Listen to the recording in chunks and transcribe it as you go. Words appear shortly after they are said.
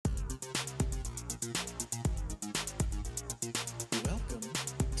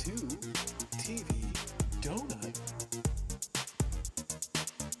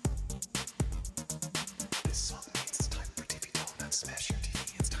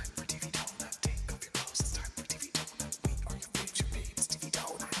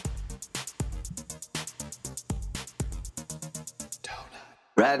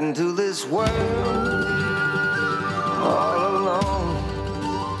right into this world all alone.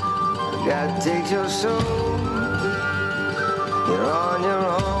 God takes your soul, you're on your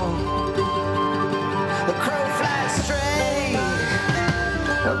own. The crow flies straight,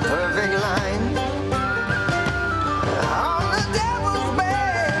 a perfect line, on the devil's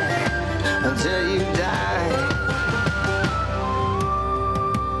back until you die.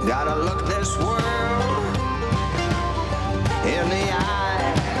 Gotta look this world in the eye.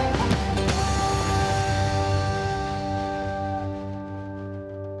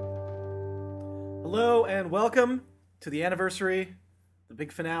 Hello and welcome to the anniversary, the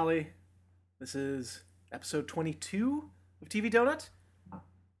big finale. This is episode 22 of TV Donut.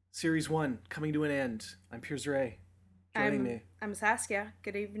 Series 1 coming to an end. I'm Piers Ray. Joining me. I'm Saskia.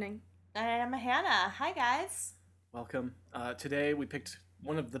 Good evening. And I'm Hannah. Hi, guys. Welcome. Today we picked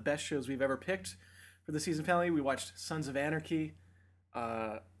one of the best shows we've ever picked for the season finale. We watched Sons of Anarchy.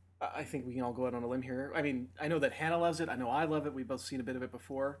 I think we can all go out on a limb here. I mean, I know that Hannah loves it. I know I love it. We've both seen a bit of it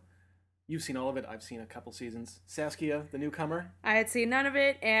before. You've seen all of it. I've seen a couple seasons. Saskia, the newcomer. I had seen none of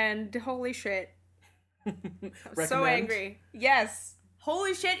it, and holy shit. I'm so Recommend? angry. Yes.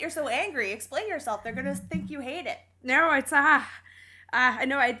 Holy shit, you're so angry. Explain yourself. They're going to think you hate it. No, it's, I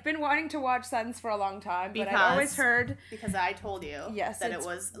know I'd been wanting to watch Sons for a long time, but I'd always heard. Because I told you Yes, that it's it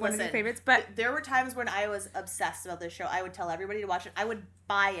was one of your favorites, but there were times when I was obsessed about this show. I would tell everybody to watch it. I would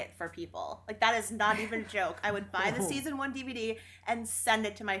buy it for people. Like, that is not even a joke. I would buy the season 1 DVD and send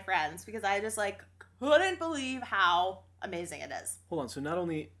it to my friends because I just, like, couldn't believe how amazing it is. Hold on. So not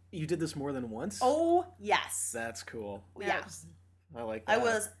only you did this more than once? Oh, yes. That's cool. Yes. I like that. I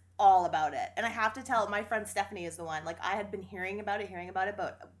was all about it. And I have to tell, my friend Stephanie is the one. Like, I had been hearing about it,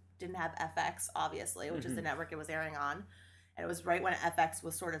 but didn't have FX, obviously, which is the network it was airing on. And it was right when FX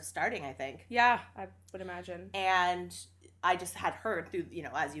was sort of starting, I think. yeah, I would imagine. And I just had heard through,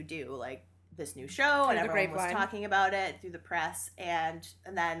 as you do, like, this new show, and Through the everyone was grapevine. talking about it through the press. And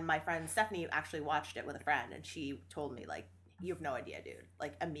then my friend Stephanie actually watched it with a friend, and she told me, like, you have no idea, dude.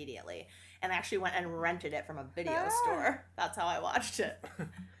 Like, immediately. And I actually went and rented it from a video store. That's how I watched it.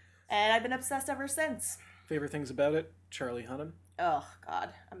 And I've been obsessed ever since. Favorite things about it? Charlie Hunnam. Oh, God.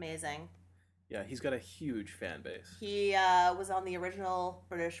 Amazing. Yeah, he's got a huge fan base. He was on the original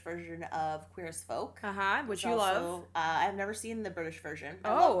British version of Queer as Folk. Uh-huh, which you Also, love. I've never seen the British version. I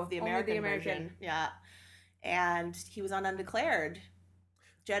Oh, love the only American, the American. version. Yeah. And he was on Undeclared.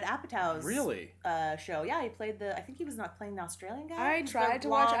 Judd Apatow's Really? show. Yeah, he played I think he was not playing the Australian guy. I He was tried their to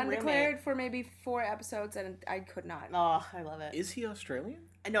watch blonde Undeclared roommate. for maybe 4 episodes, and I could not. Oh, I love it. Is he Australian?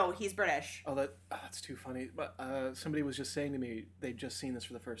 No, he's British. Oh, that's too funny. But somebody was just saying to me they'd just seen this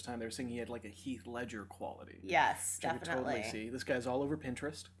for the first time. They were saying he had like a Heath Ledger quality. Yes, Which I could definitely. totally see. This guy's all over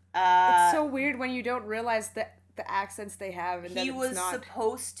Pinterest. It's so weird when you don't realize the accents they have, and that He it's was not.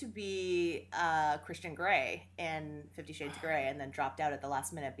 supposed to be Christian Grey in 50 Shades of Grey and then dropped out at the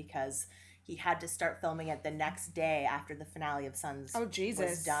last minute because he had to start filming it the next day after the finale of Sons Oh, Jesus.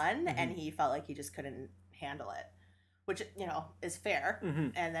 was done, and he felt like he just couldn't handle it, which, is fair.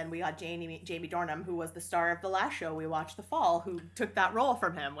 And then we got Jamie Dornham, who was the star of the last show we watched, The Fall, who took that role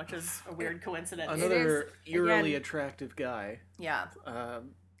from him, which is a weird coincidence. Another is, eerily again- attractive guy. Yeah.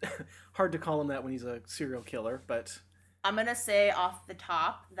 Hard to call him that when he's a serial killer, but I'm going to say off the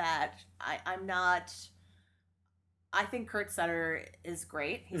top that I'm not... I think Kurt Sutter is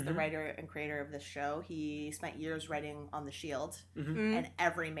great. He's the writer and creator of this show. He spent years writing on The Shield, and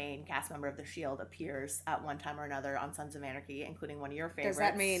every main cast member of The Shield appears at one time or another on Sons of Anarchy, including one of your favorites,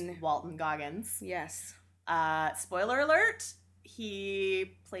 that mean- Walton Goggins. Yes. Spoiler alert,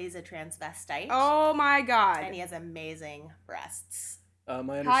 he plays a transvestite, Oh my god. and he has amazing breasts. my Hot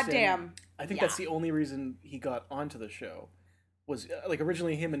understanding, damn. I think Yeah. that's the only reason he got onto the show. Was like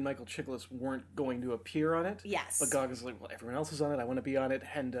originally him and Michael Chiklis weren't going to appear on it. Yes. But Goggins was like, well, everyone else is on it. I want to be on it,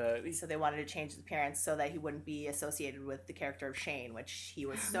 and So they wanted to change his appearance so that he wouldn't be associated with the character of Shane, which he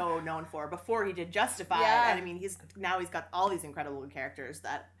was so known for before he did Justified. Yeah. And I mean, he's got all these incredible characters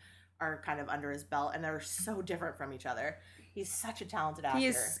that are kind of under his belt, and they're so different from each other. He's such a talented actor. He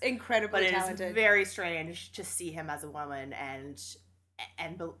is incredibly but it talented. is very strange to see him as a woman and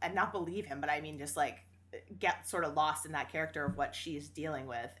not believe him, but I mean, just like get sort of lost in that character of what she's dealing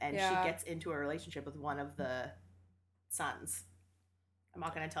with, and Yeah. she gets into a relationship with one of the sons. I'm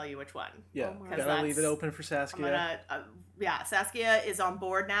not going to tell you which one. yeah, my gotta God. leave it open for I'm Saskia. gonna, Saskia is on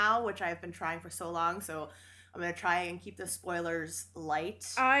board now, which I've been trying for so long. So I'm gonna try and keep the spoilers light.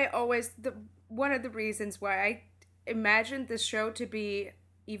 One of the reasons why I imagined this show to be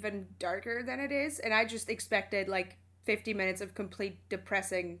even darker than it is, and I just expected like 50 minutes of complete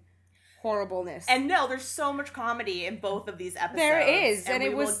depressing horribleness. And no, there's so much comedy in both of these episodes. There is, and we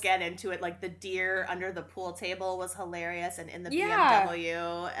it was- will get into it. Like the deer under the pool table was hilarious, and in the Yeah.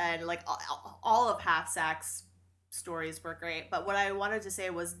 BMW, and like all of Half Sack's stories were great. But what I wanted to say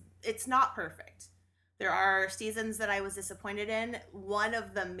was, it's not perfect. There are seasons that I was disappointed in. One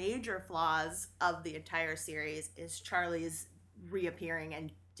of the major flaws of the entire series is Charlie's reappearing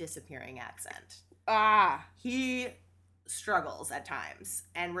and disappearing accent. He struggles at times,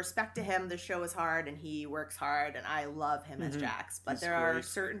 and respect to him, the show is hard and he works hard, and I love him as Jax, but He's there are great.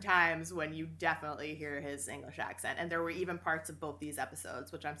 certain times when you definitely hear his English accent, and there were even parts of both these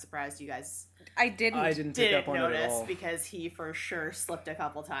episodes which I'm surprised you guys I didn't didn't pick up didn't on it at notice, all. because he for sure slipped a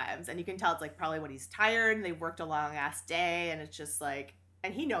couple times, and you can tell it's like probably when he's tired and they worked a long ass day, and it's just like,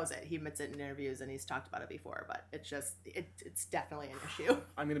 and he knows it, he admits it in interviews, and he's talked about it before, but it's just it's definitely an issue.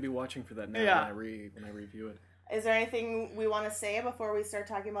 I'm gonna be watching for that now Yeah. when I review it. Is there anything we want to say before we start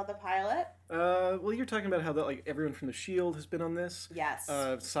talking about the pilot? Well, you're talking about how like everyone from the Shield has been on this. Yes.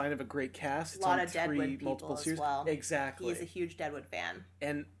 Sign of a great cast. It's A lot on of Deadwood three people multiple as series. well. Exactly. He's a huge Deadwood fan.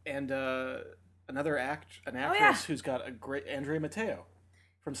 and another actress Oh, yeah. who's got a great Andrea Matteo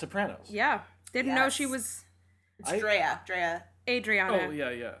from Sopranos. Yeah. Didn't know Yes. she was It's I- Drea. Adriana. Oh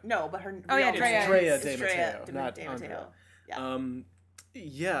yeah. No, but her. Oh, yeah, real Drea. name It's Drea is De Matteo, De not Matteo. Andrea. Yeah.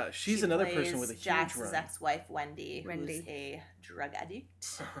 Yeah, she's She another plays person with a huge Jax's run. ex-wife Wendy, Wendy. who's a drug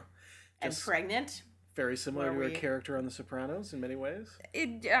addict and Just pregnant. Very similar Where to we- her character on The Sopranos in many ways.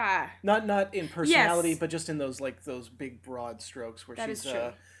 It, Not in personality, Yes. but just in those those big broad strokes where That she's is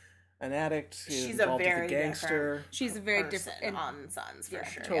true. an addict, She's a involved very with a gangster. she's a very Person different. on Sons for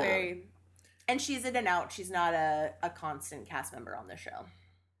sure. totally. Very. And she's in and out. She's not a constant cast member on the show.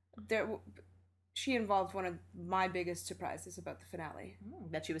 She involved one of my biggest surprises about the finale.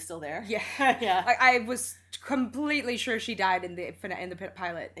 That she was still there. Yeah. Yeah. I was completely sure she died in the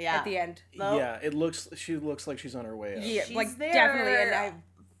pilot. Yeah. At the end. Well, Yeah, she looks like she's on her way out. Yeah. She's like there, definitely. And I.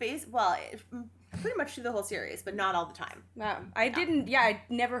 pretty much through the whole series, but not all the time. I didn't. Yeah, I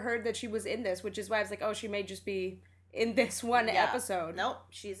never heard that she was in this, which is why I was like, oh, she may just be in this one Yeah. episode. Nope,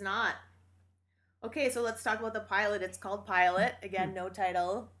 she's not. Okay, so let's talk about the pilot. It's called Pilot. Again, no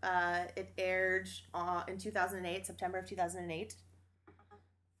title. It aired in 2008, September of 2008.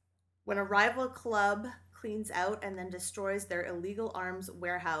 When a rival club cleans out and then destroys their illegal arms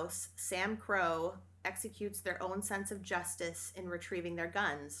warehouse, Sam Crow executes their own sense of justice in retrieving their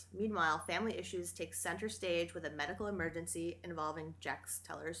guns. Meanwhile, family issues take center stage with a medical emergency involving Jax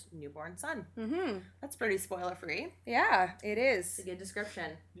Teller's newborn son. Mm-hmm. That's pretty spoiler-free. Yeah, it is. It's a good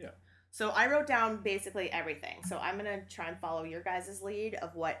description. Yeah. So I wrote down basically everything. So I'm going to try and follow your guys' lead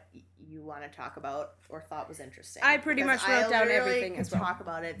of what you want to talk about or thought was interesting. I pretty Because much wrote down literally everything could as well. talk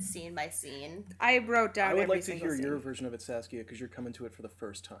about it scene by scene. I wrote down I would every like to single hear your scene. version of it, Saskia, because you're coming to it for the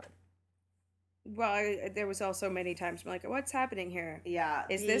first time. Well, there was also many times I'm like, what's happening here? Yeah.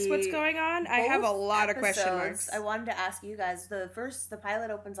 Is this what's going on? I have a both lot of question episodes, marks. I wanted to ask you guys. The pilot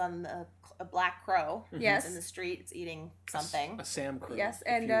opens on a black crow. Yes. In the street. It's eating something. A Sam Crow. Yes, if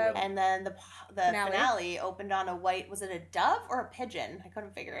and, you will. And then the Finale. finale opened on a white. Was it a dove or a pigeon? I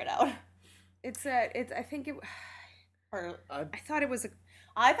couldn't figure it out. I think it. Or I thought it was a.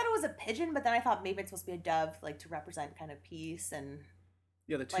 I thought it was a pigeon, but then I thought maybe it's supposed to be a dove, like to represent kind of peace and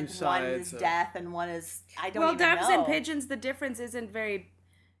yeah, the two like one sides. is of- death and one is I don't Well, even doves know. and pigeons, the difference isn't very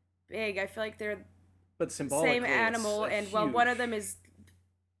big. I feel like they're but symbolically, same animal, it's a and well, one of huge- them is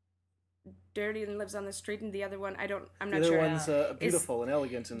dirty and lives on the street, and the other one, I'm The not other sure. one's beautiful and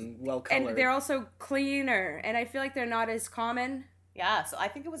elegant and well colored. And they're also cleaner, and I feel like they're not as common. Yeah, so I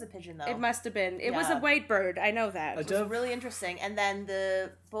think it was a pigeon though. It must have been. It was Yeah. a white bird. I know that. A It was dove. really interesting. And then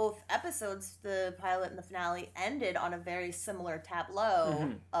both episodes, the pilot and the finale, ended on a very similar tableau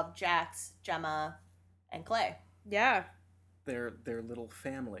Mhm. of Jax, Gemma, and Clay. Yeah. their little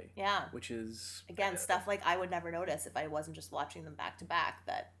family, Yeah. which is Again, stuff like I would never notice if I wasn't just watching them back to back,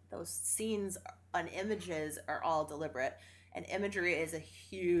 that those scenes and images are all deliberate. And imagery is a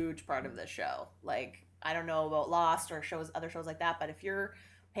huge part of this show. Like, I don't know about Lost or other shows like that, but if you're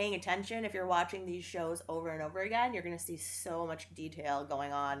paying attention, if you're watching these shows over and over again, you're going to see so much detail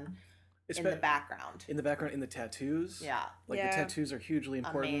going on in the background. in the tattoos. Yeah. Like Yeah. the tattoos are hugely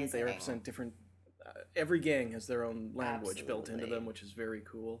important. They Amazing. represent different. Every gang has their own language built into Absolutely. them, which is very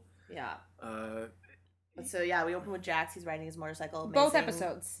cool. Yeah. Uh, So, yeah, we open with Jax. He's riding his motorcycle. Both Amazing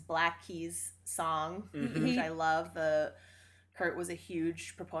episodes. Black Keys song, Mhm. which I love. Kurt was a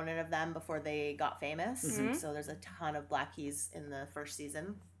huge proponent of them before they got famous. Mhm. So there's a ton of Black Keys in the first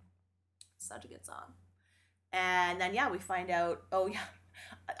season. Such a good song. And then yeah, we find out. Oh yeah,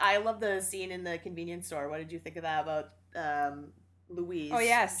 I love the scene in the convenience store. What did you think of that about Louise. Oh,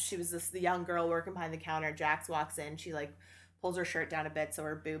 yes. She was the young girl working behind the counter. Jax walks in. She like pulls her shirt down a bit so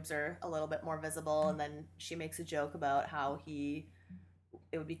her boobs are a little bit more visible, and then she makes a joke about how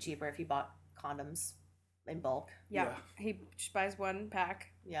it would be cheaper if he bought condoms in bulk. Yeah. He just buys one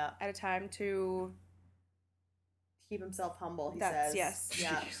pack Yeah. at a time to. Keep himself humble, he That's says.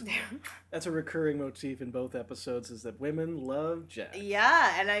 yes. Yeah. That's a recurring motif in both episodes, is that women love Jack.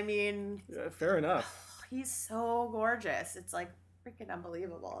 Yeah, and I mean, Fair enough. he's so gorgeous. It's like freaking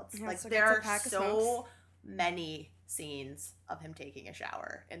unbelievable. It's Yeah, like so there gets a are pack of so smokes. many scenes of him taking a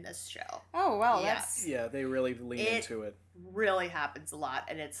shower in this show. Oh well, Yeah. that's Yeah, they really lean into it. Really happens a lot,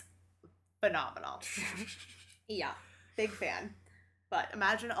 and it's phenomenal. Yeah, big fan. But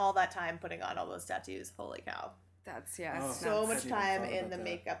imagine all that time putting on all those tattoos. Holy cow. yeah. Oh. It's So nuts. much hadn't even time thought in about the that.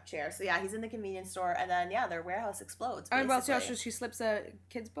 makeup chair. So yeah, he's in the convenience store, and then yeah, their warehouse explodes. Oh, well, basically. she slips a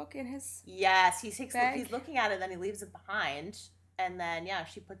kid's book in his. Yes, he's Bag. looking at it, then he leaves it behind, and then yeah,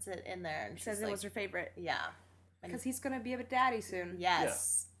 she puts it in there, and Says she's it like, was her favorite yeah, because he's gonna be a daddy soon.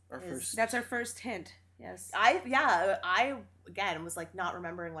 yes. Our His- first. That's our first hint. Yes. I again was like not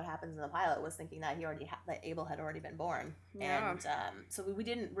remembering what happens in the pilot. Was thinking that that Abel had already been born, Yeah. and so we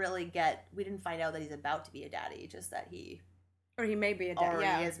didn't find out that he's about to be a daddy, just that he Or he may be a daddy. already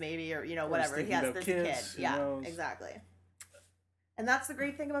Yeah. is maybe, or he's whatever. thinking Yes, about there's kids, a kid. who Yeah, knows? exactly. And that's the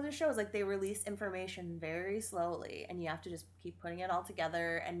great thing about this show is like they release information very slowly, and you have to just keep putting it all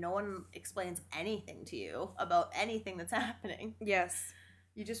together, and no one explains anything to you about anything that's happening. Yes.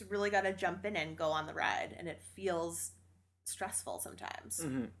 You just really got to jump in and go on the ride, and it feels stressful sometimes.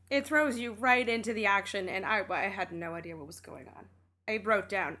 Mhm. It throws you right into the action, and I had no idea what was going on. I wrote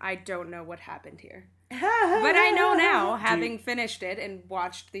down, I don't know what happened here. But I know now, having finished it and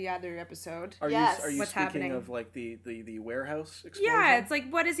watched the other episode. Yes. Are you What's speaking happening? of like the warehouse explosion? Yeah, it's like,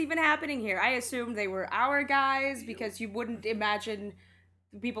 what is even happening here? I assumed they were our guys because you wouldn't imagine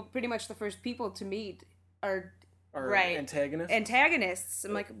people, pretty much the first people to meet are Our right. antagonists. antagonists.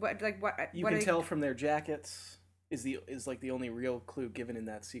 I'm like, what? Like what? You what can are- tell from their jackets is like the only real clue given in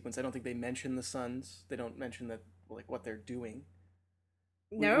that sequence. I don't think they mention the sons. They don't mention that like what they're doing.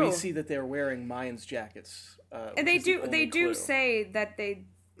 No, We see that they're wearing Mayans jackets. and which they is the only do clue. say that they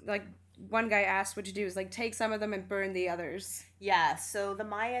like. One guy asked what to do is like take some of them and burn the others. Yeah, so the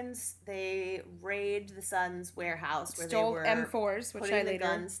Mayans, they raid the Sun's warehouse where Stole they were M4s, which putting I the later.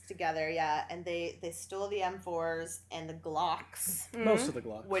 guns together, yeah, and they stole the M4s and the Glocks, Most of the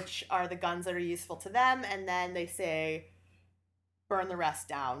Glocks. which are the guns that are useful to them, and then they say burn the rest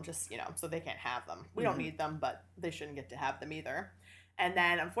down, just, so they can't have them. We don't need them, but they shouldn't get to have them either. And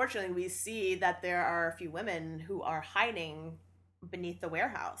then, unfortunately, we see that there are a few women who are hiding beneath the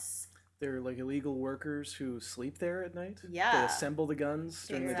warehouse. They're like illegal workers who sleep there at night. Yeah. They assemble the guns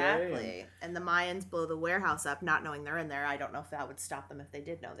during the day. Exactly. And the Mayans blow the warehouse up, not knowing they're in there. I don't know if that would stop them if they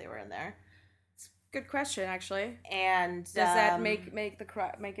did know they were in there. Good question, actually. And Does that make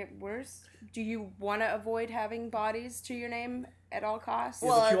it worse? Do you want to avoid having bodies to your name at all costs? Yeah,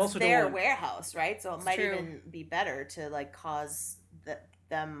 well, but you it's also don't their want- warehouse, right? So it It's might true. even be better to like cause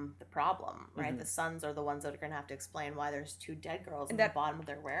them the problem, right? Mhm. The Sons are the ones that are going to have to explain why there's two dead girls in And the that- bottom of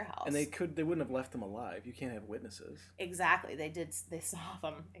their warehouse. And they wouldn't have left them alive. You can't have witnesses. Exactly. They saw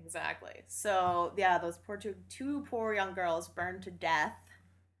them. Exactly. So yeah, those two poor young girls burned to death.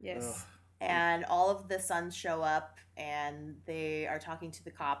 Yes. Ugh. And all of the Sons show up and they are talking to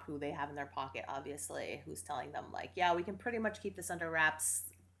the cop who they have in their pocket, obviously, who's telling them like, yeah, we can pretty much keep this under wraps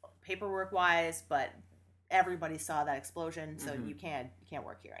paperwork wise, but everybody saw that explosion, so Mhm. you can't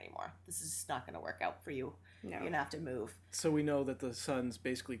work here anymore. This is just not going to work out for you. No. You're going to have to move. So we know that the Sons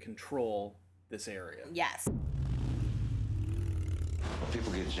basically control this area. Yes.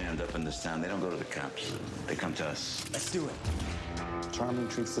 People get jammed up in this town. They don't go to the cops. They come to us. Let's do it. Charlie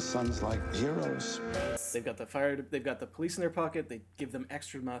treats the Sons like heroes. They've got they've got the police in their pocket. They give them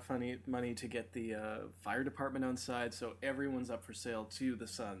extra money to get the fire department on side. So everyone's up for sale to the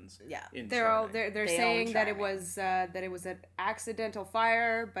Sons. Yeah. In They're Charming. saying own that it Charming. was an accidental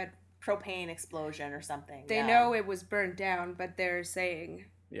fire, but Propane explosion or something. they yeah. know it was burned down. But they're saying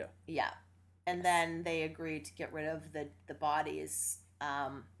Yeah. And then they agree to get rid of the bodies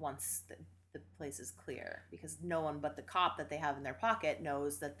once the place is clear, because no one but the cop that they have in their pocket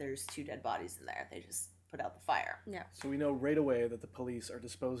knows that there's two dead bodies in there. They just put out the fire. So we know right away that the police are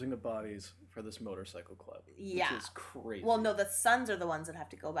disposing of bodies for this motorcycle club. Yeah. Which is crazy. Well, no, the Sons are the ones that have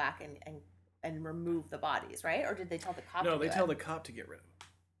to go back and remove the bodies, right? Or did they tell the cop no, to they do tell it? the cop to get rid of them,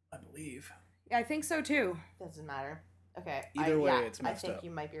 I believe. I think so too. Doesn't matter. Okay. Either way, it's I messed think up.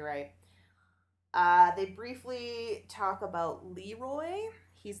 you might be right. They briefly talk about Leroy.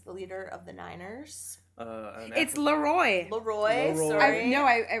 He's the leader of the Niners. It's Leroy. Leroy. Leroy. Sorry.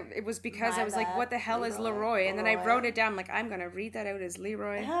 It was because My I was like, bad. what the hell is Leroy. Leroy? And then I Leroy. wrote it down, like, I'm going to read that out as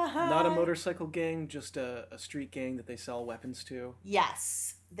Leroy. Not a motorcycle gang, just a street gang that they sell weapons to.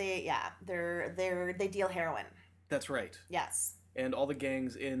 Yes. They deal heroin. That's right. Yes. And all the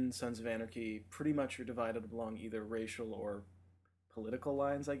gangs in Sons of Anarchy pretty much are divided along either racial or political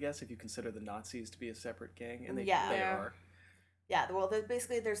lines, I guess, if you consider the Nazis to be a separate gang, and they Yeah. are. Yeah, well, there's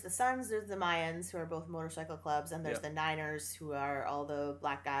the Sons, there's the Mayans, who are both motorcycle clubs, and there's the Niners, who are all the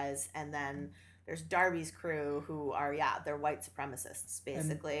black guys, and then there's Darby's crew, who are, they're white supremacists,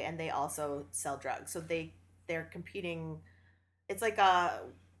 basically, and they also sell drugs. So they're competing. It's like a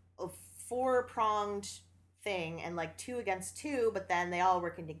four-pronged thing, and like 2 against 2, but then they all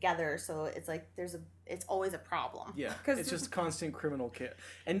working together, so it's like it's always a problem. Yeah, it's just constant criminal care.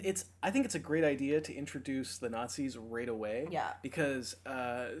 And I think it's a great idea to introduce the Nazis right away. Yeah. Because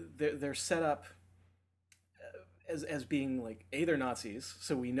they're set up as being like, they're Nazis,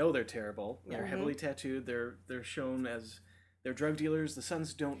 so we know they're terrible. They're heavily tattooed. They're shown as they're drug dealers. The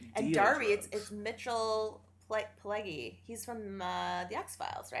Sons don't deal And Darby, drugs. it's Mitchell Pileggi. He's from the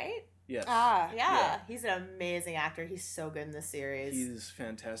X-Files, right? Yes. Yeah, he's an amazing actor. He's so good in this series. He's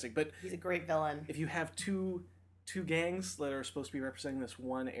fantastic. But He's a great villain. if you have two gangs that are supposed to be representing this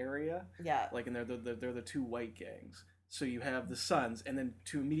one area, Yeah. like, and they're the 2 white gangs. So you have the Sons, and then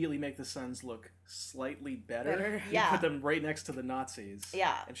to immediately make the Sons look slightly better, you Yeah. put them right next to the Nazis.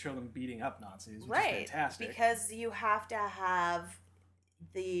 Yeah. And show them beating up Nazis, which Right. is fantastic. Because you have to have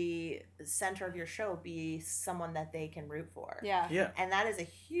the center of your show be someone that they can root for. Yeah. Yeah. And that is a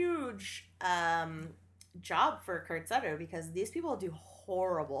huge job for Kurt Sutter, because these people do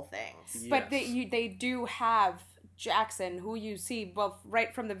horrible things. But Yes. they do have Jackson, who you see,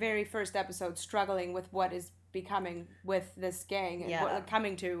 right from the very first episode, struggling with what is becoming with this gang and what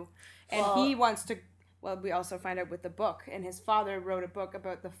coming to. And he wants to, we also find out with the book, and his father wrote a book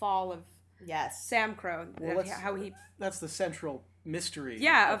about the fall of Sam Crow, Well, how he... that's the central mystery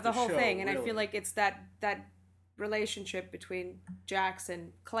of the whole show, thing, and really. I feel like it's that relationship between Jax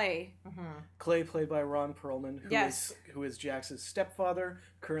and Clay. Clay, played by Ron Perlman, Yes. who is Jax's stepfather,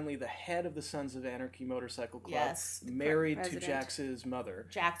 currently the head of the Sons of Anarchy Motorcycle Club, Yes. married to President. Jax's mother.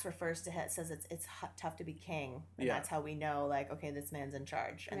 Jax refers to it, says it's tough to be king, and Yeah. that's how we know, like, okay, this man's in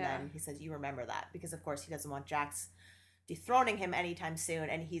charge. And then he says, you remember that, because of course he doesn't want Jax dethroning him anytime soon,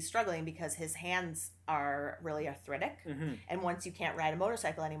 and he's struggling because his hands are really arthritic, and once you can't ride a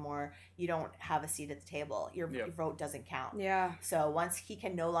motorcycle anymore, you don't have a seat at the table. Your vote doesn't count. Yeah. So once he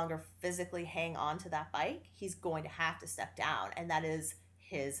can no longer physically hang on to that bike, he's going to have to step down, and that is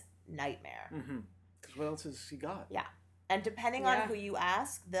his nightmare. Because what else has he got? Yeah. And depending on who you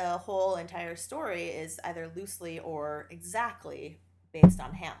ask, the whole entire story is either loosely or exactly based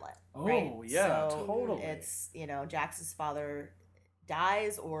on Hamlet. Oh, right? yeah, So totally. It's, Jax's father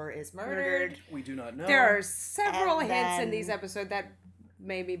dies or is murdered. We do not know. There are several And hints in then- these episodes that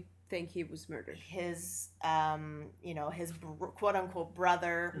made me think he was murdered. His, his quote unquote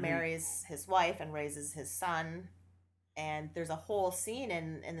brother marries his wife and raises his son. And there's a whole scene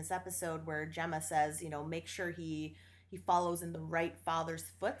in this episode where Gemma says, make sure he follows in the right father's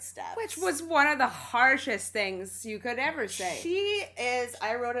footsteps. Which was one of the harshest things you could ever say. She is,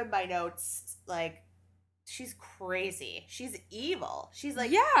 I wrote in my notes, like, she's crazy. She's evil. She's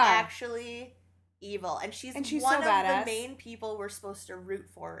like actually evil. And she's she's one so of badass. the main people we're supposed to root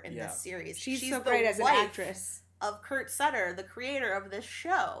for in this series. She's so the great as an wife actress. of Kurt Sutter, the creator of this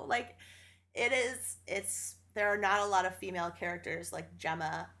show. Like, there are not a lot of female characters like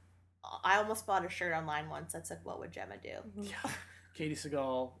Gemma. I almost bought a shirt online once that said, "What would Gemma do?" Yeah. Katie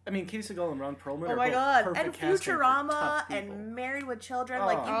Seagal. I mean, Katie Seagal and Ron Perlman Oh are my both god! perfect And casting for Futurama tough people. and Married with Children. Oh.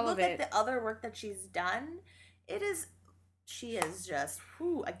 Like, you All look of at it. the other work that she's done. She is just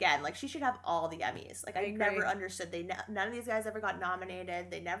again. Like, she should have all the Emmys. Like, I agree. never understood. None of these guys ever got nominated.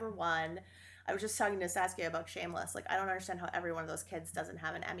 They never won. I was just talking to Saskia about Shameless. Like, I don't understand how every one of those kids doesn't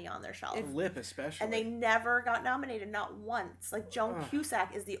have an Emmy on their shelf. Lip, especially. And they never got nominated, not once. Like, Joan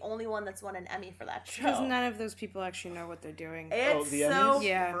Cusack is the only one that's won an Emmy for that show. Because none of those people actually know what they're doing. It's the so Emmys?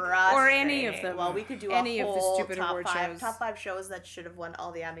 Yeah. frustrating. Or any of them. Well, we could do Any a of the whole stupid top award five, shows. top 5 shows that should have won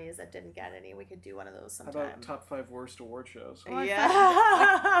all the Emmys that didn't get any. We could do one of those How sometime. about top 5 worst award shows?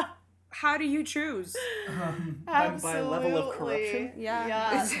 Yeah. How do you choose? By level of corruption? Yeah.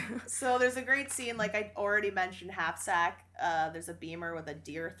 Yeah. So there's a great scene, like I already mentioned, Half Sack. there's a beamer with a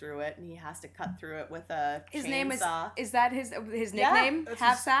deer through it, and he has to cut through it with a His chainsaw. name is that his nickname? That's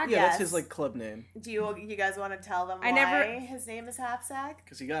Half his- Sack? Yeah, that's Yes. his like club name. Do you guys want to tell them I why never- his name is Half Sack?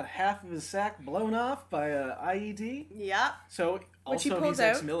 Because he got half of his sack blown off by a IED. Yep. So Which he also pulls he's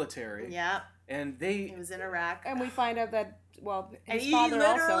out. ex-military. Yep. And He they was in Iraq. And we find out that, well, And his he father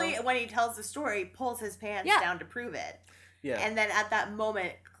literally, also... when he tells the story, pulls his pants Yeah. down to prove it. yeah. And then at that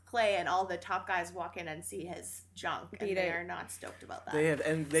moment, Clay and all the top guys walk in and see his junk, and Beat they it. are not stoked about that. They have,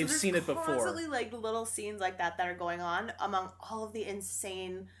 and they've there's seen it before. Constantly, like little scenes like that are going on among all of the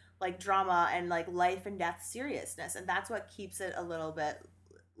insane like drama and like life and death seriousness, and that's what keeps it a little bit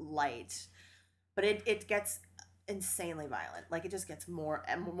light. But it gets insanely violent. Like it just gets more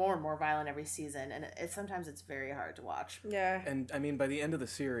and more violent every season, and sometimes it's very hard to watch. Yeah. And I mean, by the end of the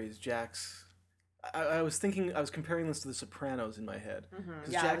series, Jax. I was comparing this to The Sopranos in my head. 'Cause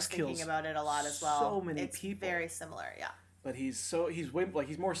Yeah, I was Jax kills thinking about it a lot as well. so many it's people. very similar. Yeah. But he's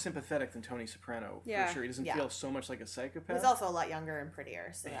more sympathetic than Tony Soprano Yeah. for sure. He doesn't Yeah. feel so much like a psychopath. He's also a lot younger and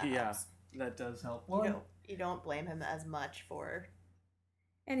prettier, so that yeah, helps. that does help. You don't blame him as much for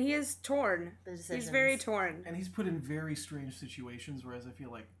And he is torn. the He's decisions. very torn And he's put in very strange situations, whereas I feel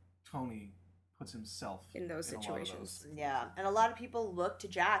like Tony puts himself in those a lot of situations. Yeah, and a lot of people look to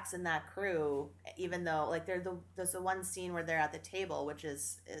Jax and that crew, even though like there's the one scene where they're at the table, which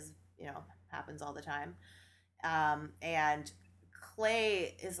is happens all the time, and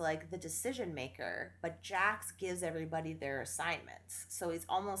Clay is like the decision maker, but Jax gives everybody their assignments, so he's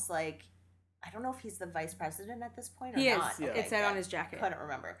almost like, I don't know if he's the vice president at this point or He is. not. Yeah. It said on his jacket. Couldn't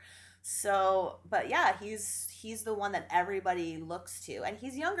remember. So, but yeah, he's the one that everybody looks to, and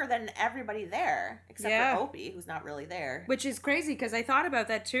he's younger than everybody there, except Yeah. for Opie, who's not really there. Which is crazy because I thought about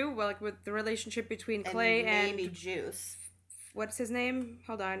that too. Well, like with the relationship between Clay and, maybe Juice. what's his name?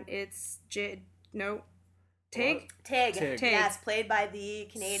 Hold on, it's Tig. Tig. Tig. Yes, played by the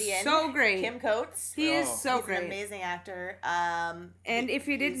Canadian So great. Kim Coates. He is Oh. so He's great. an amazing actor. And if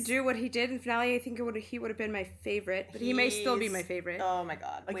he didn't he's- do what he did in finale, I think he would have been my favorite. But he may still be he's- my favorite. Oh my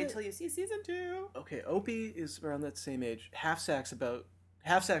god! I Wait get- till you see season 2. Okay, Opie is around that same age. Half Sack's probably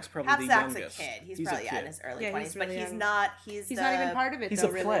Half the Sack's youngest. a kid. He's a probably in kid. his early Yeah, 20s, he's really but he's young. not. He's not even part of it. He's though,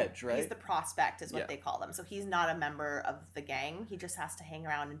 a really. pledge, right? He's the prospect, is what Yeah. they call them. So he's not a member of the gang. He just has to hang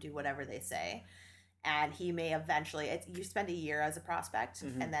around and do whatever they say. And he may eventually. You spend a year as a prospect,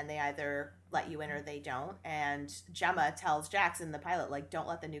 Mm-hmm. and then they either let you in or they don't. And Gemma tells Jax in the pilot, like, don't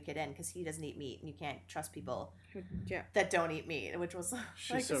let the new kid in because he doesn't eat meat, and you can't trust people Yeah. that don't eat meat, which was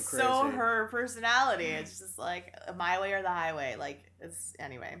She's like so so crazy. her personality. It's just like my way or the highway. Like it's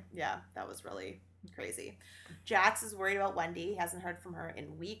anyway. Yeah, that was really crazy. Jax is worried about Wendy. He hasn't heard from her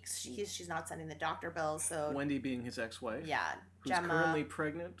in weeks. She's not sending the doctor bills. So Wendy being his ex-wife. yeah, Who's Gemma. currently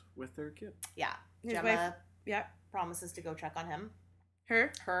pregnant with their kid. Yeah, His Gemma wife. Yeah. promises to go check on him.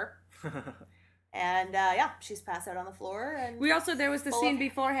 Her. And yeah, she's passed out on the floor. And We also there was the full scene of-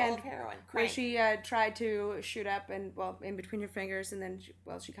 beforehand full of heroin. where Crank. she tried to shoot up and in between her fingers, and then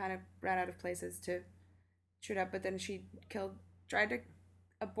she kind of ran out of places to shoot up, but then she tried to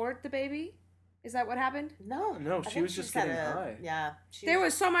abort the baby. Is that what happened? No, No, I she think was just had getting high. Yeah, There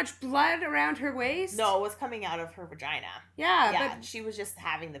was so much blood around her waist. no, it was coming out of her vagina. Yeah, Yeah, but she was just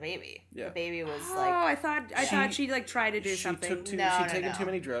having the baby. Yeah. The baby was oh, like, I thought she like tried to do She something. took No, she'd no, taken no. too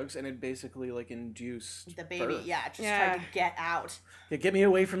many drugs, and it basically like induced the baby, birth. yeah, just Yeah. tried to get out. Yeah, get me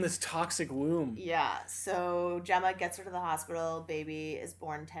away from this toxic womb. Yeah, so Gemma gets her to the hospital. Baby is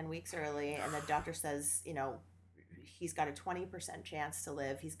born 10 weeks early, and the doctor says, he's got a 20% chance to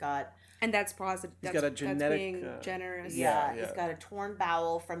live. He's got, And that's positive. He's That's, got a genetic, That's being uh, generous. Yeah. he's got a torn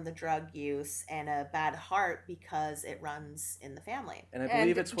bowel from the drug use and a bad heart because it runs in the family. And I believe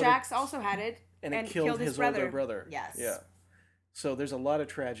And it's what Jax it, also had it, and it killed his older brother. Yes. Yeah. So there's a lot of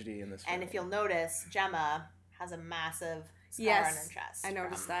tragedy in this. And if you'll notice, Gemma has a massive scar Yes, on her chest. I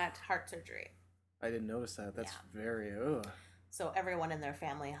noticed from that. Heart surgery. I didn't notice that. That's Yeah. very. So everyone in their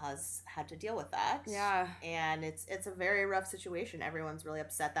family has had to deal with that. Yeah. And it's a very rough situation. Everyone's really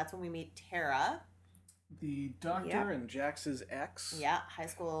upset. That's when we meet Tara. The doctor Yeah. and Jax's ex Yeah, high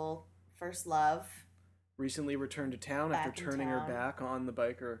school first love. recently returned to town Back after in turning town. her back on the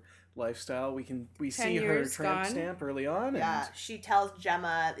biker lifestyle. We 10 see her years tramp gone. stamp early on. Yeah, And she tells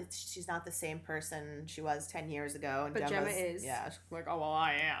Gemma she's not the same person she was 10 years ago. And But Gemma Gemma's, is. Yeah, she's like, oh, well,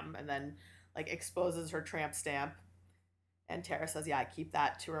 I am. And then, like, exposes her tramp stamp. And Tara says, yeah, I keep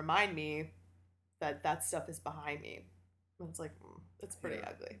that to remind me that stuff is behind me. And it's like, it's pretty Yeah.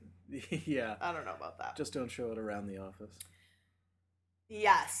 ugly. yeah, I don't know about that. just don't show it around the office.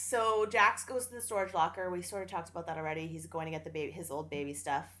 Yes. So Jax goes to the storage locker. We sort of talked about that already. He's going to get his old baby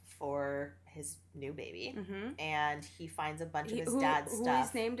stuff for his new baby, and he finds a bunch of his dad's who stuff.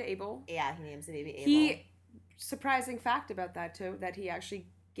 is named Abel. Yeah, he names the baby Abel. Surprising fact about that too, that he actually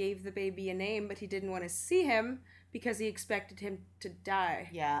gave the baby a name, but he didn't want to see him because he expected him to die.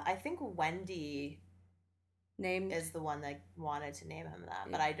 Yeah, I think Wendy Named is the one that wanted to name him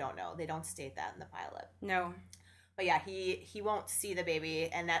that, but I don't know. They don't state that in the pilot. no. But yeah, he won't see the baby,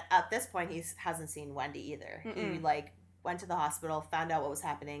 and at this point he hasn't seen Wendy either. He like went to the hospital, found out what was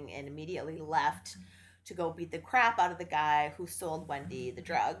happening, and immediately left to go beat the crap out of the guy who sold Wendy the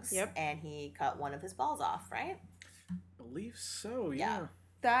drugs. Yep. And he cut one of his balls off, right? Believe so. Yeah. Yeah.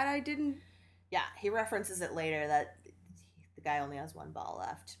 That I didn't. Yeah, he references it later that the guy only has one ball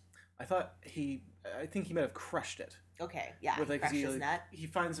left. I think he might have crushed it. Okay, yeah, With he like crushed his net. he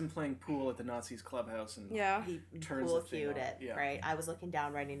finds him playing pool at the Nazis clubhouse and Yeah. He turns pool the thing cued on. it, Yeah. right? I was looking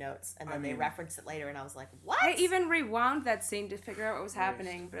down writing notes, and then I they mean- referenced it later, and I was like, what? I even rewound that scene to figure out what was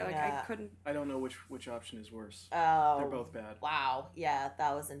happening, but like Yeah. I couldn't. I don't know which option is worse. Oh, They're both bad. Wow. Yeah,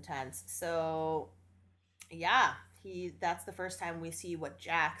 that was intense. So, yeah, that's the first time we see what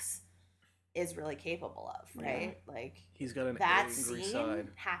Jax is really capable of, right? Like He's got an that angry scene side.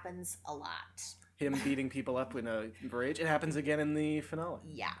 happens a lot. Him beating people up in a rage. It happens again in the finale.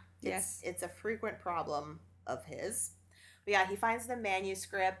 Yeah. Yes. It's a frequent problem of his. But yeah, he finds the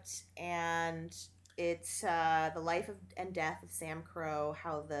manuscript, and it's the life and death of Sam Crow,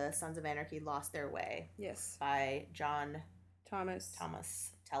 how the Sons of Anarchy lost their way, Yes. by John Thomas.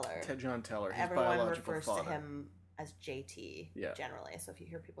 Teller. John Teller, his Everyone biological refers father. to him as JT Yeah. generally. So if you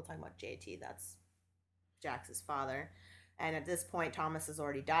hear people talking about JT, that's Jax's father. And at this point, Thomas has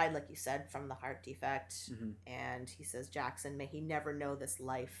already died, like you said, from the heart defect. Mhm. And he says, Jackson, may he never know this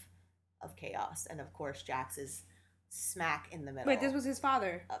life of chaos. And of course, Jax is smack in the middle Wait, this was his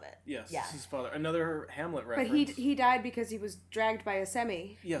father. of it. Yes, Yeah. his father. Another Hamlet But reference. he died because he was dragged by a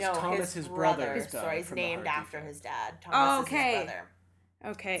semi. Yes, No, Thomas, his brother. died Sorry, he's from the named heart after defect. his dad. Thomas okay. is his brother.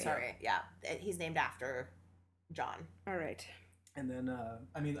 Okay. Sorry, yeah. He's named after John. All right. And then,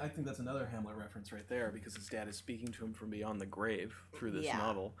 I think that's another Hamlet reference right there because his dad is speaking to him from beyond the grave through this Yeah.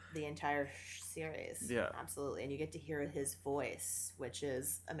 novel. The entire series. Yeah. Absolutely. And you get to hear his voice, which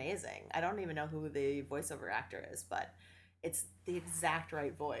is amazing. I don't even know who the voiceover actor is, but it's the exact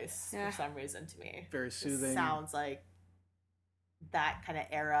right voice Yeah. for some reason to me. Very It soothing. sounds like that kind of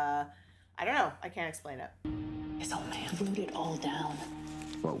era. I don't know. I can't explain it. His old man wrote it all down.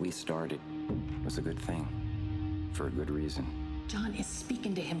 What we started was a good thing, for a good reason. John is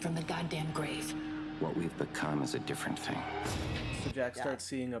speaking to him from the goddamn grave. What we've become is a different thing. So Jack starts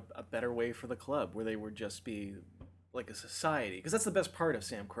seeing a better way for the club where they would just be like a society. Because that's the best part of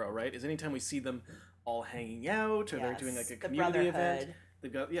Sam Crow, right? Is anytime we see them all hanging out or they're doing like a Yes, the community event. brotherhood.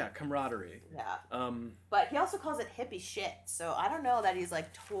 They've got, camaraderie. Yeah. But he also calls it hippie shit. So I don't know that he's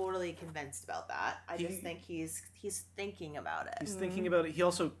like totally convinced about that. I just think he's thinking about it. He's thinking about it. He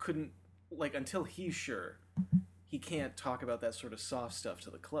also couldn't, like, until he's sure, he can't talk about that sort of soft stuff to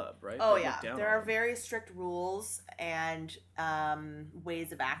the club, right? Oh They yeah, look down there on are him. very strict rules and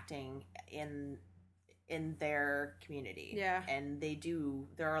ways of acting in their community. Yeah. And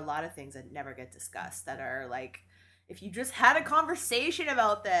there are a lot of things that never get discussed that are like, if you just had a conversation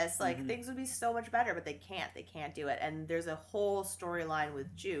about this, like things would be so much better, but they can't do it. And there's a whole storyline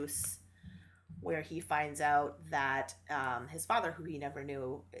with Juice where he finds out that his father, who he never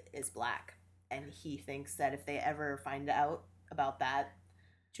knew, is black. And he thinks that if they ever find out about that,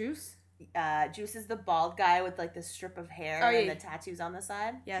 Juice? Juice is the bald guy with like the strip of hair Oh, and yeah. the tattoos on the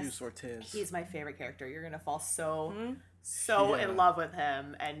side. Yes. Juice Ortiz. He's my favorite character. You're gonna fall so Yeah. in love with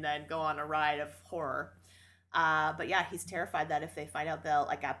him, and then go on a ride of horror. But yeah, he's terrified that if they find out, they'll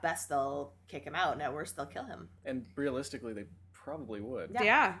like at best they'll kick him out, and at worst they'll kill him. And realistically, they probably would.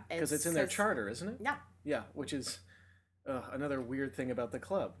 Yeah. Because it's in their charter, isn't it? Yeah. Yeah, which is another weird thing about the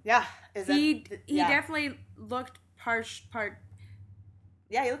club. Yeah. He definitely looked part.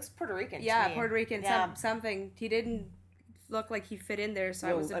 Yeah, he looks Puerto Rican. Yeah, to me. Puerto Rican. Yeah. Something. He didn't look like he fit in there, so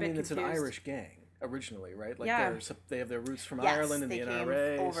I was a bit it's confused. an Irish gang originally, right? Like Yeah. they have their roots from Yes, Ireland and they the came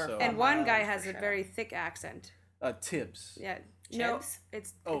NRA. over So. from- And one guy for has a sure. very thick accent. Tibbs. Yeah. No, Chibbs?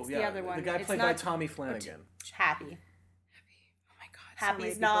 it's Oh, the yeah. other one. The guy It's played by not- Tommy Flanagan. Happy. Oh my god. so many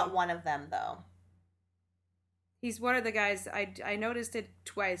Happy's not people. one of them though. He's one of the guys. I noticed it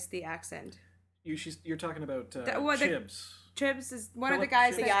twice. The accent. You're talking about The Chibbs. Chibs is one of Philip the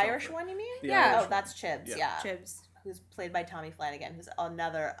guys. Chibs. The that, Irish one, you mean? The Yeah. Irish Oh, that's Chibbs. Yeah. Yeah. Chibs. Who's played by Tommy Flanagan, who's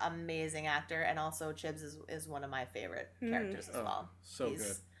another amazing actor, and also Chibbs is one of my favorite characters as Oh, well. so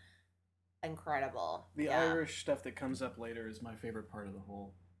good. incredible. The Yeah. Irish stuff that comes up later is my favorite part of the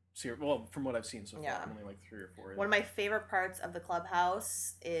whole series. Well, from what I've seen so far, Yeah. I'm only like 3 or 4 in. One of my favorite parts of the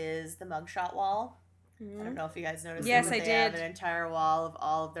clubhouse is the mugshot wall. I don't know if you guys noticed. Yes, that, I but they have did. an entire wall of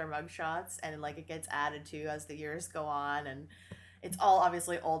all of their mugshots, and like it gets added to as the years go on, and it's all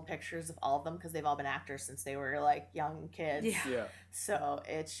obviously old pictures of all of them because they've all been actors since they were like young kids. Yeah. Yeah. So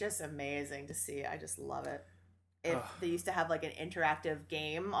it's just amazing to see. I just love it. Ugh. They used to have like an interactive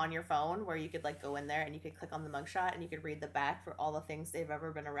game on your phone where you could like go in there and you could click on the mugshot and you could read the back for all the things they've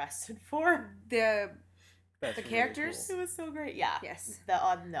ever been arrested for. The That's The really characters? cool. It was so great. Yeah. Yes. The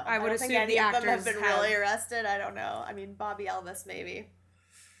no. I would don't think assume any the of them have actors been have- really arrested. I don't know. I mean, Bobby Elvis maybe.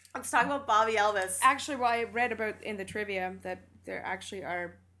 Let's talk about Bobby Elvis. actually, well, I read about in the trivia that there actually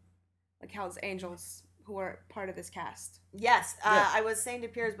are like Hell's Angels who are part of this cast. Yes, Yeah. I was saying to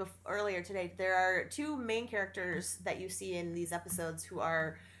Piers earlier today, there are two main characters that you see in these episodes who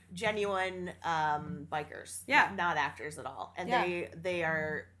are genuine bikers, Yeah. not actors at all, and Yeah. they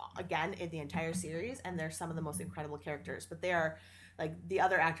are again in the entire series, and they're some of the most incredible characters. But they are like the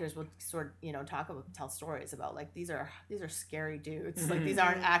other actors will sort tell stories about like these are scary dudes, like these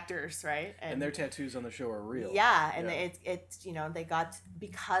aren't actors, right? And their tattoos on the show are real. Yeah, and Yeah. it's they got,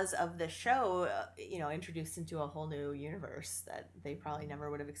 because of the show, introduced into a whole new universe that they probably never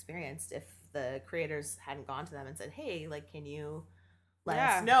would have experienced if the creators hadn't gone to them and said, "Hey, like, can you let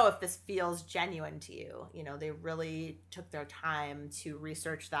us know if this feels genuine to you?" They really took their time to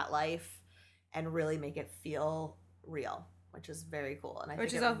research that life and really make it feel real, which is very cool. And I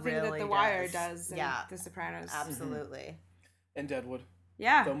Which think is it a thing that really The Wire does in The Sopranos. absolutely. And Deadwood.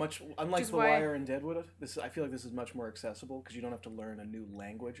 Yeah. So much, unlike is The why- Wire and Deadwood, I feel like this is much more accessible because you don't have to learn a new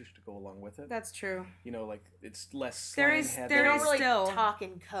language to go along with it. That's true. Like it's less There slang is- heavy. They there don't is really still- talk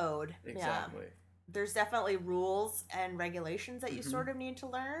in code. Exactly. Yeah. There's definitely rules and regulations that you sort of need to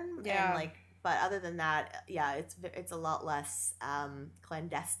learn. Yeah. And but other than that, yeah, it's a lot less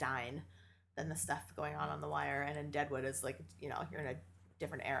clandestine than the stuff going on The Wire. And in Deadwood is like, you're in a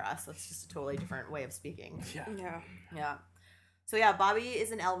different era, so it's just a totally different way of speaking. Yeah. Yeah. Yeah. So yeah, Bobby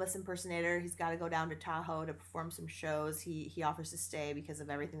is an Elvis impersonator. He's got to go down to Tahoe to perform some shows. He offers to stay because of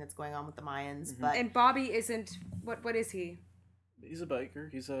everything that's going on with the Mayans. But And Bobby isn't. What is he? He's a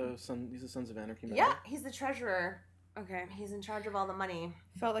biker. He's a Sons of Anarchy member. yeah, he's the treasurer. Okay. He's in charge of all the money.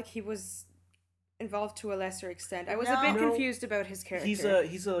 Felt like he was involved to a lesser extent. I was a No. bit No. confused about his character.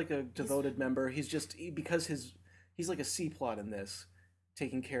 He's like a devoted member. He's just because he's like a C plot in this,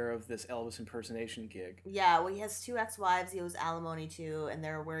 taking care of this Elvis impersonation gig. Yeah, well, he has 2 ex-wives he owes alimony to, and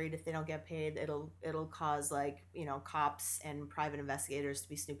they're worried if they don't get paid, it'll cause cops and private investigators to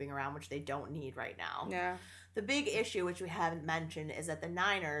be snooping around, which they don't need right now. Yeah. The big issue, which we haven't mentioned, is that the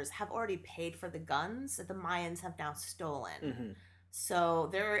Niners have already paid for the guns that the Mayans have now stolen. Mm-hmm. So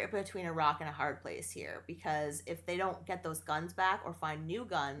they're between a rock and a hard place here, because if they don't get those guns back or find new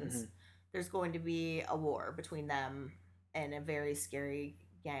guns, there's going to be a war between them and a very scary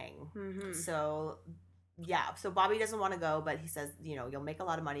gang. Mm-hmm. So yeah, so Bobby doesn't want to go, but he says, you'll make a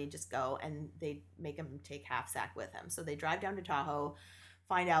lot of money, just go. And they make him take half sack with him. So they drive down to Tahoe,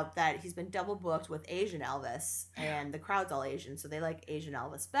 find out that he's been double booked with Asian Elvis, and the crowd's all Asian, so they like Asian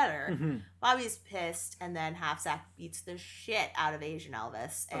Elvis better. Bobby's pissed, and then Half Sack beats the shit out of Asian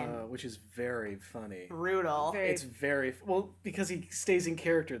Elvis, and Which is very funny. brutal. It's very well because he stays in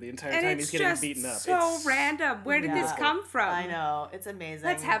character the entire And time it's he's getting just beaten up. so It's- random. Where did this Yeah. come from? I know, it's amazing.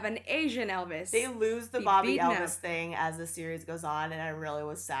 Let's have an Asian Elvis. They lose the Be Bobby beaten Elvis up. thing as the series goes on, and I really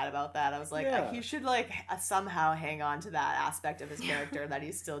was sad about that. I was like, Yeah. he should somehow hang on to that aspect of his character that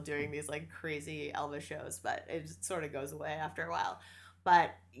he's still doing these crazy Elvis shows, but it just sort of goes away after a while.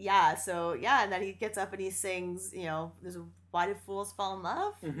 But yeah, and then he gets up and he sings, there's a Why Do Fools Fall in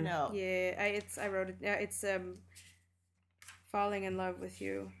Love? No. Yeah, I wrote it. It's Falling in Love with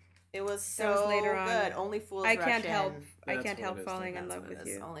You. It was That was so later on. good. Only Fools I Rush can't In. help. I That's can't what help it is, falling then. in That's love what it with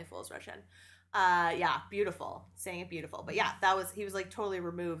is. you. Only Fools Rush In. Yeah, beautiful. Saying it beautiful. But yeah, he was totally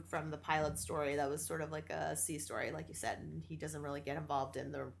removed from the pilot story. That was sort of like a C story, like you said, and he doesn't really get involved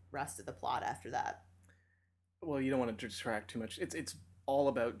in the rest of the plot after that. Well, you don't want to distract too much. It's all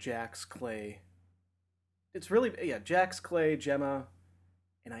about Jax, Clay. It's really Jax, Clay, Gemma,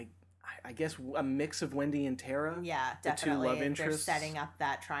 and I guess a mix of Wendy and Tara. Yeah, The two definitely. love They're interests. setting up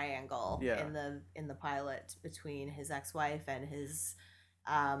that triangle Yeah. in the pilot between his ex-wife and his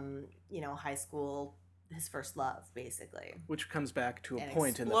high school, his first love, basically. Which comes back to a And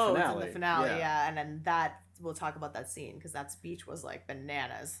point in the explodes finale. in the finale, yeah. And then we'll talk about that scene because that speech was like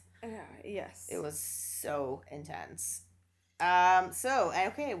bananas. Yes. It was so intense.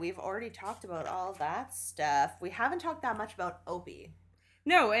 Okay, we've already talked about all that stuff. We haven't talked that much about Opie.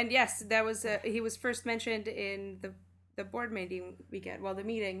 No, and yes, that was he was first mentioned in the board meeting weekend. Well, the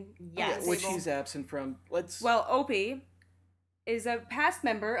meeting. Yes. Which he's absent from. Well, Opie is a past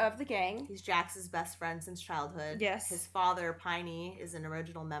member of the gang. He's Jax's best friend since childhood. Yes. His father, Piney, is an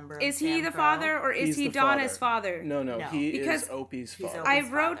original member of Is he Sam the Crow. father or is He's he the Donna's father? No, No. he Because is Opie's he's father. I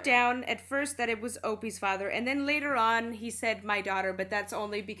Opie's wrote father. down at first that it was Opie's father, and then later on he said my daughter, but that's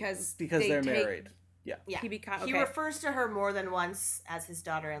only because they're married. Yeah. Yeah. He beca- He okay. refers to her more than once as his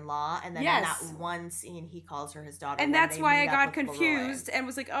daughter-in-law, and then Yes. in that one scene he calls her his daughter. And when that's they why I meet up got with confused Leroy. and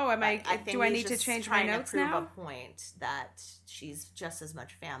was like, "Oh, am I? think Do I he's need to just change my trying notes to prove now?" a point that she's just as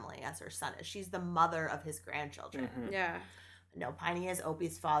much family as her son is. She's the mother of his grandchildren. Yeah. No, Piney is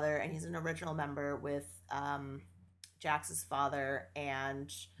Opie's father, and he's an original member with Jax's father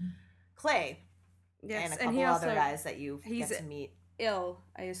and Clay, Yes, and a and couple he also other guys that you he's- get to meet. ill,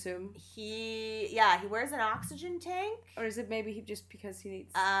 I assume, He wears an oxygen tank. or is it maybe he just because he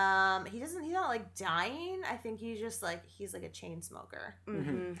needs? He's not like dying. I think he's like a chain smoker.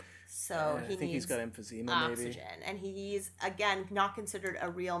 Mhm. So I he think needs he's got emphysema, oxygen, maybe. and he's again not considered a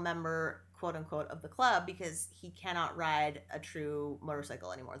real member, quote unquote, of the club because he cannot ride a true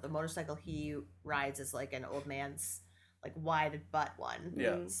motorcycle anymore. The motorcycle he rides is like an old man's like wide butt one.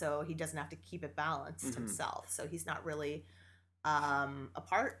 Yeah. So he doesn't have to keep it balanced himself. So he's not really a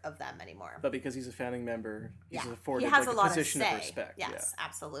part of them anymore. But because he's a founding member, he's afforded he has like, a lot position of of say. respect. Yes,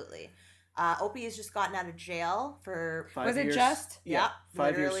 absolutely. Opie has just gotten out of jail for 5 Was it years, just? Yeah,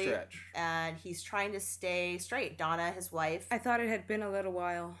 5 year literally, stretch. and he's trying to stay straight. Donna, his wife, I thought it had been a little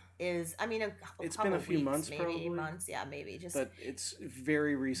while. is It's couple been a few weeks, months, maybe probably. months, yeah, maybe just. But it's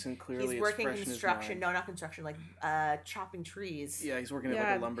very recent. Clearly, he's it's working fresh in his construction. mind. No, not construction. Like chopping trees. Yeah, he's working at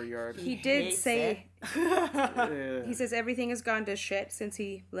Yeah. like a lumber yard. He did hates say Yeah. he says everything has gone to shit since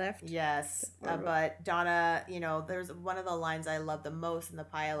he left. Yes, but Donna, there's one of the lines I love the most in the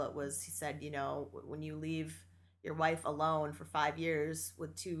pilot was he said, when you leave your wife alone for 5 years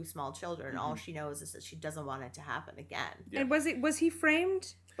with 2 small children, all she knows is that she doesn't want it to happen again. And was he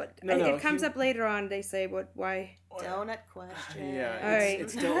framed? But No, it comes up later on. They say why. Donut question. Yeah, All right.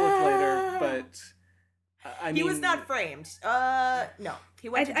 it's dealt with later, but I mean, He was not framed. No, he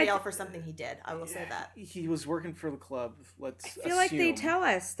went to I- jail for something he did. I will say that. He was working for the club. Let's I feel like they assume. tell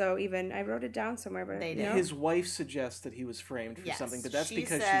us though. Even I wrote it down somewhere, but They you did. know? His wife suggests that he was framed for Yes, something, but that's she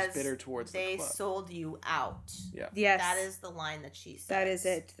because says she's bitter towards the they club. sold you out. Yeah. Yes, That is the line that she says. That is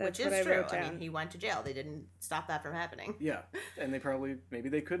it. That's which what is I true. wrote I down. mean, he went to jail. They didn't stop that from happening. Yeah, and maybe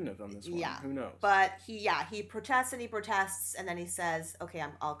they couldn't have done this one. Yeah. Who knows? But he protests and then he says, "Okay,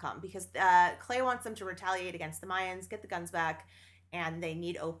 I'll come," because Clay wants them to retaliate against the Mayans, get the guns back, and they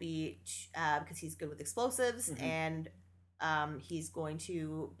need Opie because he's good with explosives, and he's going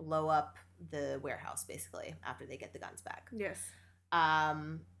to blow up the warehouse basically after they get the guns back. yes.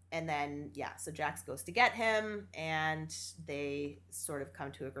 And then so Jax goes to get him, and they sort of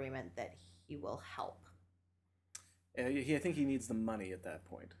come to agreement that he will help. I think he needs the money at that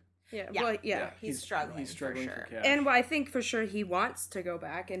point. Yeah. Yeah. Well, yeah. He's struggling. He's struggling for for sure. cash. And well, I think for sure he wants to go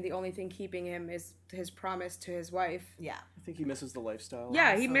back, and the only thing keeping him is his promise to his wife. Yeah, I think he misses the lifestyle.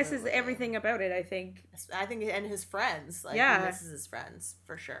 Yeah, he misses Absolutely. everything about it. I think and his friends. Like, Yeah. he misses his friends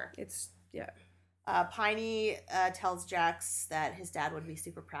for sure. it's yeah. Piney tells Jax that his dad would be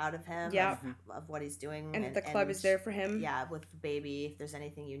super proud of him. Yeah. Of what he's doing, And the club is there for him. Yeah, with the baby. If there's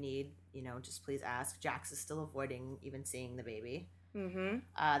anything you need, just please ask. Jax is still avoiding even seeing the baby. Mm-hmm.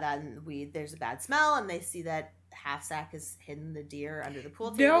 Then there's a bad smell, and they see that Half Sack has hidden the deer under the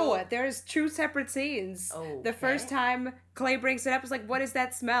pool table. No, there's 2 separate scenes. Oh, The first time Clay brings it up, was like, "What is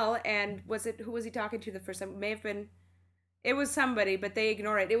that smell?" And who was he talking to the first time? It may have been. It was somebody, but they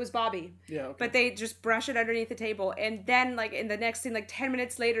ignore it. It was Bobby. Yeah. Okay. But they just brush it underneath the table. And then, like, in the next scene, like 10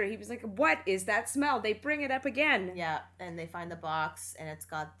 minutes later, he was like, "What is that smell?" They bring it up again. Yeah, and they find the box, and it's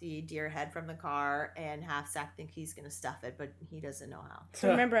got the deer head from the car, and Half Sack think he's gonna stuff it, but he doesn't know how. So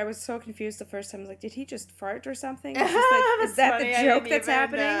remember, I was so confused the first time. I was like, did he just fart or something? It's just like, is that Funny, the I joke didn't that's even,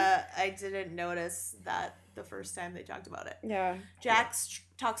 happening? I didn't notice that the first time they talked about it. Yeah. Jax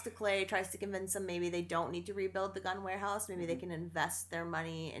talks to Clay, tries to convince him maybe they don't need to rebuild the gun warehouse. Maybe they can invest their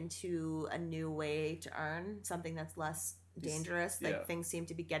money into a new way to earn something that's less dangerous. Like, things seem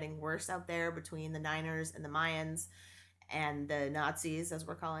to be getting worse out there between the Niners and the Mayans and the Nazis, as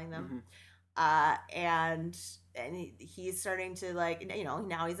we're calling them. And he's starting to, like,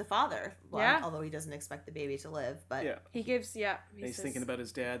 now he's a father. Well, Yeah. although he doesn't expect the baby to live, but yeah. He gives, he He's says- thinking about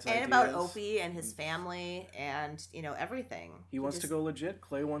his dad's and ideas. about Opie and his family and everything. He wants to just- go legit.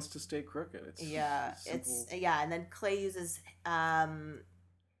 Clay wants to stay crooked. It's Yeah, simple. and then Clay uses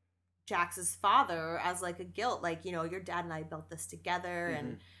Jax's father as like a guilt, like, you know, your dad and I built this together,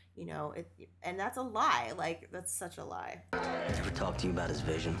 and you know, and that's a lie. Like, that's such a lie. Ever talk to you about his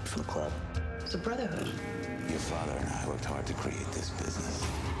vision for the club? It's a brotherhood. Your father and I worked hard to create this business.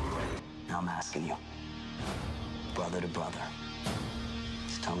 Now I'm asking you, brother to brother,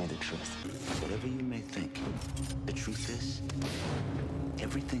 just tell me the truth. Whatever you may think, the truth is,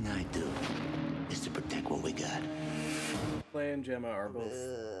 everything I do is to protect what we got. Clay and Gemma are both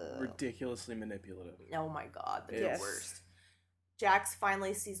ridiculously manipulative. Oh my god, the Yes. worst. Jax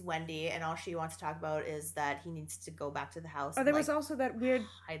finally sees Wendy, and all she wants to talk about is that he needs to go back to the house. Oh, and, there was like, also that weird,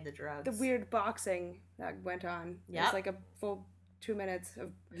 hide the drugs. the weird boxing that went on. It Yep. was like a full 2 minutes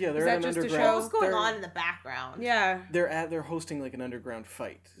of. Yeah, Is they're that in an just a underground. show? What's going they're- on in the background? Yeah. They're hosting like an underground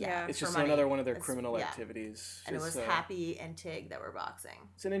fight. Yeah. It's for just money. another one of their It's- criminal yeah. activities. And it It's, was Happy and Tig that were boxing.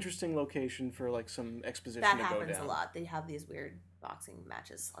 It's an interesting location for like some exposition That to go happens down. a lot. They have these weird boxing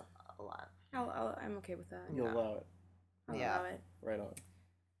matches a lot. I'm okay with that. You'll Yeah. allow it. I'll Yeah. allow it. Right on.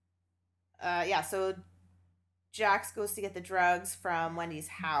 Yeah, so Jax goes to get the drugs from Wendy's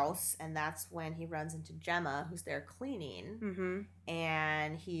house, and that's when he runs into Gemma, who's there cleaning. Mm-hmm.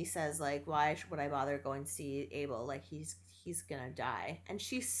 And he says, like, why would I bother going to see Abel? Like, he's gonna die. And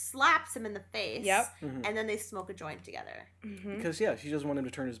she slaps him in the face. Yep. Mhm. And then they smoke a joint together. Mm-hmm. Because yeah, she doesn't want him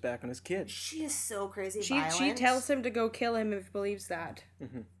to turn his back on his kid. She is so crazy She violent. tells him to go kill him if he believes that.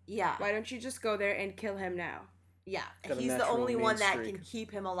 Yeah. Why don't you just go there and kill him now? Yeah. Got a He's the natural only mean one that streak. can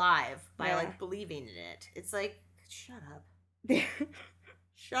keep him alive by, Yeah. like, believing in it. It's like, shut up.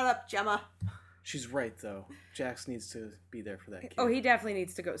 Shut up, Gemma. She's right though. Jax needs to be there for that kid. Oh, he definitely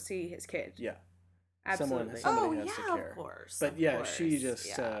needs to go see his kid. Yeah. Absolutely. Somebody Oh, has to yeah, care. of course. But of yeah, she course, just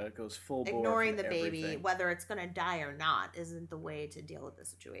yeah. goes full bore. Ignoring for the baby, everything. whether it's gonna die or not, isn't the way to deal with the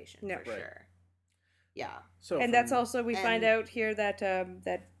situation. No. For Right. sure. Yeah. So And that's from- also we find and- out here that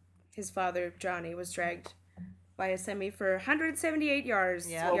that his father Johnny was dragged by a semi for 178 yards,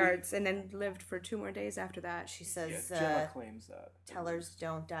 Yeah. yards, and then lived for 2 more days after that. She Yeah, says, Gemma claims that. tellers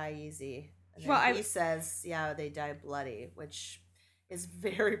don't die easy. And then Well, he says, yeah, they die bloody, which is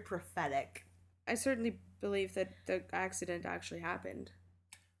very prophetic. I certainly believe that the accident actually happened.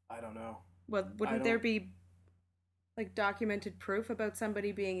 I don't know. Well, I wouldn't there don't- be like documented proof about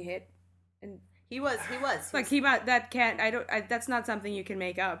somebody being hit? And He was. like he might that can't. That's not something you can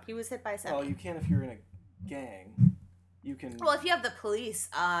make up. He was hit by a semi. Well, you can if you're in a gang. You can. Well, if you have the police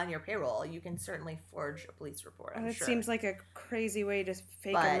on your payroll, you can certainly forge a police report. I'm It sure. seems like a crazy way to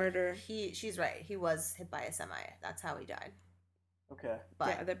fake but a murder. She's right. He was hit by a semi. That's how he died. Okay. But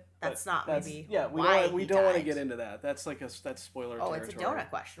Yeah, that's But not that's- maybe Yeah, we why don't. We he don't want to died. get into that. That's like that's spoiler Oh, territory. it's a donut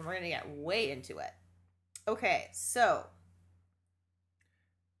question. We're gonna get way into it. Okay, so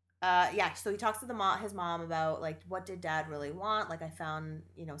yeah, so he talks to his mom about like what did dad really want? Like I found,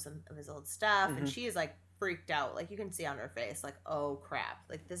 you know, some of his old stuff, and Mhm. she is like freaked out. Like you can see on her face, like, oh crap.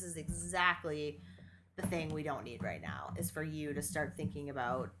 Like this is exactly the thing we don't need right now is for you to start thinking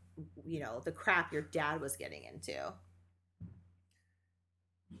about, you know, the crap your dad was getting into.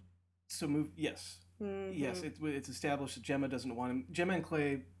 So move. Yes. Mhm. Yes. It's established that Gemma doesn't want him. Gemma and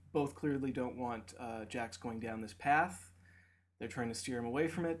Clay both clearly don't want Jax going down this path. They're trying to steer him away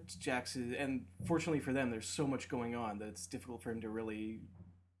from it. Jax is, and fortunately for them, there's so much going on that it's difficult for him to really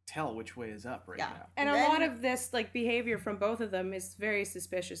tell which way is up right Yeah. now. And Then- a lot of this like behavior from both of them is very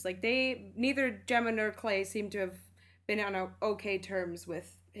suspicious. Like neither Gemma nor Clay seem to have been on okay terms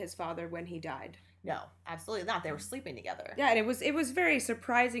with his father when he died. No, absolutely not. They were sleeping together. Yeah, and it was very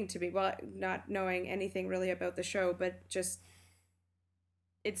surprising to me. Well, not knowing anything really about the show, but just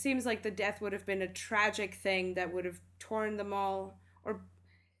it seems like the death would have been a tragic thing that would have torn them all or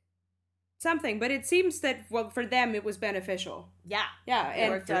something. But it seems that well for them it was beneficial. Yeah. Yeah, It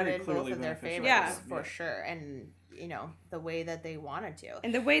and worked out very in both clearly of their beneficial. favors, Yeah. for Yeah. sure. And you know the way that they wanted to.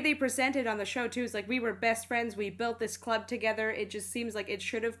 And the way they presented on the show too is like we were best friends. We built this club together. It just seems like it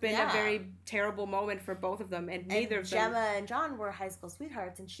should have been Yeah. a very terrible moment for both of them, and neither And of them. Gemma and John were high school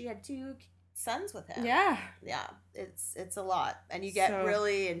sweethearts, and she had 2 sons with him. Yeah, Yeah, it's a lot, and you get So-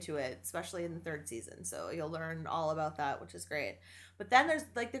 really into it, especially in the 3rd season. So you'll learn all about that, which is great. But then there's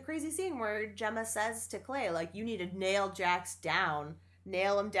like the crazy scene where Gemma says to Clay, like, "You need to nail Jax down,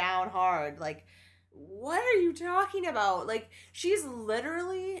 nail him down hard." Like, what are you talking about? Like, she's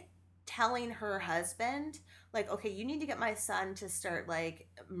literally telling her husband, like, okay, you need to get my son to start like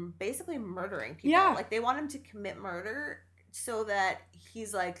basically murdering people. Yeah. Like they want him to commit murder so that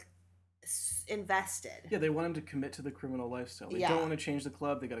he's like invested. Yeah, they want him to commit to the criminal lifestyle. They Yeah. don't want to change the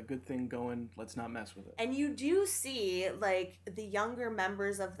club. They got a good thing going. Let's not mess with it. And you do see like the younger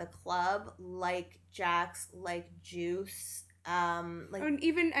members of the club, like Jax, like Juice, Like, And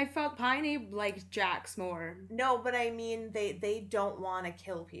even I felt Piney liked Jax more. no, but I mean, they don't want to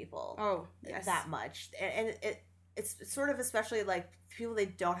kill people. Oh, yes. That much, and it's sort of especially like people they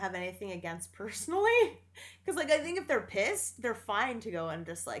don't have anything against personally, because like I think if they're pissed, they're fine to go and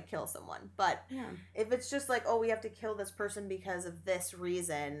just like kill someone. But Yeah. if it's just like, oh, we have to kill this person because of this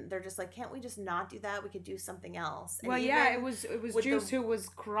reason, they're just like, can't we just not do that? We could do something else. And Well, yeah, even it was with Juice the- who was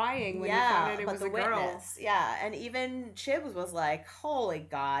crying when he yeah, found out it about was the a girl. witness. Yeah, and even Chib was like, holy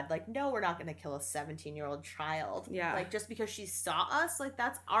God, like, no, we're not going to kill a 17-year-old child. Yeah. Like, just because she saw us, like,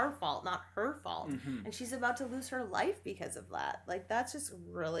 that's our fault, not her fault. Mhm. And she's about to lose her life because of that. Like, that's just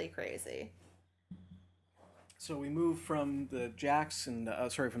really crazy. So we move from the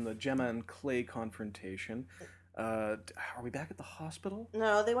from the Gemma and Clay confrontation. Are we back at the hospital?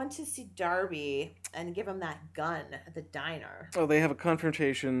 No, they went to see Darby and give him that gun at the diner. Oh, they have a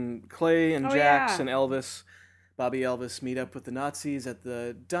confrontation. Clay and Oh, Jax yeah. and Elvis, Bobby Elvis, meet up with the Nazis at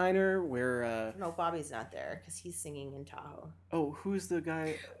the diner where. No, Bobby's not there because he's singing in Tahoe. Oh, who's the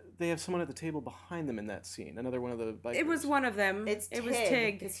guy? They have someone at the table behind them in that scene. Another one of the bikers. It was one of them. It was Tig.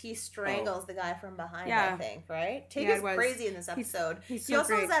 Tig because he strangles the guy from behind. Yeah. I think, right? Tig Yeah, is it was. crazy in this episode. He's He so also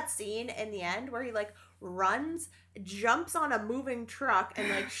great. has that scene in the end where he like runs, jumps on a moving truck, and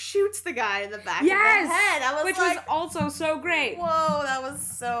like shoots the guy in the back Yes, of the head. I was which like, was also so great. whoa, that was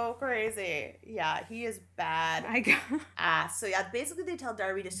so crazy. Yeah, he is bad. So yeah, basically they tell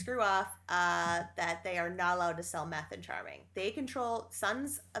Darby to screw off. That they are not allowed to sell meth in Charming. They control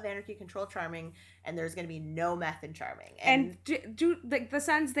Sons of Anarchy control Charming, and there's going to be no meth in Charming. And do like the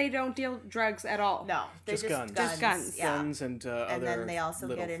Sons? They don't deal drugs at all. No, they Just guns. Just guns. Yeah. Guns and And other then they also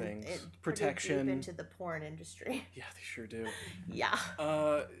little get things. pretty Protection. deep into the porn industry. Yeah, they sure do. Yeah.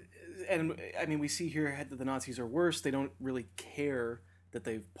 And I mean, we see here that the Nazis are worse. They don't really care that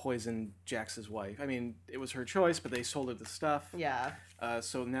they've poisoned Jax's wife. I mean, it was her choice, but they sold her the stuff. Yeah.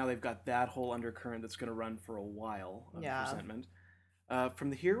 So now they've got that whole undercurrent that's going to run for a while of Yeah. resentment.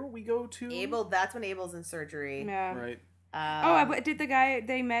 From here, we go to Abel. That's when Abel's in surgery. Yeah. Right. Did the guy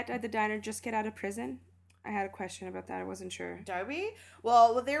they met at the diner just get out of prison? I had a question about that. I wasn't sure. Darby?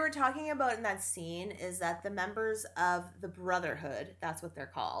 Well, what they were talking about in that scene is that the members of the Brotherhood, that's what they're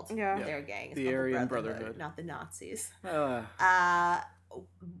called. Yeah. Their gang. It's The called Aryan Brotherhood. Not the Nazis. Uh,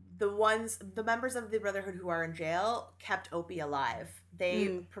 The members of the Brotherhood who are in jail kept Opie alive. They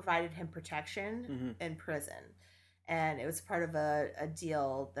provided him protection in prison. And it was part of a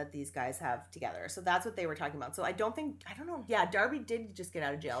deal that these guys have together. So that's what they were talking about. So I don't know. Yeah, Darby did just get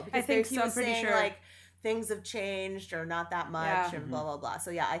out of jail. Because I think he so, I'm was pretty saying, sure. like, things have changed or not that much Yeah. and blah, blah, blah. So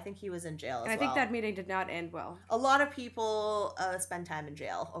yeah, I think he was in jail as And I well. think that meeting did not end well. A lot of people spend time in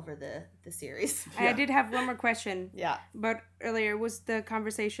jail over the series. I did have one more question. Yeah. But earlier was the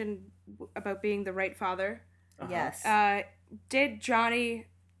conversation about being the right father. Yes. Did Johnny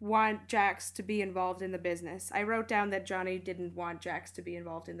want Jax to be involved in the business? I wrote down that Johnny didn't want Jax to be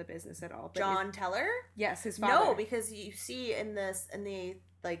involved in the business at all. But John Teller? Yes, his father. No, because you see in the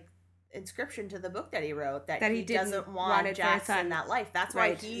like inscription to the book that he wrote that That he he didn't doesn't want want it for his Jackson son. in that life. That's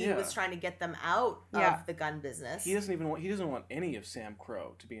Right. why he Yeah. was trying to get them out Yeah. of the gun business. he doesn't want any of Sam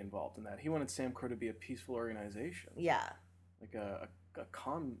Crow to be involved in that. He wanted Sam Crow to be a peaceful organization. Yeah. Like a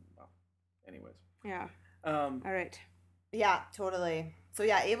con. Well, anyways. Yeah. All right. Yeah, totally. So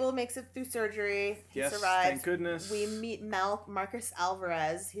yeah, Abel makes it through surgery. He Yes, survives. thank goodness. We meet Marcus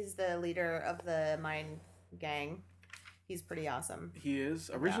Alvarez. He's the leader of the mine gang. He's pretty awesome. He is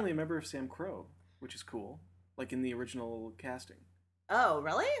originally a member of Sam Crow, which is cool. Like in the original casting. Oh,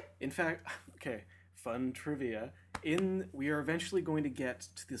 really? In fact, okay, fun trivia. We are eventually going to get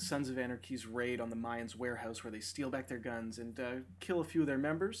to the Sons of Anarchy's raid on the Mayans' warehouse where they steal back their guns and kill a few of their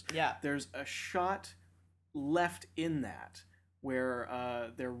members. Yeah. There's a shot left in that where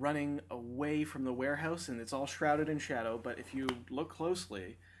they're running away from the warehouse and it's all shrouded in shadow, but if you look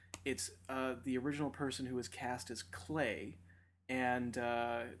closely, it's the original person who was cast as Clay and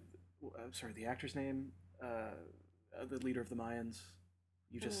I'm sorry, the actor's name, the leader of the Mayans.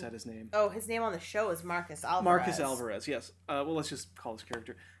 You just said his name. Oh, his name on the show is Marcus Alvarez. Marcus Alvarez, yes. Well, let's just call his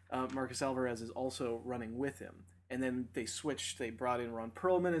character. Marcus Alvarez is also running with him. And then they switched. They brought in Ron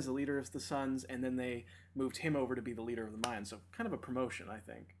Perlman as the leader of the Sons, and then they moved him over to be the leader of the Mayans. So kind of a promotion, I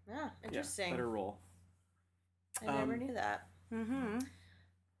think. Yeah, interesting. Yeah, better role. I never knew that. Mm-hmm.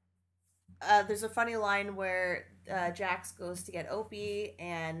 There's a funny line where Jax goes to get Opie,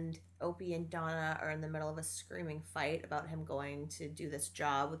 and Opie and Donna are in the middle of a screaming fight about him going to do this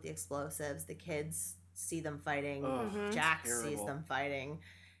job with the explosives. The kids see them fighting. Ugh, Jax terrible. sees them fighting.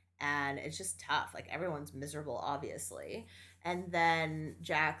 and it's just tough. Like, everyone's miserable, obviously. And then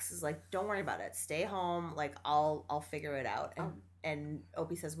Jax is like, don't worry about it. Stay home. Like, I'll figure it out. And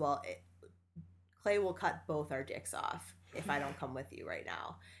Opie says, well, Clay will cut both our dicks off if I don't come with you right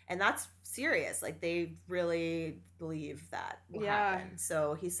now. And that's serious. Like, they really believe that will happen.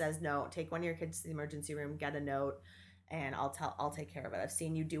 So he says, no, take one of your kids to the emergency room, get a note, and I'll take care of it. I've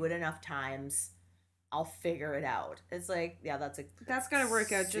seen you do it enough times. I'll figure it out. It's like, yeah, that's gonna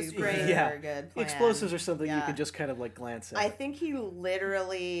work out just super great. Yeah. good plan. Explosives are something you can just kind of like glance at. I think he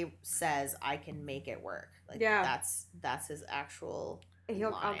literally says, I can make it work. Like, that's his actual I'll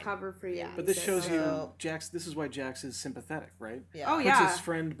line. cover for you. Yeah. But this He shows says- you Jax. This is why Jax is sympathetic, right? Yeah. Oh, Puts yeah. his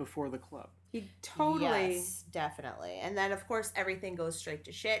friend before the club. He totally. Yes, definitely. And then, of course, everything goes straight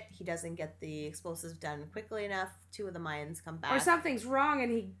to shit. He doesn't get the explosives done quickly enough. 2 of the Mayans come back. Or something's wrong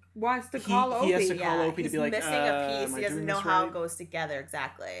and he wants to call Opie. He has to call Opie to he's be like, missing a piece. am I He doesn't doing know this how right? it goes together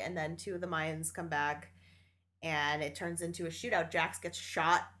exactly. And then 2 of the Mayans come back, and it turns into a shootout. Jax gets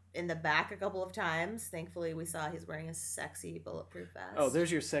shot in the back a couple of times. Thankfully, we saw he's wearing a sexy bulletproof vest. Oh, there's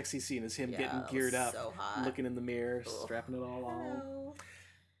your sexy scene. Is him Yeah, getting it was geared up, so hot. looking in the mirror, Ugh. strapping it all on. Hello.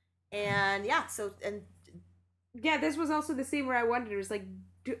 And yeah, so and Yeah, this was also the scene where I wondered, it was like,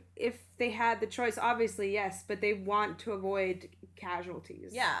 if they had the choice, obviously, yes, but they want to avoid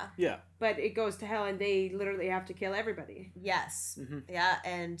casualties. yeah. Yeah. But it goes to hell and they literally have to kill everybody. Yes. Mhm. Yeah,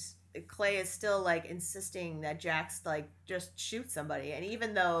 and Clay is still like insisting that Jax like just shoot somebody, and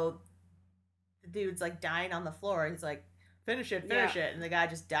even though the dude's like dying on the floor, he's like, finish it, and the guy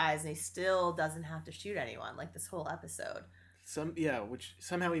just dies, and he still doesn't have to shoot anyone like this whole episode. Which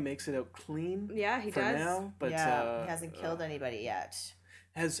somehow he makes it out clean. Yeah, he for does. now, but he hasn't killed anybody yet.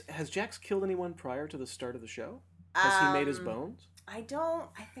 Has Jax killed anyone prior to the start of the show? Has he made his bones? I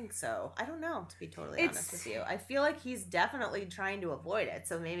think so. I don't know, to be totally honest with you. I feel like he's definitely trying to avoid it,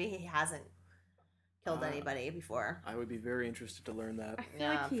 so maybe he hasn't killed anybody before. I would be very interested to learn that. I feel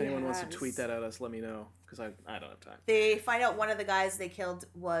like he If anyone wants to has. tweet that at us, let me know, because I don't have time. They find out one of the guys they killed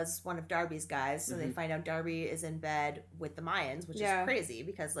was one of Darby's guys, so they find out Darby is in bed with the Mayans, which is crazy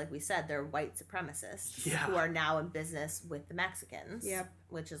because, like we said, they're white supremacists who are now in business with the Mexicans,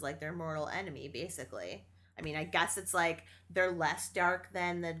 which is like their mortal enemy, basically. I mean, I guess it's like they're less dark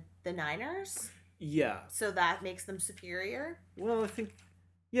than the Niners, Yeah. so that makes them superior. Well, I think,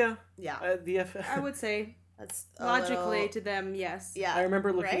 yeah. Yeah. I would say, That's logically to them, yes. Yeah. I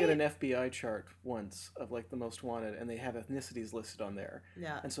remember looking at right? an FBI chart once of like the most wanted, and they have ethnicities listed on there.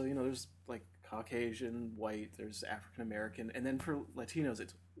 Yeah. And so, there's like Caucasian, white, there's African American, and then for Latinos,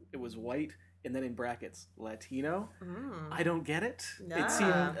 it was white, and then in brackets, Latino. I don't get it. Yeah. It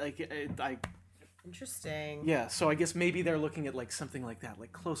seemed like Interesting. yeah. So I guess maybe they're looking at like something like that,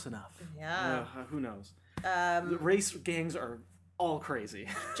 like close enough. Yeah. Who knows? The race gangs are all crazy.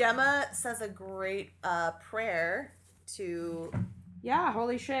 Gemma says a great prayer to Yeah,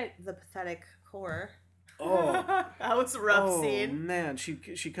 holy shit. the pathetic core. Oh, That was a rough scene. Man, she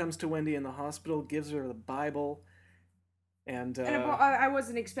comes to Wendy in the hospital, gives her the Bible, and I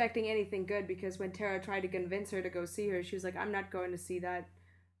wasn't expecting anything good because when Tara tried to convince her to go see her, she was like, I'm not going to see that.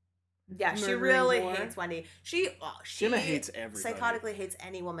 Yeah, she murdering really war. hates Wendy. She Gemma hates everybody. psychotically hates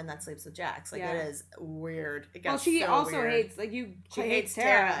any woman that sleeps with Jax. Like, Yeah. it is weird. It Well, gets she so also weird. hates, like, She hates hates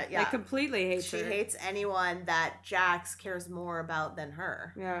Tara. Tara, yeah. Like, completely hates She her. hates anyone that Jax cares more about than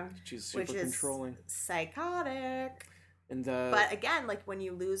her. Yeah. she's super Which is controlling. psychotic. And But again, like, when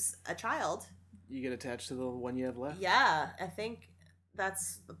you lose a child, you get attached to the one you have left. yeah, I think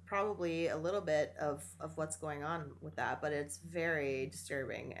that's probably a little bit of what's going on with that, but it's very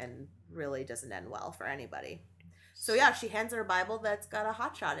disturbing and really doesn't end well for anybody. So yeah, she hands her a Bible that's got a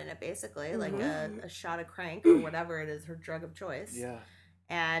hot shot in it, basically, like a shot of crank or whatever it is, her drug of choice. Yeah.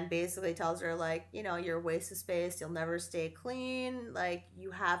 And basically tells her, like, you're a waste of space, you'll never stay clean, like,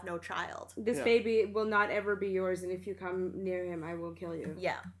 you have no child. This baby will not ever be yours, and if you come near him, I will kill you.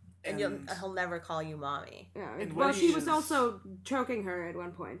 Yeah. And he'll never call you mommy. Yeah. And Well, when she he was is- also choking her at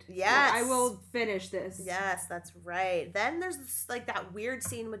one point. Yes. I will finish this. Yes, that's right. Then there's this, like, that weird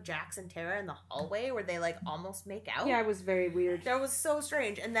scene with Jax and Tara in the hallway where they, like, almost make out. Yeah, it was very weird. That was so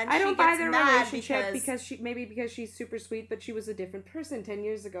strange. And then I she don't buy gets their mad relationship because she's super sweet, but she was a different person 10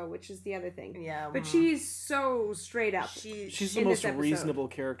 years ago, which is the other thing. Yeah. But she's so straight up. She's the in most this episode. reasonable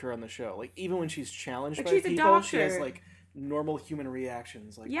character on the show. Like, even when she's challenged Like, by she's a people, she has doctor. like normal human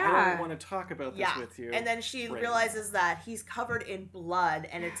reactions. Like, I Yeah. don't want to talk about this with you. And then she right realizes that he's covered in blood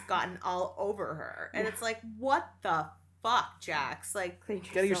and it's gotten all over her. And it's like, what the fuck, Jax? Like,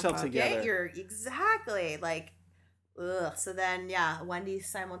 Get yourself up. together. get your exactly, like, ugh. So then, yeah, Wendy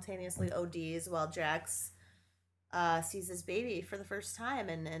simultaneously ODs while Jax sees his baby for the first time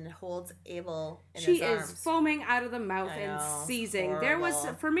and holds Abel in She his arms. is foaming out of the mouth I and know, seizing. There was,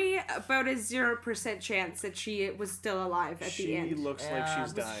 horrible. for me, about a 0% chance that she was still alive at the She end. looks like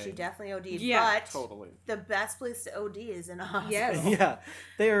she's dying. She definitely OD'd. Yeah. But Totally. the best place to OD is in a hospital. Yes. Yeah,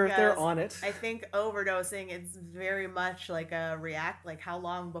 they're Because on it. I think overdosing is very much like a like how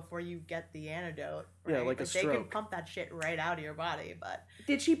long before you get the antidote. Right? Yeah, like a They can stroke. pump that shit right out of your body, but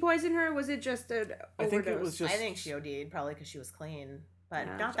Did she poison her, or was it just an overdose? I think it was just. I think she OD'd probably because she was clean, but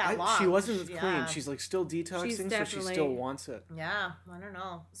Yeah. not that long. She wasn't Yeah. clean. She's like still detoxing, so she definitely- still wants it. Yeah, I don't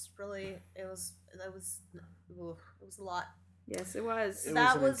know. It was a lot. Yes, it was. It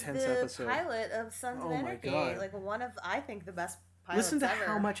That was was an intense the episode. pilot of Sons Oh of my Anarchy. God. Like one of, I think, the best pilots Listen to ever.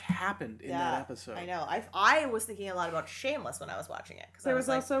 how much happened in that episode. I know. I was thinking a lot about Shameless when I was watching it because There I was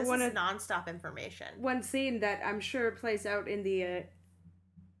was also like, this one is of- nonstop information. One scene that I'm sure plays out in the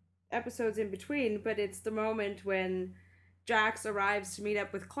episodes in between, but it's the moment when Jax arrives to meet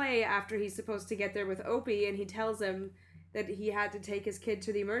up with Clay after he's supposed to get there with Opie, and he tells him that he had to take his kid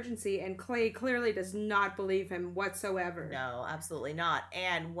to the emergency, and Clay clearly does not believe him whatsoever. No, absolutely not.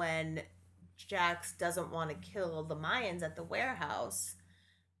 And when Jax doesn't want to kill the Mayans at the warehouse,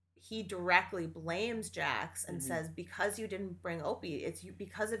 he directly blames Jax and says, because you didn't bring Opie, it's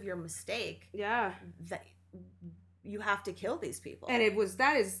because of your mistake Yeah. that you have to kill these people. And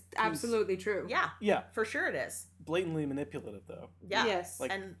that is absolutely true. yeah, Yeah, for sure it is. blatantly manipulative though. Yeah. Yes.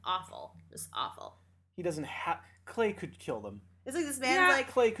 Like- and awful. Just awful. He doesn't have. Clay could kill them. It's like this man's Yeah. like,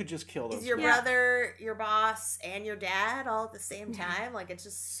 Clay could just kill them. is your Yeah. brother your boss and your dad all at the same time? Like, it's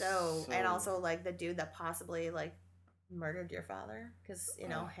just so and So- also like the dude that possibly like murdered your father because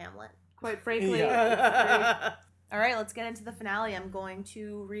Hamlet. Quite frankly, Yeah. All right, let's get into the finale. I'm going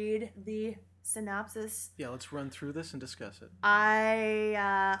to read the synopsis. Yeah, let's run through this and discuss it.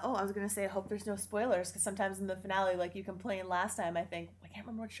 I was gonna say I hope there's no spoilers because sometimes in the finale, like you complained last time, I think I can't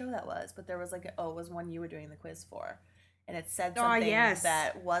remember what show that was, but there was like it was one you were doing the quiz for, and it said something yes.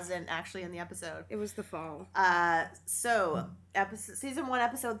 that wasn't actually in the episode. it was the fall. Season 1,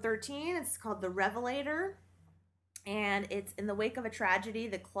 episode 13. It's called The Revelator. And it's in the wake of a tragedy,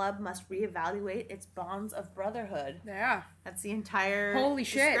 the club must reevaluate its bonds of brotherhood. Yeah. That's the entire Holy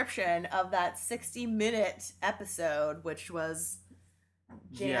shit. description of that 60-minute episode, which was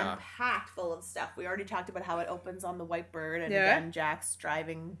jam-packed full of stuff. We already talked about how it opens on the Whitebird, and Yeah. again, Jack's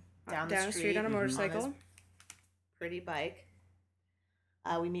driving down the street on a motorcycle. his pretty bike.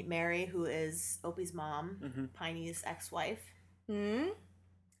 We meet Mary, who is Opie's mom, Piney's ex-wife. Hmm.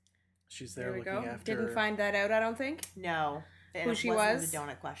 She's There there we looking go. after. Didn't find that out, I don't think. No. And Who it she wasn't was? the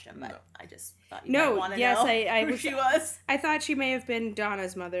donut question, but No. I just thought you No, might want to yes, know I who was- she was. I thought she may have been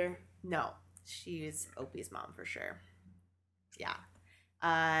Donna's mother. No, she's Opie's mom for sure. Yeah.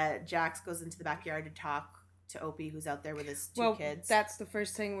 Jax goes into the backyard to talk to Opie, who's out there with his two kids. That's the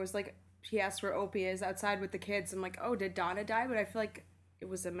first thing was like, he asked where Opie is outside with the kids. I'm like, oh, did Donna die? But I feel like it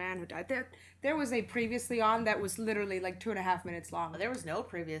was a man who died. There was a previously on that was literally like 2.5 minutes long. There was no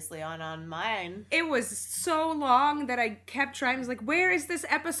previously on mine. It was so long that I kept trying. I was like, where is this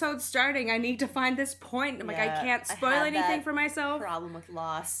episode starting? I need to find this point. I'm like, I Yeah, can't I spoil had anything that for myself. Problem with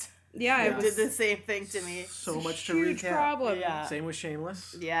Lost. Yeah, It it did was the same thing to me. So much to huge recap. problem. Yeah. Same with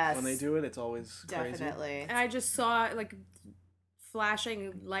Shameless. Yes. When they do it, it's always crazy. Definitely. And I just saw like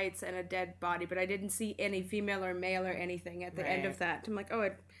flashing lights and a dead body, but I didn't see any female or male or anything at the end Right. of that. I'm like, oh,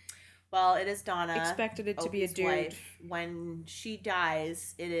 I Well, it is Donna. expected it to be a Opie's dude. wife. When she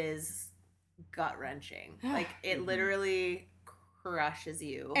dies, it is gut wrenching. Like it literally crushes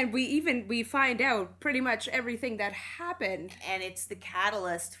you. And we find out pretty much everything that happened. And it's the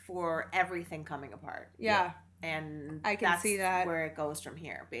catalyst for everything coming apart. Yeah. And I can that's see that. where it goes from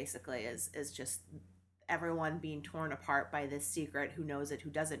here. Basically, is just everyone being torn apart by this secret. Who knows it? Who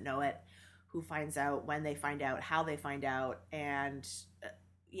doesn't know it? Who finds out? When they find out? How they find out? And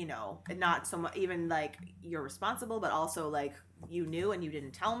and not so much even like you're responsible, but also like you knew and you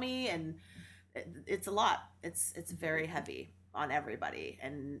didn't tell me, and it's a lot. It's very heavy on everybody,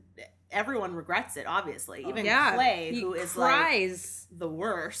 and everyone regrets it. Obviously, even Yeah, Clay, he who is cries. like the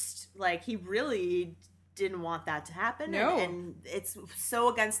worst. Like he really didn't want that to happen. No. And it's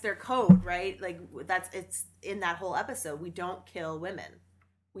so against their code, right? Like it's in that whole episode. We don't kill women.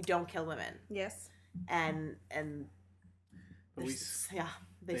 We don't kill women. Yes. And But we there's- yeah,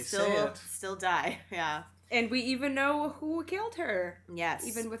 they say still it. still die. Yeah. And we even know who killed her, Yes.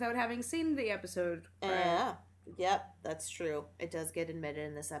 even without having seen the episode. Yeah. Yep, that's true. It does get admitted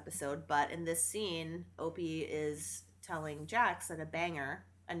in this episode, but in this scene, Opie is telling Jax that a banger,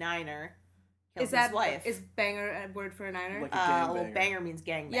 a niner, kills Is that his wife. is banger a word for a niner? Like a gangbanger. Well, banger means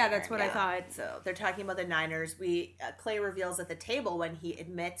gangbanger. Yeah, that's what I thought. So they're talking about the Niners. Clay reveals at the table when he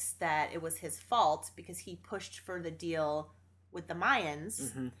admits that it was his fault because he pushed for the deal with the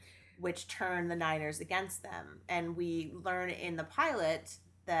Mayans, which turned the Niners against them. And we learn in the pilot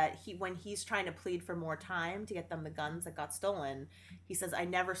that when he's trying to plead for more time to get them the guns that got stolen, he says, "I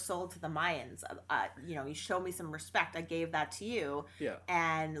never sold to the Mayans. You showed me some respect. I gave that to you." Yeah.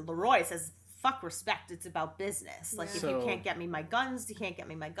 And Leroy says, "Fuck respect. It's about business. Like, if you So- can't get me my guns, you can't get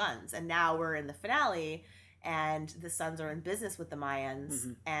me my guns." And now we're in the finale, and the Suns are in business with the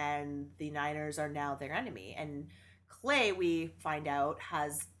Mayans, and the Niners are now their enemy. And Clay, we find out,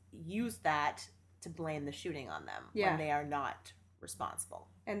 has used that to blame the shooting on them when they are not responsible.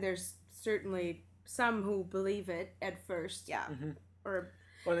 And there's certainly some who believe it at first. Yeah. Or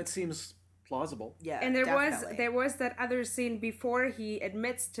Well, it seems plausible. Yeah. and there definitely. was that other scene before he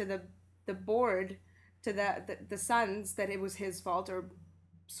admits to the board, to the Suns, that it was his fault, or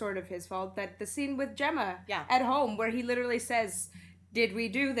sort of his fault. That the scene with Gemma at home where he literally says, "Did we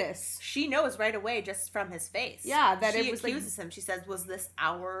do this?" She knows right away just from his face. Yeah, that she it was like- accuses him. She says, "Was this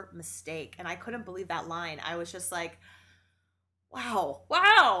our mistake?" And I couldn't believe that line. I was just like,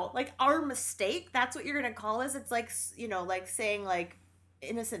 wow, like, our mistake? That's what you're gonna call us? It's like, like saying like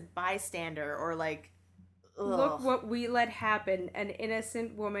innocent bystander, or like, ugh. Look what we let happen. An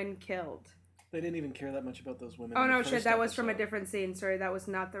innocent woman killed. They didn't even care that much about those women. Oh in the no, shit, first that was from a episode. different scene. Sorry, that was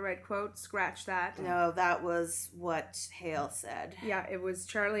not the right quote. Scratch that. No, that was what Hale said. Yeah, it was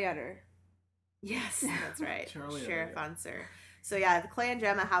Charlie Utter. Yes, that's right. Charlie Sheriff Elliott. Unser. So yeah, Clay and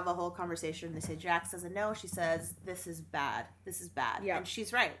Gemma have a whole conversation. They say Jax doesn't know. She says, "This is bad. This is bad." Yeah. And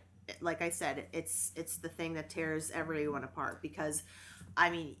she's right. Like I said, it's the thing that tears everyone apart, because, I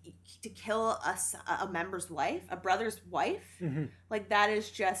mean, to kill a member's wife, a brother's wife, like, that is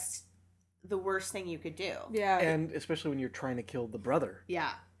just the worst thing you could do. Yeah. And especially when you're trying to kill the brother,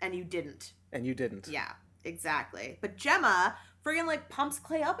 Yeah, and you didn't. and you didn't. Yeah, exactly. But Gemma friggin' like pumps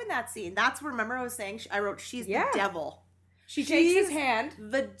Clay up in that scene. That's, remember I was saying, I wrote, she's the devil. She takes his She's hand.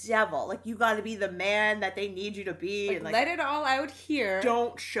 The devil. Like, you got to be the man that they need you to be. Like, and, like, let it all out here.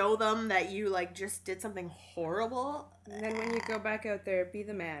 don't show them that you, like, just did something horrible. And then when you go back out there, be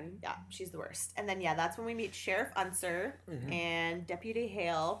the man. Yeah, she's the worst. And then, yeah, that's when we meet Sheriff Unser and Deputy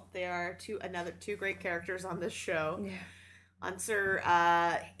Hale. They are two great characters on this show. Yeah. Unser,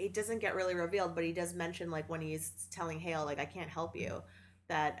 it doesn't get really revealed, but he does mention, like, when he's telling Hale, like, "I can't help you,"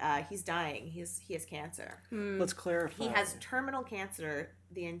 that he's dying. He has cancer. Let's clarify. He has terminal cancer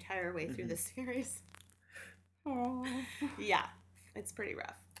the entire way through the series. Yeah, it's pretty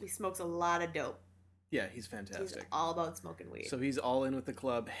rough. He smokes a lot of dope. Yeah, he's He's fantastic. all about smoking weed. So he's all in with the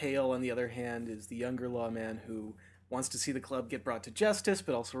club. Hale, on the other hand, is the younger lawman who wants to see the club get brought to justice,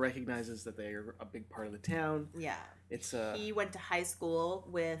 but also recognizes that they are a big part of the town. Yeah. It's He went to high school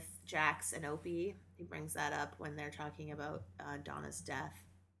with Jax and Opie. He brings that up when they're talking about Donna's death.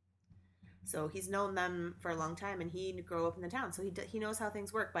 So he's known them for a long time, and he grew up in the town, so he knows how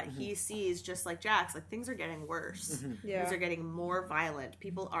things work. But he sees, just like Jax, like, things are getting worse. Yeah. Things are getting more violent.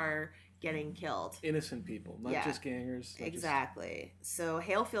 People are getting killed. innocent people, not Yeah. just gangers. not just- Exactly. So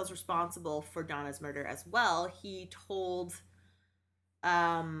Hale feels responsible for Donna's murder as well. He told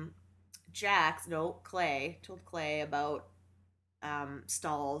Clay about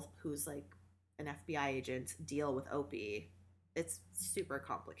Stahl, who's like an FBI agent, deal with Opie. It's super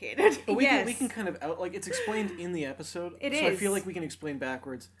complicated. But we Yes. can kind of it's explained in the episode. It so I feel is. like we can explain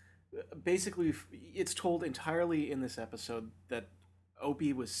backwards. Basically, it's told entirely in this episode that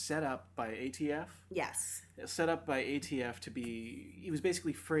Opie was set up by ATF. Yes. Set up by ATF to be. He was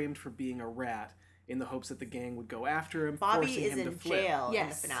basically framed for being a rat in the hopes that the gang would go after him, Bobby forcing is him to in flip. jail in the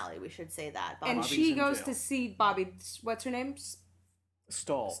Yes. finale. We should say that. And Bobby's she in goes jail. to see Bobby. What's her name?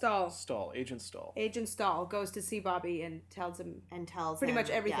 Stahl, Agent Stahl. Agent Stahl goes to see Bobby and tells him. And tells Pretty him, much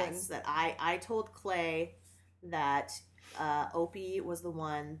everything. yes, that I told Clay that Opie was the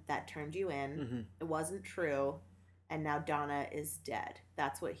one that turned you in. It wasn't true, and now Donna is dead.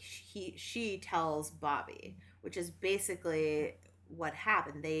 That's what she tells Bobby, which is basically what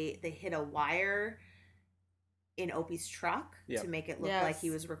happened. They hit a wire in Opie's truck Yep. to make it look Yes. like he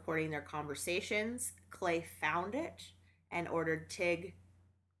was recording their conversations. Clay found it and ordered Tig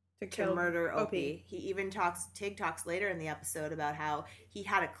to kill murder Opie. Tig talks later in the episode about how he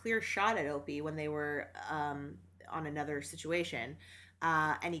had a clear shot at Opie when they were on another situation,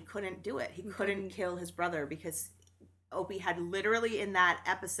 and he couldn't do it. He couldn't kill his brother because Opie had literally in that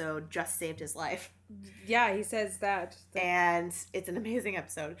episode just saved his life. Yeah, he says that. And it's an amazing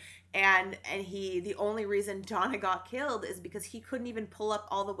episode. And the only reason Donna got killed is because he couldn't even pull up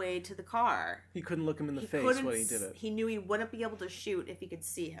all the way to the car. He couldn't look him in the face when he did it. He knew he wouldn't be able to shoot if he could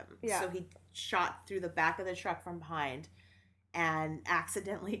see him. Yeah. So he shot through the back of the truck from behind and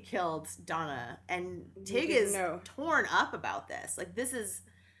accidentally killed Donna. And Tig is torn up about this. Like, this is...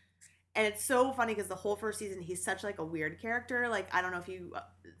 And it's so funny because the whole first season, he's such, like, a weird character. Like, I don't know if you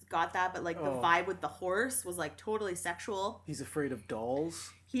got that, but, like, the vibe with the horse was, like, totally sexual. He's afraid of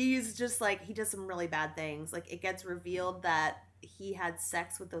dolls. He's just, like, he does some really bad things. Like, it gets revealed that he had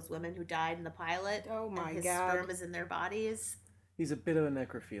sex with those women who died in the pilot. Oh, my and his God. sperm is in their bodies. He's a bit of a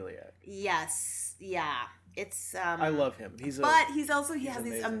necrophiliac. Yes. Yeah. It's, I love him. He has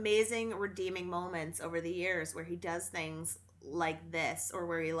these amazing redeeming moments over the years where he does things like this, or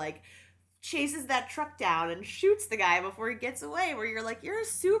where he, like, chases that truck down and shoots the guy before he gets away, where you're like, you're a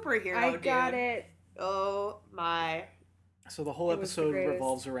superhero, I dude. got it. Oh my. So the whole episode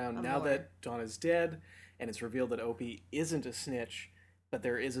revolves around now that Donna's dead, and it's revealed that Opie isn't a snitch, but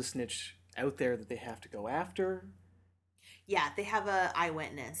there is a snitch out there that they have to go after. Yeah, they have a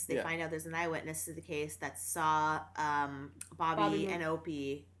eyewitness. They find out there's an eyewitness to the case that saw Bobby and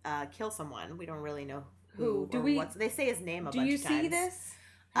Opie kill someone. We don't really know who. They say his name a bunch of times. Do you see this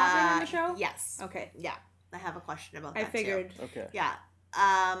happening on the show? Yes. Okay. Yeah, I have a question about that. I figured. Too. Okay. Yeah.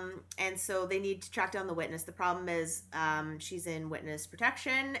 And so they need to track down the witness. The problem is she's in witness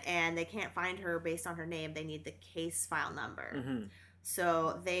protection, and they can't find her based on her name. They need the case file number. Mm-hmm.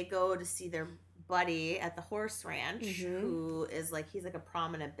 So they go to see their buddy at the horse ranch, who is like, he's like a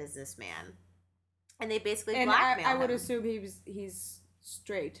prominent businessman, and they basically blackmail him. I would assume he's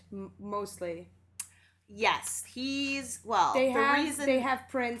straight, mostly. Yes, he's They have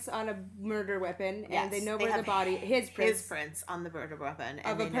prints on a murder weapon, and they know where the body. His prints on the murder weapon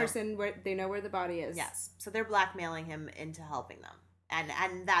of a person where they know where the body is. Yes, so they're blackmailing him into helping them.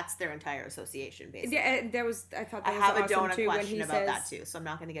 And that's their entire association, basically. Yeah, I thought that was have awesome a donut too, question when about that too, so I'm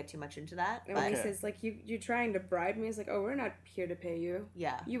not going to get too much into that. And when he says, like, you're trying to bribe me, it's like, oh, we're not here to pay you.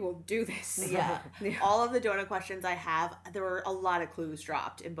 Yeah. You will do this. Yeah. All of the donut questions I have, there were a lot of clues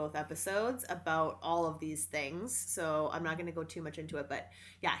dropped in both episodes about all of these things, so I'm not going to go too much into it, but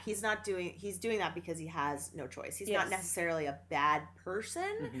yeah, he's doing that because he has no choice. He's not necessarily a bad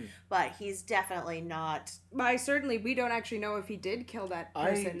person, but he's definitely not... we don't actually know if he did kill that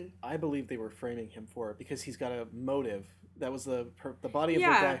person. I believe they were framing him for it because he's got a motive. That was the body of the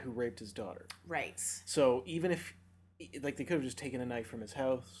guy who raped his daughter. Right. So even if, like, they could have just taken a knife from his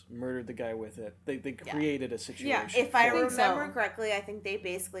house, murdered the guy with it. They created a situation. Yeah, if I remember correctly, I think they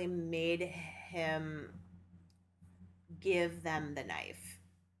basically made him give them the knife.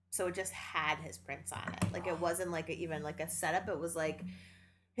 So it just had his prints on it. Like, it wasn't like even like a setup. It was like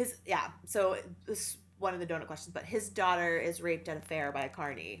so this one of the donut questions, but his daughter is raped at a fair by a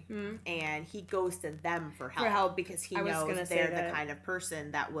carny, and he goes to them for help because he knows they're the kind of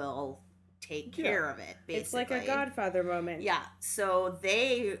person that will take care of it, basically. It's like a Godfather moment. Yeah, so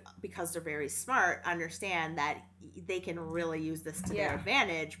they, because they're very smart, understand that they can really use this to their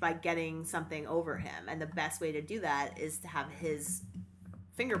advantage by getting something over him, and the best way to do that is to have his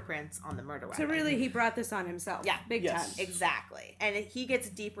fingerprints on the murder weapon. So really, he brought this on himself. Yeah, big time. Exactly. And he gets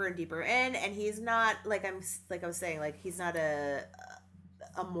deeper and deeper in, and he's not like I was saying, like, he's not a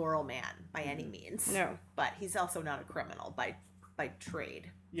moral man by any means. No, but he's also not a criminal by trade.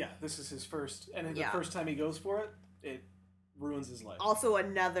 Yeah, this is his first, and the first time he goes for it, it ruins his life. Also,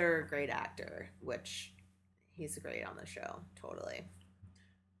 another great actor, which he's great on the show, totally.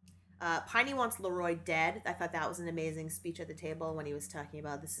 Piney wants Leroy dead. I thought that was an amazing speech at the table when he was talking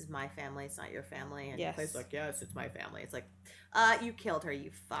about, this is my family, it's not your family. And Clay's like, yes, it's my family. It's like, you killed her, you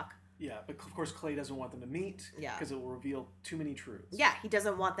fuck. Yeah, but of course Clay doesn't want them to meet because it will reveal too many truths. Yeah, he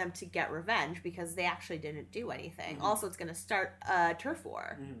doesn't want them to get revenge because they actually didn't do anything. Also, it's going to start a turf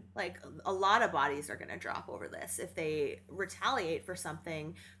war. Like, a lot of bodies are going to drop over this if they retaliate for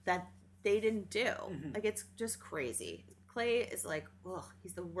something that they didn't do. Like, it's just crazy. Clay is like, ugh,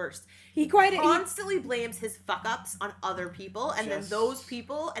 he's the worst. He constantly blames his fuck-ups on other people, and then those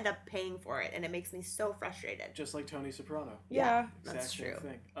people end up paying for it, and it makes me so frustrated. Just like Tony Soprano. Yeah, that's true.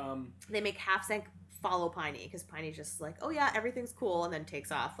 Thing. They make Half-Sank follow Piney, because Piney's just like, oh yeah, everything's cool, and then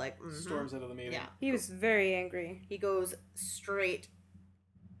takes off, like, storms out of the meeting. Yeah. He was very angry. He goes straight.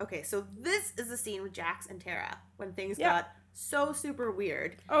 Okay, so this is the scene with Jax and Tara, when things got so super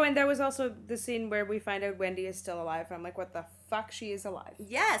weird. Oh, and there was also the scene where we find out Wendy is still alive. I'm like, what the fuck? She is alive.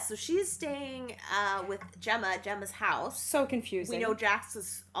 Yeah, so she's staying with Gemma at Gemma's house. So confusing. We know Jax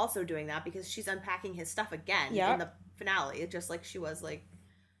is also doing that because she's unpacking his stuff again in the finale, just like she was like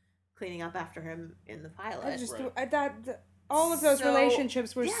cleaning up after him in the pilot. I just Right. all of those So,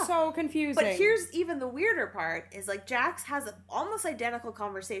 relationships were yeah. so confusing. But here's even the weirder part is like Jax has an almost identical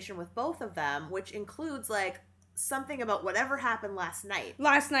conversation with both of them, which includes like something about whatever happened last night.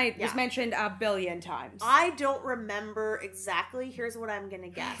 Last night was Yeah. mentioned a billion times. I don't remember exactly. Here's what I'm gonna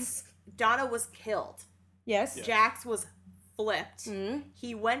guess. Donna was killed. Yes. Jax was flipped. Mhm.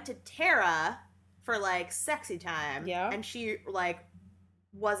 He went to Tara for like sexy time. Yeah. And she like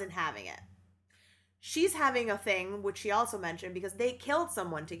wasn't having it. She's having a thing, which she also mentioned, because they killed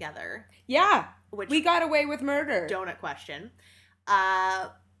someone together. Yeah. Which We got away with murder. donut question.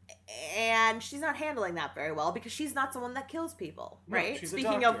 And she's not handling that very well because she's not someone that kills people, No, right? she's a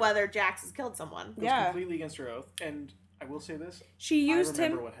Speaking of doctor. whether Jax has killed someone. Goes Yeah. completely against her oath. And I will say this. She used I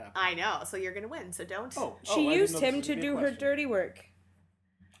remember him. what happened. I know, so you're gonna win, so don't. Oh, She I didn't used know him this was to gonna be a do her question. dirty work.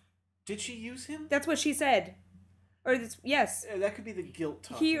 Did she use him? That's what she said. Or this, yes. That could be the guilt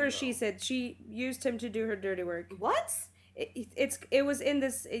talking. He or though. she said she used him to do her dirty work. What? It was in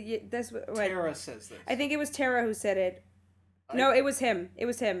this. This what, Tara says this. I think it was Tara who said it. No, it was him. It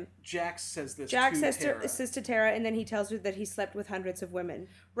was him. Jax says this. Jack to says Tara. to Tara, and then he tells her that he slept with hundreds of women.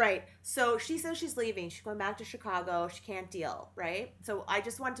 Right. So she says she's leaving. She's going back to Chicago. She can't deal, right? So I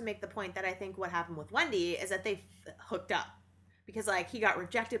just want to make the point that I think what happened with Wendy is that they hooked up. Because, like, he got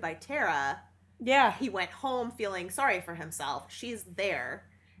rejected by Tara. Yeah. He went home feeling sorry for himself. She's there.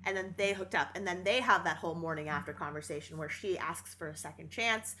 And then they hooked up. And then they have that whole morning after conversation where she asks for a second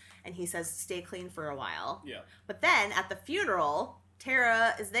chance. And he says, stay clean for a while. Yeah. But then at the funeral,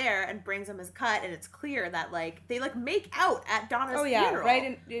 Tara is there and brings him his cut. And it's clear that, like, they, like, make out at Donna's funeral.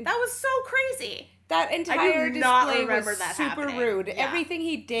 right. That was so crazy. That entire not display remember was that super happening. rude. Yeah. Everything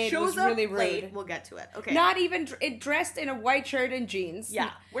he did Shows was up really rude. late. We'll get to it. Okay. Not even dressed in a white shirt and jeans.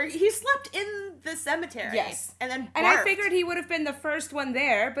 Yeah. Where he slept in the cemetery. Yes. And then And I barfed figured he would have been the first one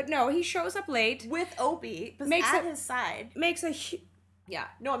there, but no, he shows up late. with Opie Makes at it- his side. Makes a Yeah.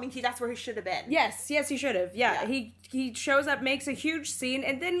 No, I mean, that's where he should have been. yes, he should have. Yeah, Yeah. he shows up, makes a huge scene,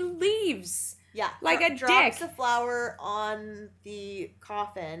 and then leaves. Yeah. Like a drops dick. the flower on the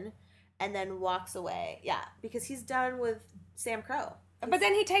coffin and then walks away. Yeah. Because he's done with Sam Crow. But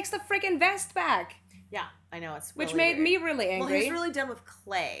then he takes the freaking vest back, Yeah. I know. It's which really made weird. me really Well, angry. he's really done with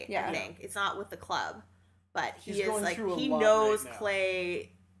Clay, Yeah. I think. It's not with the club. But he He's is going like, through a he lot knows right now.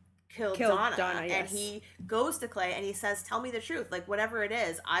 Clay killed Killed Donna. Donna, And yes. he goes to Clay and he says, tell me the truth. Like, whatever it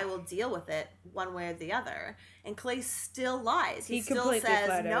is, I will deal with it one way or the other. And Clay still lies. He still completely says,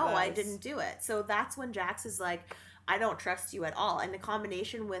 flat out no, I lies. didn't do it. So that's when Jax is like, I don't trust you at all. And the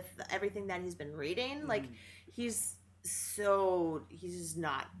combination with everything that he's been reading, like, he's just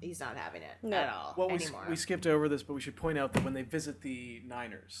not having it at all Well, anymore. we skipped over this, but we should point out that when they visit the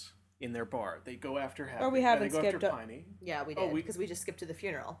Niners in their bar, they go after Happy. we haven't they go skipped after up. Piney. Yeah, we Oh, did we- because we just skipped to the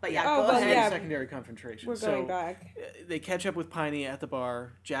funeral. But yeah, Oh, go well, ahead. yeah. Secondary confrontation. We're going back. They catch up with Piney at the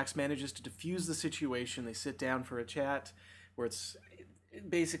bar. Jax manages to defuse the situation. They sit down for a chat where it's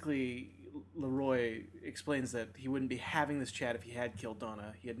basically Leroy explains that he wouldn't be having this chat if he had killed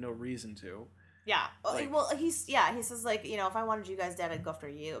Donna. He had no reason to. Yeah. Like- Well, he says, like, you know, if I wanted you guys dead, I'd go after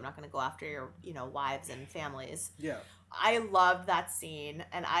you. I'm not going to go after your, you know, wives and families. Yeah. I loved that scene.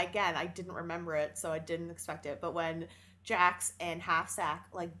 And I didn't remember it, so I didn't expect it. But when Jax and Half Sack,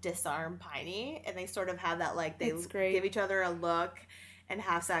 like, disarm Piney, and they sort of have that, like, they It's great. give each other a look, and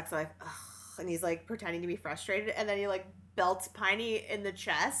Half Sack's like, ugh, and he's, like, pretending to be frustrated, and then he, like, belts Piney in the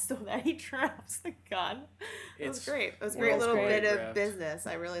chest so that he drops the gun. It was It's- great. It was a Yeah, great it's little great. bit of Choreographed. business.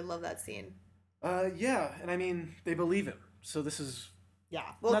 I really love that scene. Yeah, and I mean, they believe him. So this is... Yeah,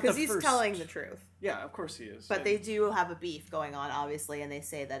 well, Not the because he's first- telling the truth. Yeah, of course he is. But And- they do have a beef going on, obviously, and they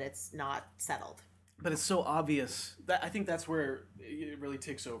say that it's not settled. But it's so obvious that I think that's where it really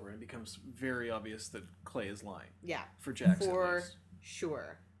takes over and becomes very obvious that Clay is lying. Yeah, For Jax, at for least.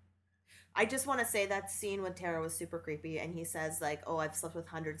 sure. I just want to say that scene with Tara was super creepy, and he says, like, oh, I've slept with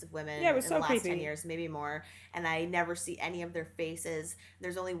hundreds of women Yeah, it was in so the last creepy. 10 years, maybe more, and I never see any of their faces.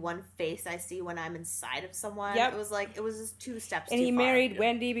 There's only one face I see when I'm inside of someone. Yep. It was just two steps And too he far. married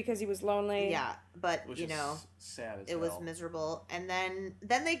Wendy because he was lonely. Yeah, but, Which you is know... sad as It was hell. miserable, and then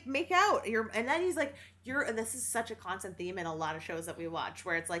they make out. And then he's like, this is such a constant theme in a lot of shows that we watch,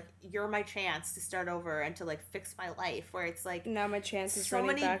 where it's like, you're my chance to start over and to, like, fix my life. Where it's like, Now my chance is so running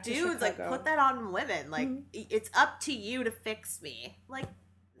many back to dudes like Chicago. put that on women. Like, it's up to you to fix me. Like,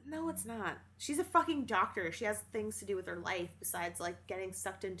 no, it's not. She's a fucking doctor. She has things to do with her life besides, like, getting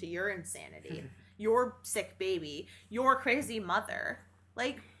sucked into your insanity, your sick baby, your crazy mother.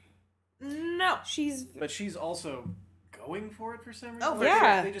 Like, no. She's But she's also, going for it for some reason. Oh, Like,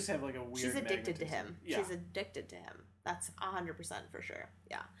 yeah. They just have like a weird. She's addicted to him. magnetism. Yeah. She's addicted to him. That's 100% for sure.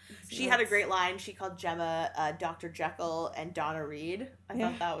 Yeah. She had a great line. She called Gemma Dr. Jekyll and Donna Reed. I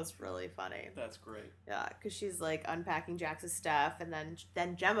thought that was really funny. That's great. Yeah, because she's like unpacking Jax's stuff, and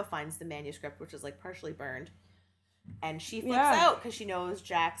then Gemma finds the manuscript, which is like partially burned, and she flips out because she knows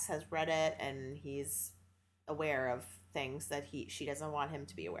Jax has read it and he's aware of things that she doesn't want him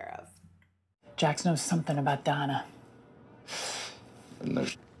to be aware of. Jax knows something about Donna.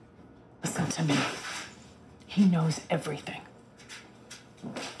 Listen to me. He knows everything.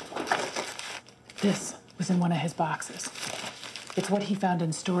 This was in one of his boxes. It's what he found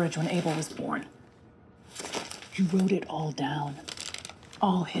in storage when Abel was born. He wrote it all down.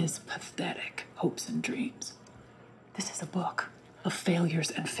 All his pathetic hopes and dreams. This is a book of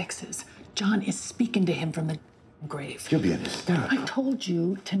failures and fixes. John is speaking to him from the grave. You're being hysterical. I told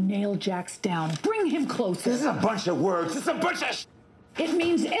you to nail Jax down. Bring him closer. This is a bunch of words. This is a bunch of It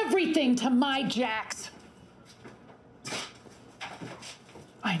means everything to my Jax.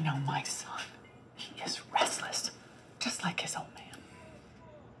 I know my son. He is restless, just like his old man.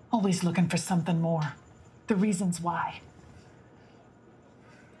 Always looking for something more. The reasons why.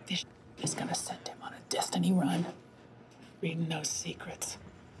 This is gonna send him on a destiny run. Reading those secrets.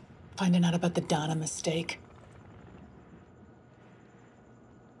 Finding out about the Donna mistake.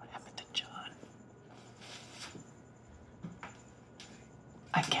 What happened to John?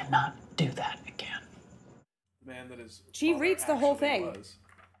 I cannot do that again. The man that is. She reads the whole thing.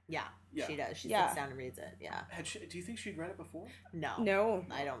 Yeah, Yeah. she does. She Yeah. sits down and reads it. Yeah. Do you think she'd read it before? No.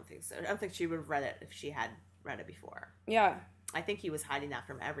 I don't think so. I don't think she would have read it if she had read it before. Yeah. I think he was hiding that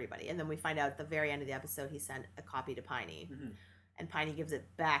from everybody. And then we find out at the very end of the episode, he sent a copy to Piney. Mm-hmm. And Piney gives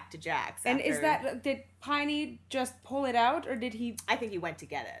it back to Jax. And is after- did Piney just pull it out, or did he I think he went to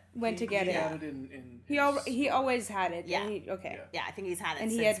get it. He had it in He always had it. Yeah. And okay. Yeah, I think he's had it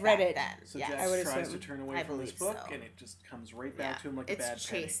And he since had read back it. then. So yes. Jax I would tries assume. to turn away I from this believe book, so. and it just comes right back to him like a it's bad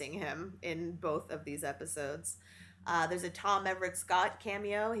penny. chasing him in both of these episodes. There's a Tom Everett Scott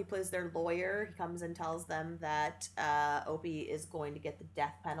cameo. He plays their lawyer. He comes and tells them that Opie is going to get the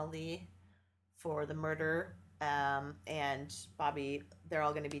death penalty for the murder, and Bobby, they're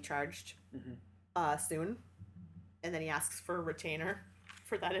all going to be charged soon. And then he asks for a retainer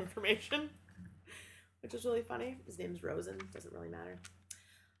for that information, which is really funny. His name's Rosen. Doesn't really matter.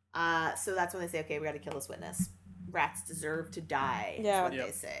 So that's when they say, okay, we got to kill this witness. Rats deserve to die, Yeah. is what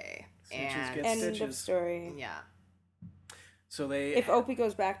they say. Snitches And get End stitches. of story. yeah. So they. If Opie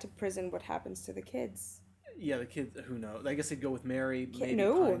goes back to prison, what happens to the kids? Yeah, the kids. Who knows? I guess they'd go with Mary. Maybe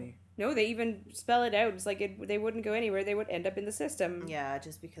No. Piney. No, they even spell it out. It's like they wouldn't go anywhere. They would end up in the system. Yeah,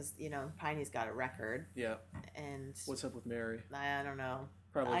 just because, Piney's got a record. Yeah. And What's up with Mary? I don't know.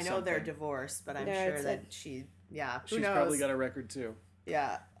 Probably I know they're something. divorced, but I'm Yeah, sure it's that she, who She's knows? probably got a record too.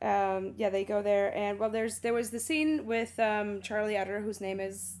 Yeah. Yeah, they go there, and well, there was the scene with Charlie Utter, whose name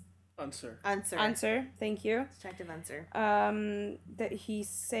is Unser. Answer. Thank you. Detective Answer. That he's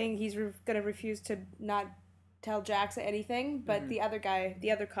saying he's gonna refuse to not tell Jax anything, but the other guy,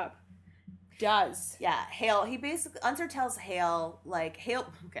 the other cop, does. Yeah, Hale, Unser tells Hale,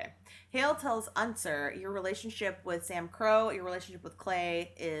 Hale tells Unser, your relationship with Sam Crow, your relationship with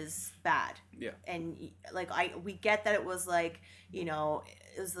Clay is bad. Yeah. And, we get that it was, it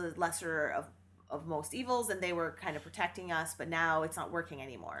was the lesser of most evils, and they were kind of protecting us, but now it's not working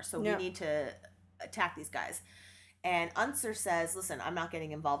anymore. So No. we need to attack these guys. And Unser says, listen, I'm not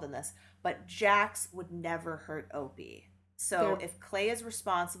getting involved in this, but Jax would never hurt Opie. So if Clay is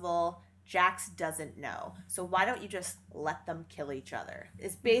responsible, Jax doesn't know. So why don't you just let them kill each other?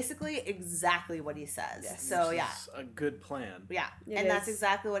 Is basically exactly what he says. Yes. So Which yeah. is a good plan. Yeah. It and that's is.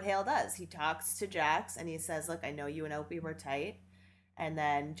 exactly what Hale does. He talks to Jax and he says, look, I know you and Opie were tight. And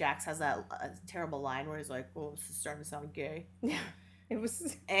then Jax has that terrible line where he's like, well, this is starting to sound gay. Yeah, it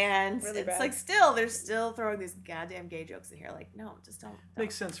was. And Really it's bad. they're still throwing these goddamn gay jokes in here. Like, no, just don't.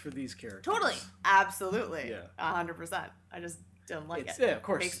 Makes sense for these characters. Totally. Absolutely. Yeah. 100%. I just don't like It's- it. yeah, of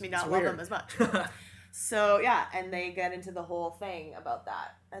course. Makes me It's not love weird. them as much. So, yeah, and they get into the whole thing about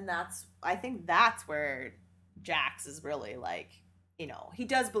that. And I think that's where Jax is really he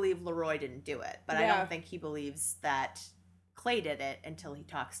does believe Leroy didn't do it, but I Yeah. don't think he believes that Clay did it until he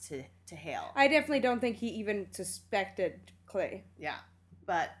talks to Hale. I definitely don't think he even suspected Clay. Yeah.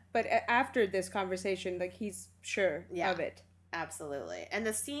 But after this conversation, he's sure of it. Absolutely. And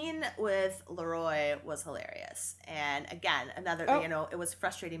the scene with Leroy was hilarious. And again, another, it was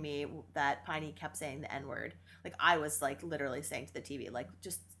frustrating me that Piney kept saying the N-word. I was literally saying to the TV,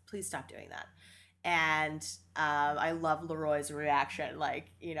 just please stop doing that. And I love Leroy's reaction.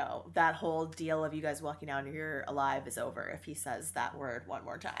 Like, you know, that whole deal of you guys walking out and you're alive is over if he says that word one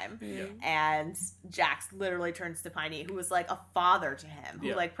more time. Yeah. And Jax literally turns to Piney, who was like a father to him, who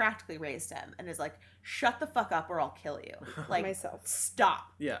Yeah. like practically raised him, and is like, shut the fuck up or I'll kill you. Like, Myself. stop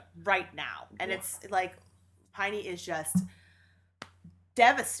Yeah. right now. And Yeah. it's like, Piney is just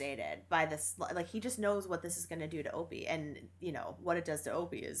devastated by this. Like, he just knows what this is going to do to Opie. And, you know, what it does to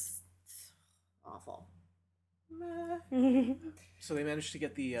Opie is awful. So they managed to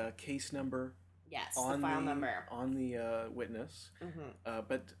get the case number Yes, on the file number. on the witness, Mhm.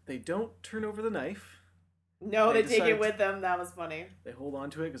 but they don't turn over the knife. No, they take decide it with them. That was funny. They hold on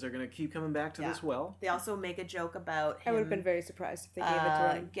to it because they're going to keep coming back to Yeah. this well. They also make a joke about I would have him, been very surprised if they gave it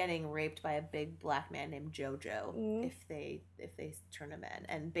to him. getting raped by a big black man named Jojo Mm. if they turn him in.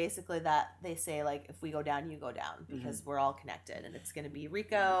 And basically that they say, like, if we go down, you go down, because we're all connected, and it's going to be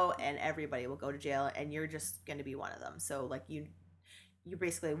Rico and everybody will go to jail, and you're just going to be one of them. So like you're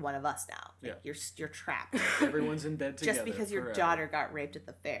basically one of us now. Like, Yeah. you're trapped. Everyone's in bed together Just because your forever. daughter got raped at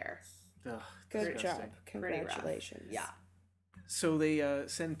the fair. Ugh, Good disgusting. job. Pretty rough. Congratulations. Yeah. So they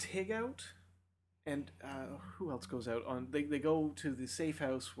send Tig out, and who else goes out? They go to the safe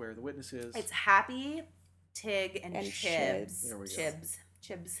house where the witness is. It's Happy, Tig, and And Chibs. There we go.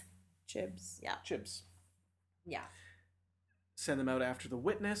 Chibs. Chibs. Yeah. Chibs. Yeah. Send them out after the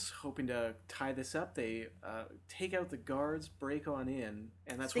witness, hoping to tie this up. They take out the guards, break on in,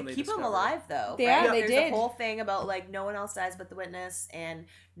 and that's They when they keep him discover- alive, though. Yeah, right? they There's did. a whole thing about, like, no one else dies but the witness and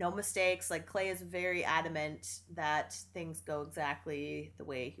no mistakes. Like, Clay is very adamant that things go exactly the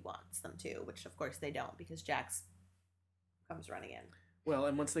way he wants them to, which, of course, they don't, because Jax comes running in. Well,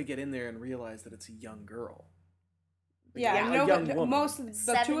 and once they get in there and realize that it's a young girl. Yeah, a no, young but woman. most of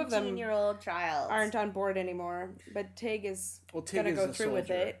the two of them 17-year-old child. aren't on board anymore. But Tig is Well, Tig gonna is go a through with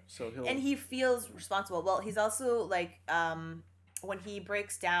soldier, it. so he'll. And he feels responsible. Well, he's also, like, when he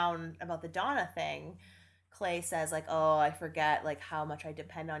breaks down about the Donna thing, Clay says, like, oh, I forget, like, how much I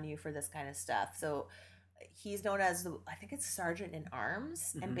depend on you for this kind of stuff. So he's known as, I think it's Sergeant in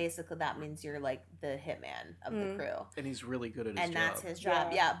Arms, and basically that means you're, like, the hitman of the crew. and he's really good at his And job. that's his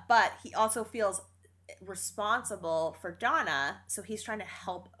job, Yeah. yeah. But he also feels responsible for Donna, so he's trying to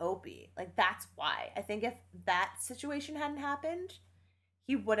help Opie. Like, that's why. I think if that situation hadn't happened,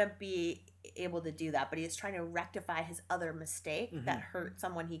 he wouldn't be able to do that, but he's trying to rectify his other mistake that hurt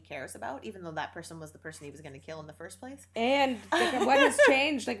someone he cares about, even though that person was the person he was going to kill in the first place. And like, what has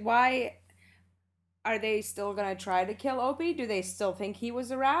changed? Like, why are they still gonna try to kill Opie? Do they still think he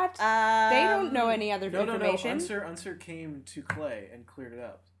was a rat? They don't know any other No. information. Unser came to Clay and cleared it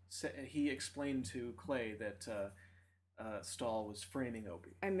up. He explained to Clay that Stahl was framing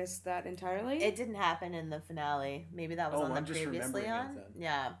Opie. I missed that entirely. It didn't happen in the finale. Maybe that was Oh, on the I'm just previously remembering it on. then.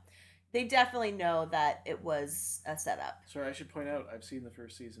 Yeah. They definitely know that it was a setup. Sorry, I should point out I've seen the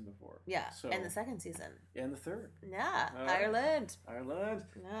first season before. Yeah. So And the second season. and the third. Yeah. All right. Ireland. Ireland.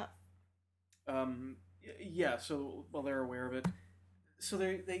 Yeah. Yeah. So they're aware of it. So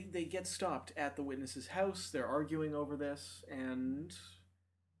they get stopped at the witness's house. They're arguing over this, and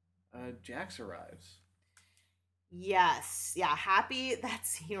Jax arrives. Yes. Yeah. Happy that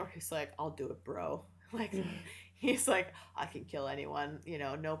scene where he's like, I'll do it, bro. Like, he's like, I can kill anyone, you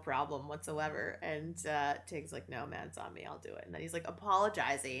know, no problem whatsoever. And Tig's like, no, man, it's on me. I'll do it. And then he's like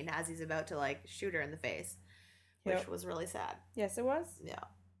apologizing as he's about to like shoot her in the face, which Yep. was really sad. Yes, it was. Yeah.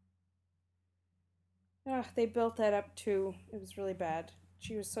 Ugh, they built that up too. It was really bad.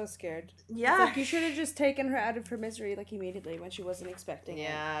 She was so scared. It's Yeah. like, you should have just taken her out of her misery like immediately when she wasn't expecting it.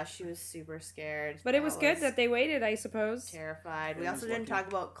 Yeah, she was super scared. But it was good that they waited, I suppose. Terrified. We It also was didn't lucky. talk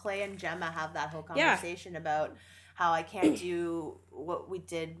about Clay and Gemma have that whole Yeah. conversation about how I can't do what we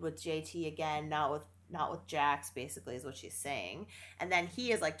did with JT again, not with Jax, basically, is what she's saying. And then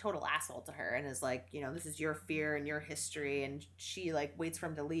he is like total asshole to her and is like, you know, this is your fear and your history, and she like waits for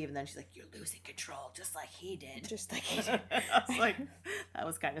him to leave, and then she's like, you're losing control just like he did. Just like he did. I was like, that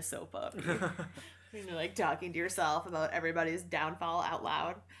was kind of soap up. You're like talking to yourself about everybody's downfall out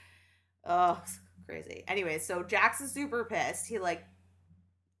loud. Oh, it's crazy. Anyway, so Jax is super pissed. He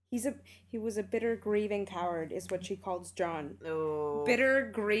was a bitter, grieving coward, is what she calls John. Oh, Bitter,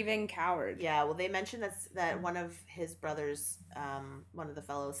 grieving coward. yeah. Well, they mentioned that one of his brothers, one of the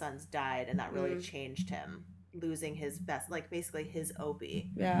fellow sons, died, and that really changed him. Losing his best, like basically his Opie,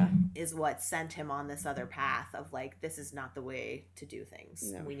 Yeah. is what sent him on this other path of like, this is not the way to do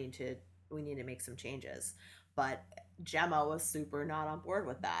things. No. We need to make some changes. But Gemma was super not on board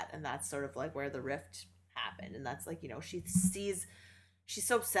with that, and that's sort of like where the rift happened. And that's like, you know, she's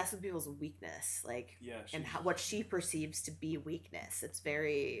so obsessed with people's weakness, like, Yeah, and what she perceives to be weakness. It's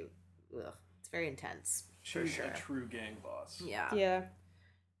very very intense. She's sure. a true gang boss. Yeah.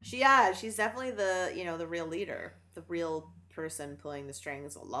 Yeah. She's definitely the real leader, the real person pulling the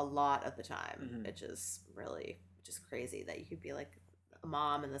strings a lot of the time. Which is really just crazy that you could be like a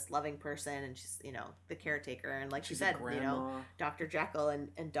mom and this loving person, and she's the caretaker, and like She's you a said, grandma. Dr. Jekyll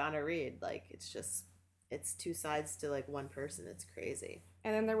and Donna Reed. Like it's two sides to like one person. It's crazy.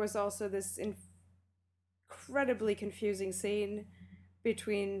 And then there was also this incredibly confusing scene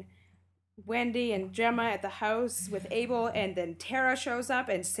between Wendy and Gemma at the house with Abel, and then Tara shows up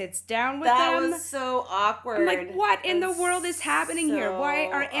and sits down with That them. was so awkward. I'm like, what in the That's world is happening here? Why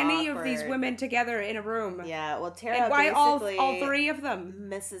so are any of these awkward. women together in a room? Yeah, well, Tara And why all basically three of them?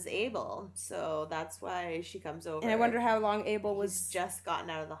 Mrs. Abel, so that's why she comes over. And I wonder how long Abel was. He's just gotten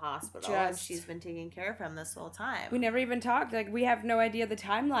out of the hospital, and Just- she's been taking care of him this whole time. We never even talked. Like, we have no idea the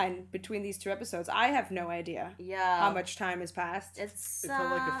timeline between these two episodes. I have no idea Yeah, how much time has passed. It's It felt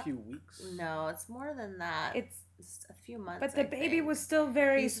like a few weeks. No, it's more than that. It's a few months. But the I baby think. was still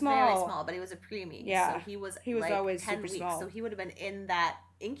very He's small. very small, but he was a preemie. Yeah, so he was like always 10 super weeks, small. so So he would have been in that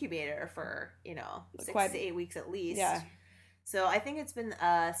incubator for 6 Quite- to 8 weeks at least. Yeah. So I think it's been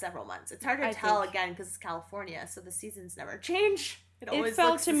several months. It's hard to I tell think- again because it's California, so the seasons never change. It always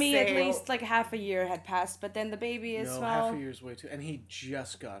felt looks to the me at same. least like half a year had passed, but then the baby is No, small. half a year's way too. And he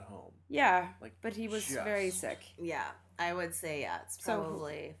just got home. Yeah, Like, but he was just. very sick. Yeah, I would say it's So-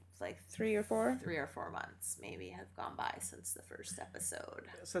 probably like 3 or 4. 3 or 4 months maybe have gone by since the first episode.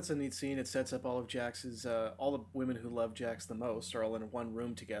 So that's a neat scene. It sets up all of Jax's, all the women who love Jax the most are all in one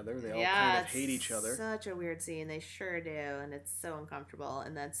room together. They all kind of it's hate each other. Such a weird scene. They sure do, and it's so uncomfortable.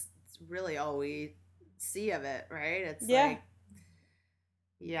 And that's really all we see of it, right? It's Yeah. like,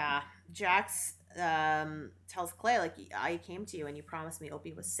 yeah. Jax tells Clay, like, I came to you and you promised me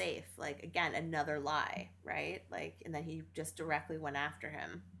Opie was safe. Like, again, another lie, right? Like, and then he just directly went after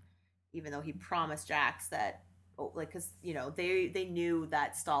him, even though he promised Jax that. Oh, like, because they knew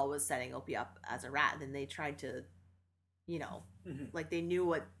that Stahl was setting Opie up as a rat, and they tried to, like they knew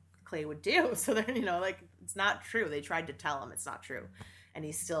what Clay would do. So they're like, it's not true. They tried to tell him it's not true, and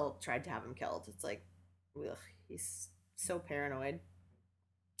he still tried to have him killed. It's like, ugh, he's so paranoid.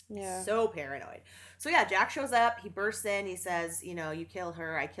 Yeah. So paranoid. So yeah, Jack shows up. He bursts in. He says, you kill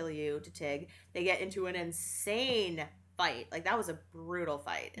her, I kill you, to Tig. They get into an insane fight. Like, that was a brutal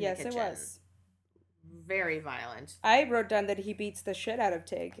fight in Yes, the it kitchen. was. Very violent. I wrote down that he beats the shit out of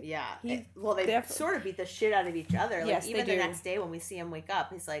Tig. Yeah. He they def- sort of beat the shit out of each other. Like, Yes, they even the do. next day when we see him wake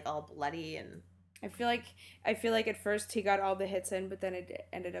up, he's like all bloody and I feel like at first he got all the hits in, but then it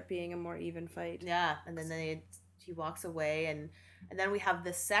ended up being a more even fight. yeah. And then he walks away, and then we have the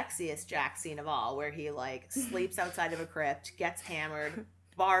sexiest Jack scene of all, where he like sleeps outside of a crypt, gets hammered,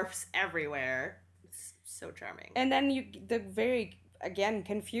 barfs everywhere. It's so charming. And then the very again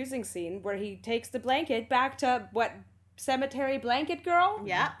confusing scene where he takes the blanket back to what cemetery blanket girl?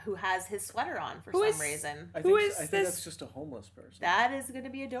 Yeah, who has his sweater on for Who some is- reason. I Who think, is I think this- that's just a homeless person. That is going to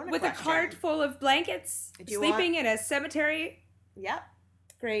be a donut With question. a cart full of blankets, Do you sleeping in a cemetery. Yep.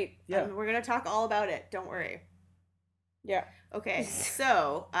 Great. Yeah. We're going to talk all about it. Don't worry. Yeah. Okay,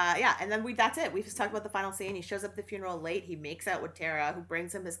 so yeah, and then that's it. We just talked about the final scene. He shows up at the funeral late. He makes out with Tara, who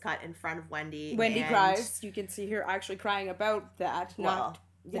brings him his cut in front of Wendy. Wendy and- cries. You can see her actually crying about that, Well, not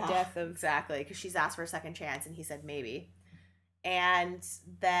the yeah, death of. exactly, because she's asked for a second chance, and he said maybe. And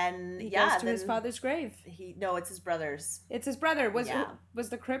then He yeah, goes to his then father's grave. No, it's his brother's. It's his brother. Yeah. Was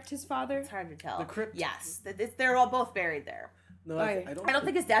the crypt his father? It's hard to tell. The crypt? Yes, they're all both buried there. No, Right. I don't. I don't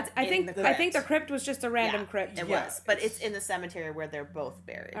think his dad's. I in think the I think the crypt. crypt was just a random Yeah, crypt. It Yeah, was, but it's- it's in the cemetery where they're both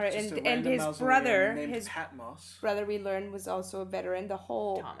buried. All right, Just a and random his mausoleum brother, named his Patmos. brother, we learned was also a veteran. The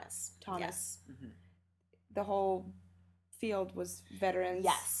whole Thomas. Thomas. Yes. The whole field was veterans.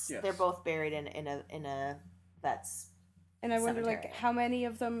 Yes. Yes. They're both buried in a vet's. And I wonder, like, cemetery.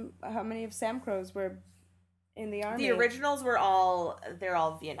 how many of Sam Crow's were in the army? The originals were they're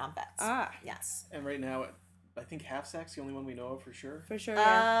all Vietnam vets. Ah. Yes. And right now, I think Half Sack's the only one we know of for sure. For sure,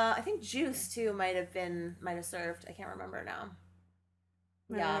 yeah. I think Juice too might have served. I can't remember now.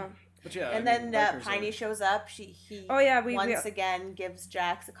 I don't Yeah. know. But yeah, And I mean, then Rikers Piney are- shows up. He Oh, yeah, we- once again gives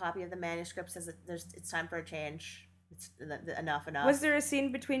Jax a copy of the manuscript. Says that it's time for a change. It's enough. Was there a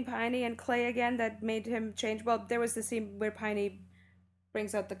scene between Piney and Clay again that made him change? Well, there was the scene where Piney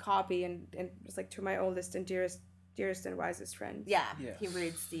brings out the copy and was like, "To my oldest and dearest and wisest friend." Yeah. Yes. He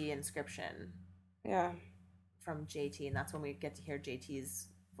reads the inscription Yeah. from JT, and that's when we get to hear JT's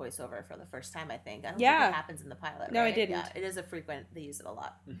voiceover for the first time. I think. I don't Yeah. think it happens in the pilot. No, it right? didn't. Yeah, it is a frequent. They use it a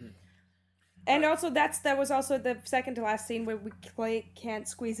lot. And also, that was also the second to last scene where Clay can't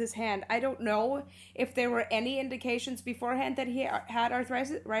squeeze his hand. I don't know if there were any indications beforehand that he had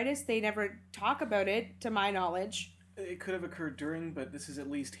arthritis. They never talk about it, to my knowledge. It could have occurred during, but this is at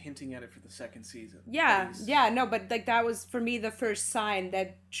least hinting at it for the second season. Yeah, no, but like that was for me the first sign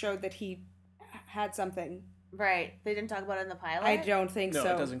that showed that he had something. Right. They didn't talk about it in the pilot? I don't think so.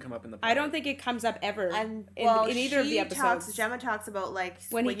 No, it doesn't come up in the pilot. I don't think it comes up ever And in either of the episodes. Gemma talks about like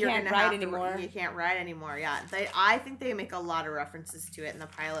when he can't ride anymore. You can't ride anymore. Yeah, I think they make a lot of references to it in the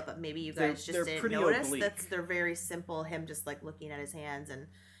pilot, but maybe you guys just didn't notice. They're very simple. Him just like looking at his hands and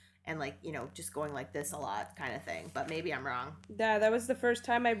like, you know, just going like this a lot kind of thing. But maybe I'm wrong. Yeah, that was the first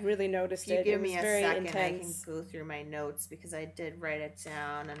time I really noticed it. Give me was a very second. intense. I can go through my notes because I did write it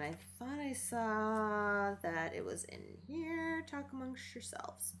down and I thought I saw that it was in here. Talk amongst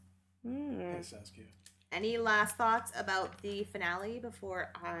yourselves. Hey, Saskia. Any last thoughts about the finale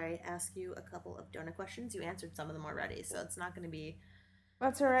before I ask you a couple of donut questions? You answered some of them already, so it's not going to be...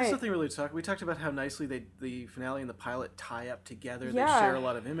 That's all right. There's nothing really to talk. We talked about how nicely the finale and the pilot tie up together. Yeah. They share a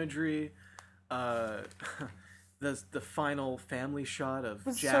lot of imagery. The final family shot of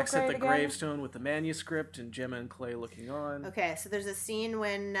Jax at the gravestone with the manuscript and Gemma and Clay looking on. Okay, so there's a scene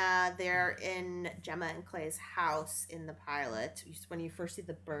when they're in Gemma and Clay's house in the pilot. When you first see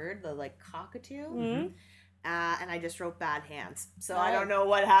the bird, the like cockatoo. Mm-hmm. And I just wrote bad hands. So I don't know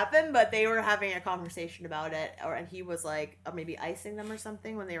what happened, but they were having a conversation about it. And he was like, maybe icing them or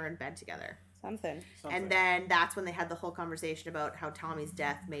something when they were in bed together. Something. And then that's when they had the whole conversation about how Tommy's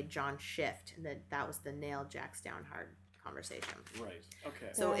death made John shift. And that was the nail Jax down hard conversation. Right.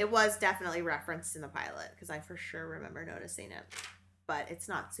 Okay. So it was definitely referenced in the pilot because I for sure remember noticing it. But it's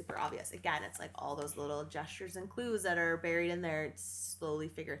not super obvious. Again, it's like all those little gestures and clues that are buried in there to slowly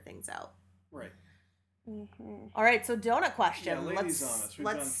figure things out. Right. Mm-hmm. All right, so donut question. Yeah, ladies on us.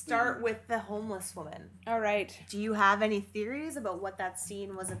 Let's start with the homeless woman. All right. Do you have any theories about what that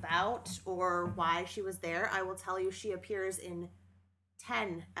scene was about or why she was there? I will tell you she appears in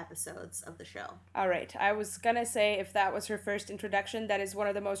 10 episodes of the show. All right. I was going to say if that was her first introduction, that is one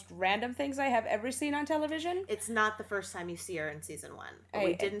of the most random things I have ever seen on television. It's not the first time you see her in season 1. But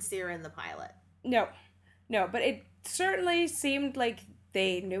we didn't see her in the pilot. No, but it certainly seemed like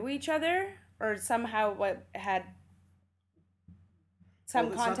they knew each other. Or somehow had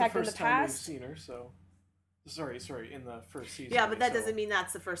some contact in the past. It's not the first time we've seen her, so... Sorry, in the first season. Yeah, but that doesn't mean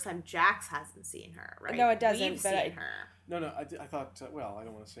that's the first time Jax hasn't seen her, right? No, it doesn't. We've seen her. No, I thought... well, I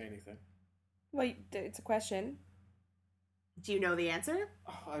don't want to say anything. Well, it's a question. Do you know the answer?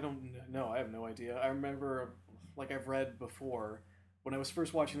 Oh, I don't know. I have no idea. I remember, like I've read before, when I was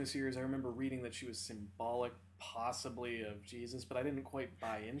first watching the series, I remember reading that she was symbolic possibly of Jesus, but I didn't quite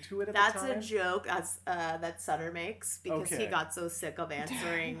buy into it at the time. That's a joke that Sutter makes because he got so sick of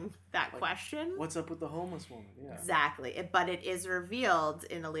answering that question. What's up with the homeless woman? Yeah. Exactly. But it is revealed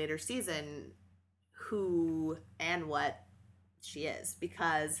in a later season who and what she is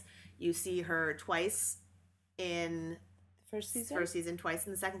because you see her twice in the first season, twice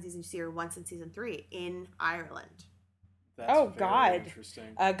in the second season. You see her once in season 3 in Ireland. That's God. Interesting.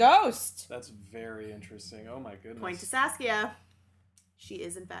 A ghost. That's very interesting. Oh my goodness. Point to Saskia. She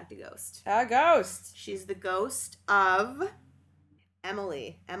is in fact a ghost. A ghost. She's the ghost of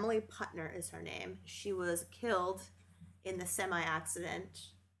Emily. Emily Putner is her name. She was killed in the semi-accident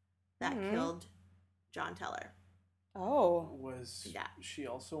that killed John Teller. Oh. Was she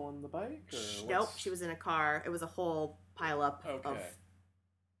also on the bike? Or nope, she was in a car. It was a whole pileup of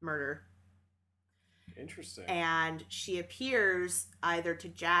murder. Interesting. And she appears either to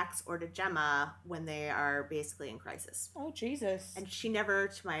Jax or to Gemma when they are basically in crisis. Oh, Jesus. And she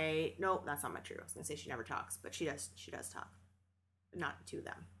never, nope, that's not true. I was going to say she never talks, but she does talk. But not to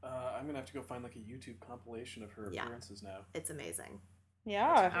them. I'm going to have to go find like a YouTube compilation of her appearances now. It's amazing.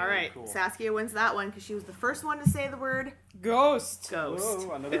 Yeah. All right. Cool. Saskia wins that one because she was the first one to say the word ghost. Ghost.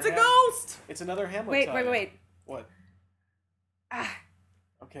 Whoa, it's a ghost. It's another Hamlet. Wait. What?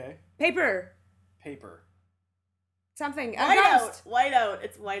 Okay. Paper. Something. Ghost. Whiteout.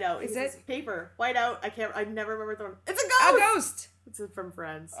 It's whiteout. Is it paper? Whiteout. I never remember the one. It's a ghost. It's from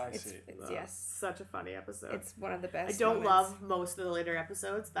Friends. I see. Yes. Such a funny episode. It's one of the best. I don't love most of the later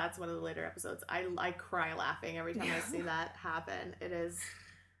episodes. That's one of the later episodes. I cry laughing every time I see that happen. It is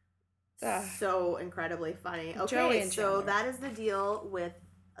so incredibly funny. Okay, so that is the deal with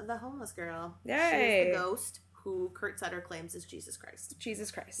the homeless girl. Yay. She is the ghost who Kurt Sutter claims is Jesus Christ.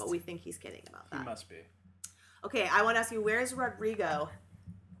 Jesus Christ. But we think he's kidding about that. He must be. Okay, I want to ask you, where's Rodrigo?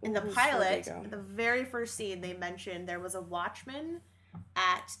 In the pilot, the very first scene, they mentioned there was a watchman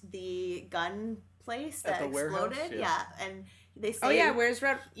at the gun place that exploded. Yeah, and They say, Oh yeah, where's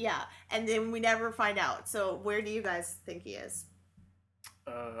Red? yeah, and then we never find out. So where do you guys think he is?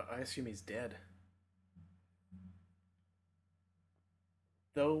 I assume he's dead.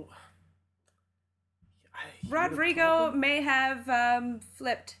 Though... he would've Rodrigo called him? may have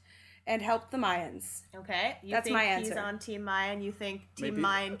flipped and helped the Mayans. Okay, you That's think my he's answer. on Team Mayan? You think Team Maybe-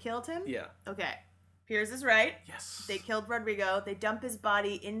 Mayan killed him? Yeah. Okay, Piers is right. Yes. They killed Rodrigo. They dump his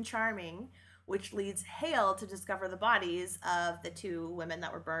body in Charming, which leads Hale to discover the bodies of the 2 women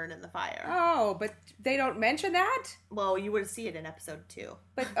that were burned in the fire. Oh, but they don't mention that. Well, you would see it in episode 2.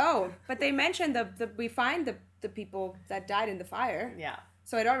 But they mentioned we find the people that died in the fire. Yeah.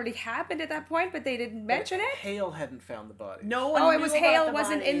 So it already happened at that point, but they didn't mention it. Hale hadn't found the body. No one. Oh, it knew was about Hale the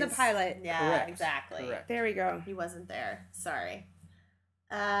wasn't in the bodies. pilot. Yeah, Correct. exactly. Correct. There we go. He wasn't there. Sorry.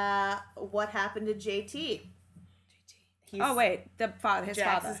 What happened to JT? He's Oh wait, his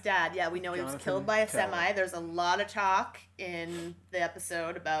Jax's father. dad. Yeah, we know he was Jonathan killed by a Teller. semi. There's a lot of talk in the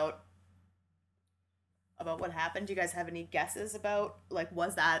episode about what happened. Do you guys have any guesses about, like,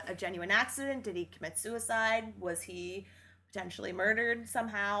 was that a genuine accident? Did he commit suicide? Was he potentially murdered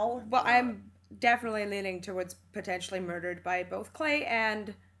somehow? Well, I'm definitely leaning towards potentially murdered by both Clay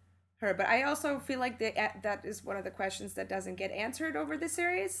and her, but I also feel like that is one of the questions that doesn't get answered over the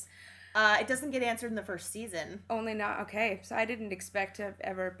series. It doesn't get answered in the first season. Only not okay. So I didn't expect to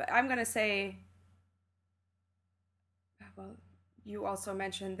ever, but I'm gonna say. Well, you also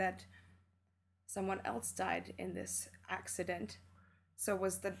mentioned that someone else died in this accident. So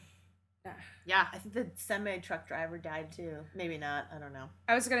was the. Yeah, I think the semi-truck driver died too. Maybe not. I don't know.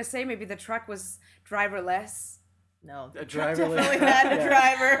 I was gonna say maybe the truck was driverless. No, A the truck driverless- definitely had a yeah,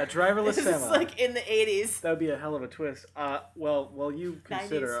 driver. a driverless This is semi. like in the 80s. That would be a hell of a twist. Well, you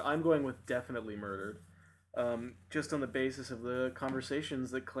consider. 90s. I'm going with definitely murdered. Just on the basis of the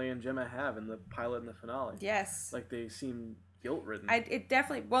conversations that Clay and Gemma have in the pilot and the finale. Yes. Like they seem guilt-ridden. It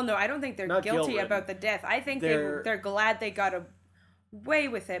definitely. Well, no, I don't think they're Not guilty guilt-ridden. about the death. I think They're- they're glad they got away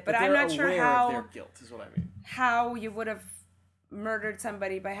with it. But they're I'm not sure aware of their how guilt is what I mean. how you would have murdered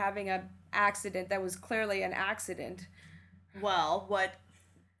somebody by having an accident that was clearly an accident. Well, what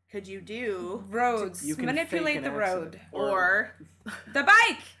could you do? Roads. You can Manipulate fake the an road. accident. Or The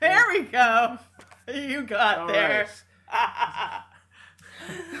bike. there we go. You got All there. right.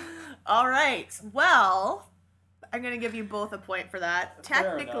 All right. Well, I'm going to give you both a point for that. Fair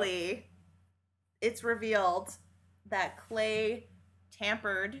Technically, it's revealed that Clay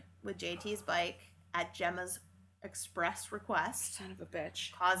tampered with JT's bike at Gemma's express request, Son of a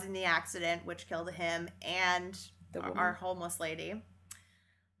bitch. causing the accident which killed him and The woman. our homeless lady.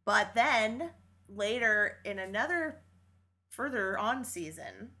 But then later in another further on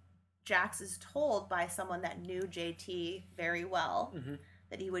season, Jax is told by someone that knew JT very well Mhm.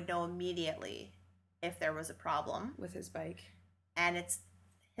 that he would know immediately if there was a problem. With his bike. And it's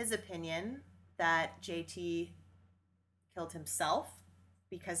his opinion that JT killed himself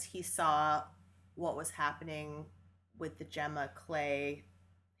because he saw what was happening with the Gemma, Clay,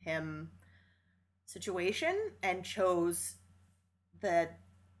 him situation and chose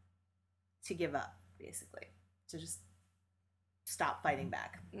to give up, basically, to just stop fighting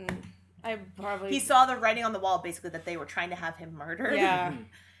back. I probably. He saw the writing on the wall, basically, that they were trying to have him murdered. Yeah.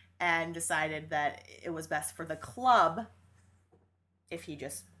 And decided that it was best for the club if he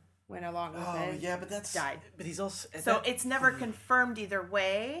just Went along with Oh it. yeah, but that's died. But he's also So it's never confirmed either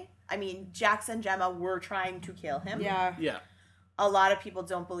way. I mean, Jax and Gemma were trying to kill him. Yeah. Yeah. A lot of people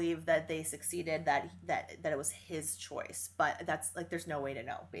don't believe that they succeeded, that it was his choice. But that's like, there's no way to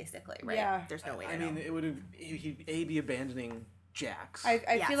know, basically, right? Yeah. There's no way to I know. mean, it would have he'd be abandoning Jax. I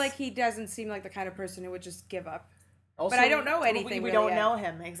Yes. feel like he doesn't seem like the kind of person who would just give up. Also, But I don't know anything. we really don't yet. know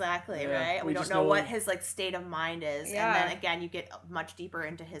him exactly, Yeah, right? we We don't just know know- what his like state of mind is. Yeah. And then again, you get much deeper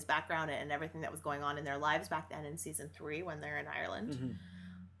into his background and everything that was going on in their lives back then in season 3 when they're in Ireland.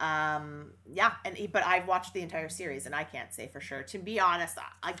 But I've watched the entire series and I can't say for sure. To be honest,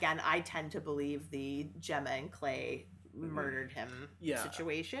 again, I tend to believe the Gemma and Clay murdered him Yeah.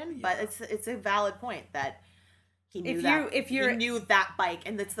 situation. But it's a valid point that he knew If you're he knew that bike,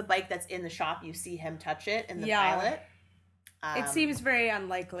 and it's the bike that's in the shop. You see him touch it in the Yeah. pilot. it seems very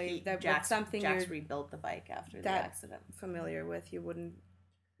unlikely that with Jax something Jax you're rebuilt the bike after the that accident. familiar with, you wouldn't.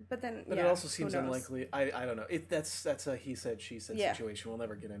 But then, But yeah, it also who seems knows? unlikely. I don't know. That's a he said she said Yeah. situation. We'll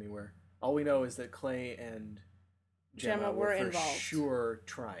never get anywhere. All we know is that Clay and Gemma, Gemma were for involved. sure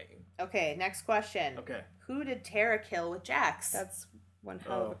trying. Okay, next question. Okay. Who did Tara kill with Jax? That's one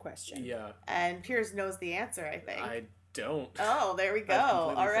hell of a question. Yeah, And Piers knows the answer, I think. I don't. Oh, there we go. I've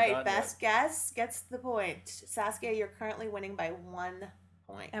completely All right, forgotten best guess gets the point. Saskia, you're currently winning by 1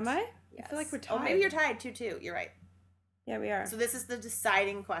 point. Am I? Yes. I feel like we're Oh, tied. maybe you're tied 2-2. You're right. Yeah, we are. So this is the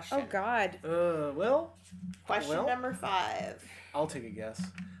deciding question. Oh God. Well. Question number 5. I'll take a guess.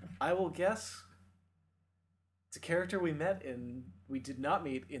 I will guess it's a character we did not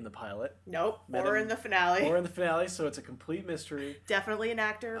meet in the pilot. Nope. Met Or him- in the finale. Or in the finale, so it's a complete mystery. Definitely an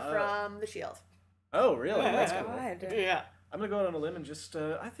actor from The Shield. Oh, really? That's cool. God. Yeah. I'm gonna go out on a limb and just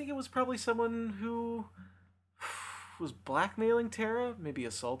I think it was probably someone who was blackmailing Tara, maybe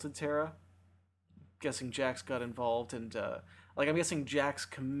assaulted Tara. Guessing Jax got involved and I'm guessing Jax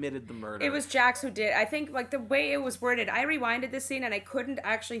committed the murder. It was Jax who did. I think like the way it was worded, I rewinded this scene and I couldn't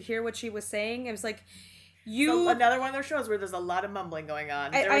actually hear what she was saying. It was like So another one of those shows where there's a lot of mumbling going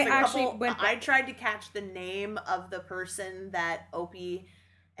on. There was I tried to catch the name of the person that Opie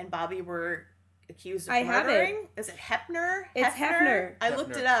and Bobby were accused of murdering. Is it Hefner? It's Hefner. I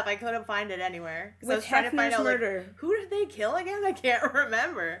looked it up. I couldn't find it anywhere. So I was With trying to find Hefner's out murder. who did they kill again? I can't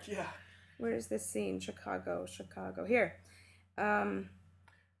remember. Yeah. Where is this scene? Chicago. Here.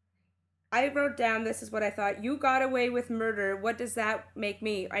 I wrote down, this is what I thought. You got away with murder. What does that make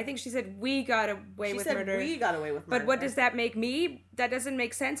me? I think she said, we got away with murder. We got away with murder. But what does that make me? That doesn't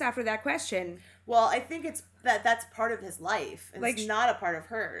make sense after that question. Well, I think it's that's part of his life. It's not a part of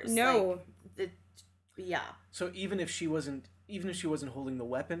hers. No. Yeah. So even if she wasn't holding the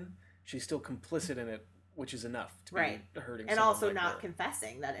weapon, she's still complicit in it, which is enough to be hurting. And someone also like not her.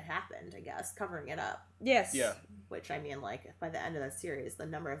 confessing that it happened, I guess, covering it up. Yes. Yeah. Which, I mean, like, by the end of that series, the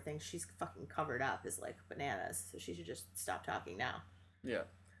number of things she's fucking covered up is, like, bananas. So she should just stop talking now. Yeah.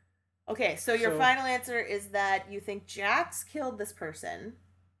 Okay, so your final answer is that you think Jax killed this person.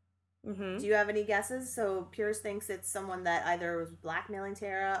 Mm-hmm. Do you have any guesses? So Pierce thinks it's someone that either was blackmailing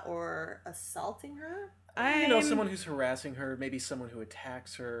Tara or assaulting her? Someone who's harassing her, maybe someone who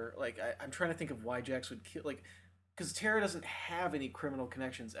attacks her. I'm trying to think of why Jax would kill, because Tara doesn't have any criminal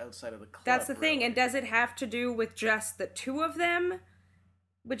connections outside of the club. That's the thing. And does it have to do with just the two of them?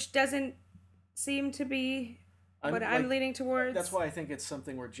 Which doesn't seem to be what I'm leaning towards. That's why I think it's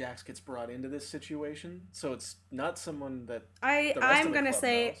something where Jax gets brought into this situation. So it's not someone that I'm going to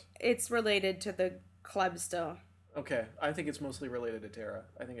say knows. it's related to the club still. Okay. I think it's mostly related to Tara.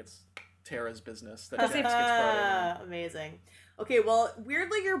 I think it's Tara's business that Jax gets brought in. Amazing. Okay, well,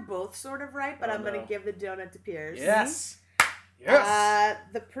 weirdly, you're both sort of right, but I'm going to give the donut to Pierce. Yes. Yes.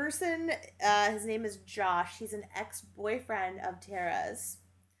 The person, his name is Josh. He's an ex-boyfriend of Tara's,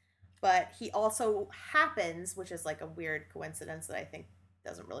 but he also happens, which is like a weird coincidence that I think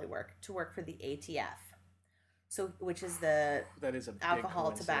doesn't really work, to work for the ATF. So, which is the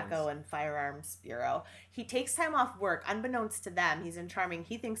Alcohol, Tobacco, and Firearms Bureau. He takes time off work, unbeknownst to them. He's in Charming.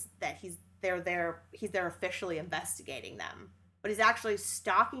 He thinks that he's there officially investigating them, but he's actually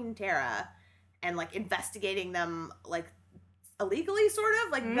stalking Tara and like investigating them like illegally, sort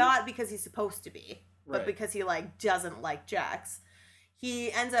of like not because he's supposed to be, but because he like doesn't like Jax.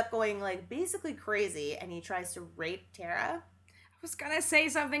 He ends up going like basically crazy, and he tries to rape Tara. I was gonna say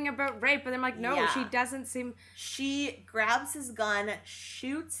something about rape, but I'm like, no, she doesn't seem. She grabs his gun,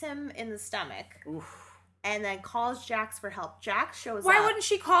 shoots him in the stomach, and then calls Jax for help. Jax shows up. Why wouldn't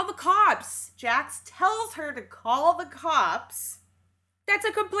she call the cops? Jax tells her to call the cops. That's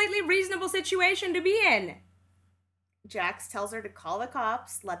a completely reasonable situation to be in. Jax tells her to call the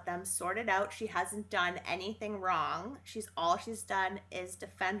cops, let them sort it out. She hasn't done anything wrong. All she's done is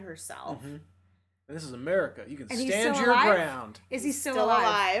defend herself. Mm-hmm. This is America. You can And stand your ground. Is he still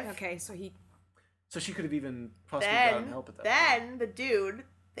alive? Okay, so he. So she could have even possibly gotten help at that point. Then the dude,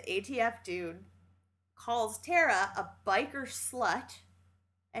 the ATF dude, calls Tara a biker slut,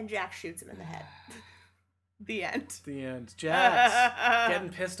 and Jax shoots him in the head. The end. The end. Jax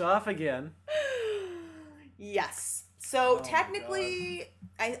getting pissed off again. Yes. So technically,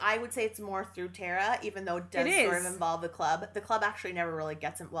 I would say it's more through Tara, even though it does sort of involve the club. The club actually never really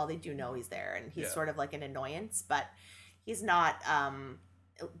gets him. Well, they do know he's there, and he's sort of like an annoyance, but he's not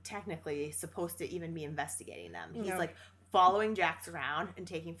technically supposed to even be investigating them. He's like following Jax around and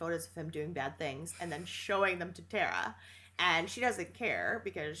taking photos of him doing bad things and then showing them to Tara. And she doesn't care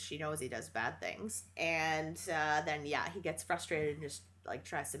because she knows he does bad things. And then, he gets frustrated and just like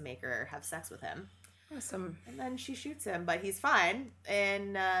tries to make her have sex with him. Awesome. And then she shoots him, but he's fine.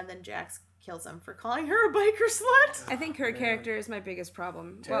 And then Jax kills him for calling her a biker slut. I think her character is my biggest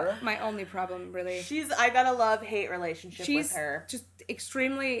problem. Tara? Well, my only problem, really. I got a love-hate relationship with her. She's just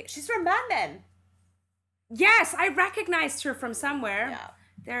extremely... She's from Mad Men. Yes, I recognized her from somewhere. Yeah.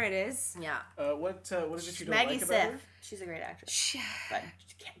 There it is. Yeah. What is it you don't Maggie like about her? Sif. She's a great actress.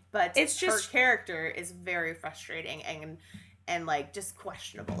 But it's just her character is very frustrating and like just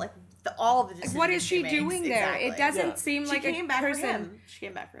questionable. Like all the decisions what is she makes, doing there? exactly. It doesn't seem like she came a back person. For him. She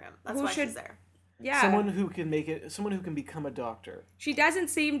came back for him. That's why she's there. Yeah. Someone who can become a doctor. She doesn't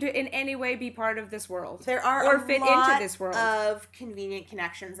seem to in any way be part of this world. There are or a fit lot into this world. of convenient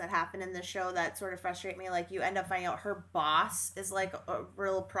connections that happen in the show that sort of frustrate me. Like, you end up finding out her boss is like a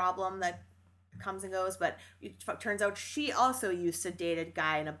real problem that comes and goes, but it turns out she also used to date a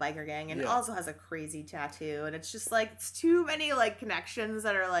guy in a biker gang and also has a crazy tattoo, and it's just like, it's too many like connections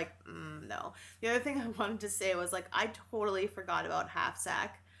that are like, no. The other thing I wanted to say was, like, I totally forgot about Half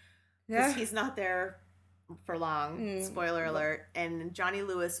Sack, because he's not there for long. Spoiler alert. And Johnny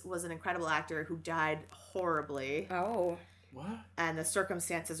Lewis was an incredible actor who died horribly. Oh. What? And the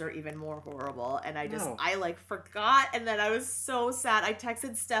circumstances are even more horrible. And I just, I like forgot. And then I was so sad. I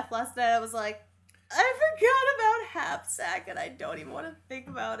texted Steph last night. I was like, I forgot about Half Sack, and I don't even want to think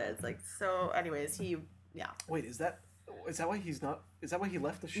about it. It's like, so anyways, Wait, is that why he's not, is that why he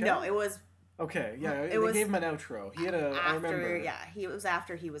left the show? No, it was. Okay, yeah, It was gave him an outro. He had I remember. Yeah, it was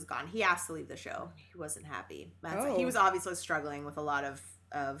after he was gone. He asked to leave the show. He wasn't happy. Oh. He was obviously struggling with a lot of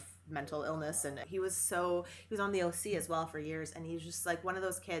mental illness, and he was on the OC as well for years, and he's just like one of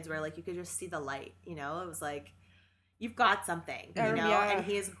those kids where like you could just see the light, you know? It was like, you've got something, you know? Yeah. And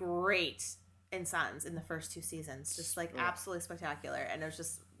he is great in Sons in the first 2 seasons, just like absolutely spectacular. And it was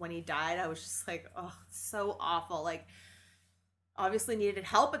just, when he died, I was just like, oh, so awful. Like, obviously needed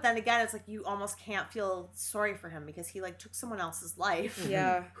help, but then again, it's like you almost can't feel sorry for him because he like took someone else's life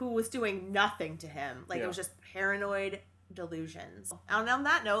who was doing nothing to him. Like, it was just paranoid delusions. And on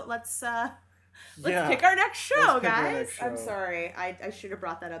that note, let's pick our next show, guys. I'm sorry, I should have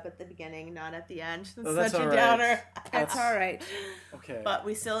brought that up at the beginning, not at the end. That's such a downer. That's all right. Okay. But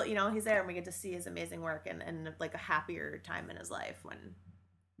we still, you know, he's there, and we get to see his amazing work and like a happier time in his life when.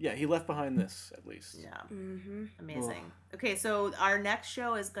 Yeah, he left behind this, at least. Yeah. Amazing. Okay, so our next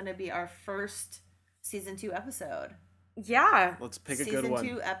show is going to be our first season 2 episode. Yeah. Let's pick a good one.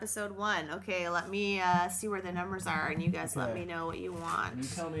 Season 2, episode 1. Okay, let me see where the numbers are, and you guys let me know what you want. You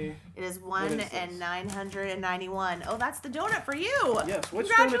tell me. It is 1 and 991. Oh, that's the donut for you. Yes. Which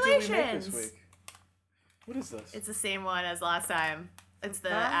Congratulations. donut did we make this week? What is this? It's the same one as last time. It's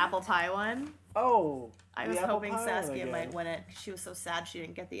the apple pie one. Oh. I was hoping Saskia might win it. She was so sad she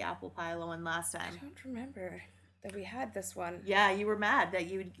didn't get the apple pie one last time. I don't remember that we had this one. Yeah, you were mad that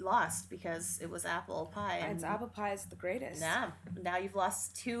you lost because it was apple pie. It's apple pie is the greatest. Yeah. Now you've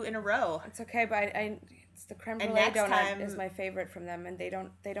lost 2 in a row. It's okay, but it's the creme brulee donut is my favorite from them, and they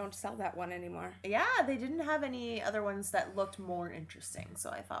don't sell that one anymore. Yeah, they didn't have any other ones that looked more interesting. So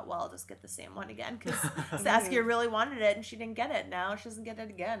I thought, well, I'll just get the same one again because Saskia really wanted it and she didn't get it. Now she doesn't get it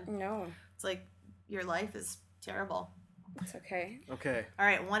again. No. It's like, your life is terrible. It's okay. Okay. All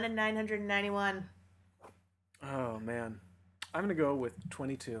right, 1 and 991. Oh man, I'm gonna go with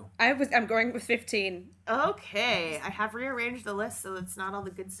 22. I'm going with 15. Okay, I have rearranged the list so it's not all the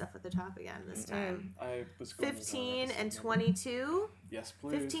good stuff at the top again this time. I was going 15 and 22. Yes,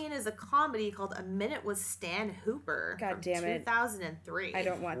 please. 15 is a comedy called A Minute with Stan Hooper. God from damn it. 2003. I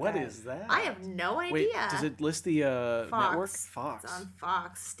don't want What that. is that? I have no idea. Wait, does it list the Fox. network? Fox. It's on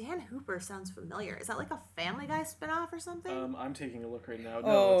Fox. Stan Hooper sounds familiar. Is that like a Family Guy spinoff or something? I'm taking a look right now. No,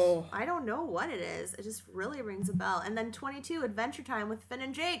 Oh. I don't know what it is. It just really rings a bell. And then 22, Adventure Time with Finn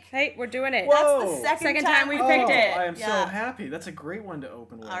and Jake. Hey, we're doing it. Whoa. That's the second time we've Oh, picked it. I am so Yeah. happy. That's a great one to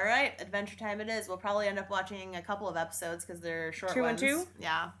open with. All right, Adventure Time it is. We'll probably end up watching a couple of episodes because they're short 2 and ones. 2?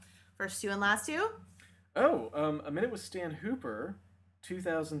 Yeah. First 2 and last 2? Oh, A Minute with Stan Hooper,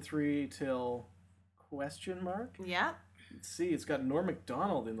 2003 till question mark. Yeah. Let's see, it's got Norm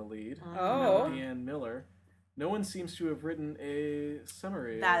Macdonald in the lead. Oh. And Deanne Miller. No one seems to have written a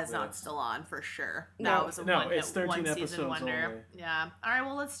summary. That of is not this. still on for sure. No. That was a No, it's 13 one season episodes wonder. only. Yeah. All right,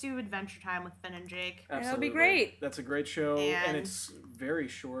 well, let's do Adventure Time with Finn and Jake. That'll be Absolutely. great. That's a great show, and And- it's very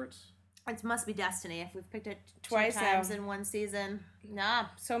short. It must be destiny if we've picked it Twice 2 times now. in one season. Nah.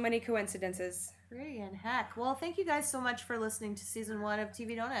 So many coincidences. Friggin' heck. Well, thank you guys so much for listening to season 1 of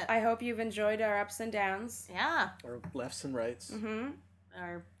TV Donut. I hope you've enjoyed our ups and downs. Yeah. Our lefts and rights. Mm-hmm.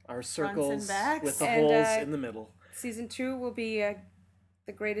 Fronts Our circles and backs. with the And, holes in the middle. Season 2 will be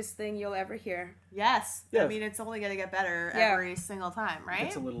the greatest thing you'll ever hear. Yes. I Yes. mean, it's only going to get better Yeah. every single time, right?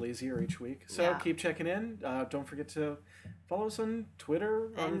 It's a little easier each week. So Yeah. keep checking in. Don't forget to follow us on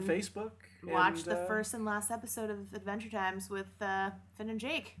Twitter, on And Facebook. Watch and, the first and last episode of Adventure Times with Finn and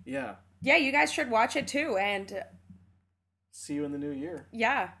Jake. Yeah. Yeah, you guys should watch it too. And See you in the new year.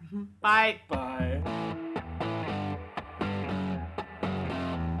 yeah. Bye. Bye.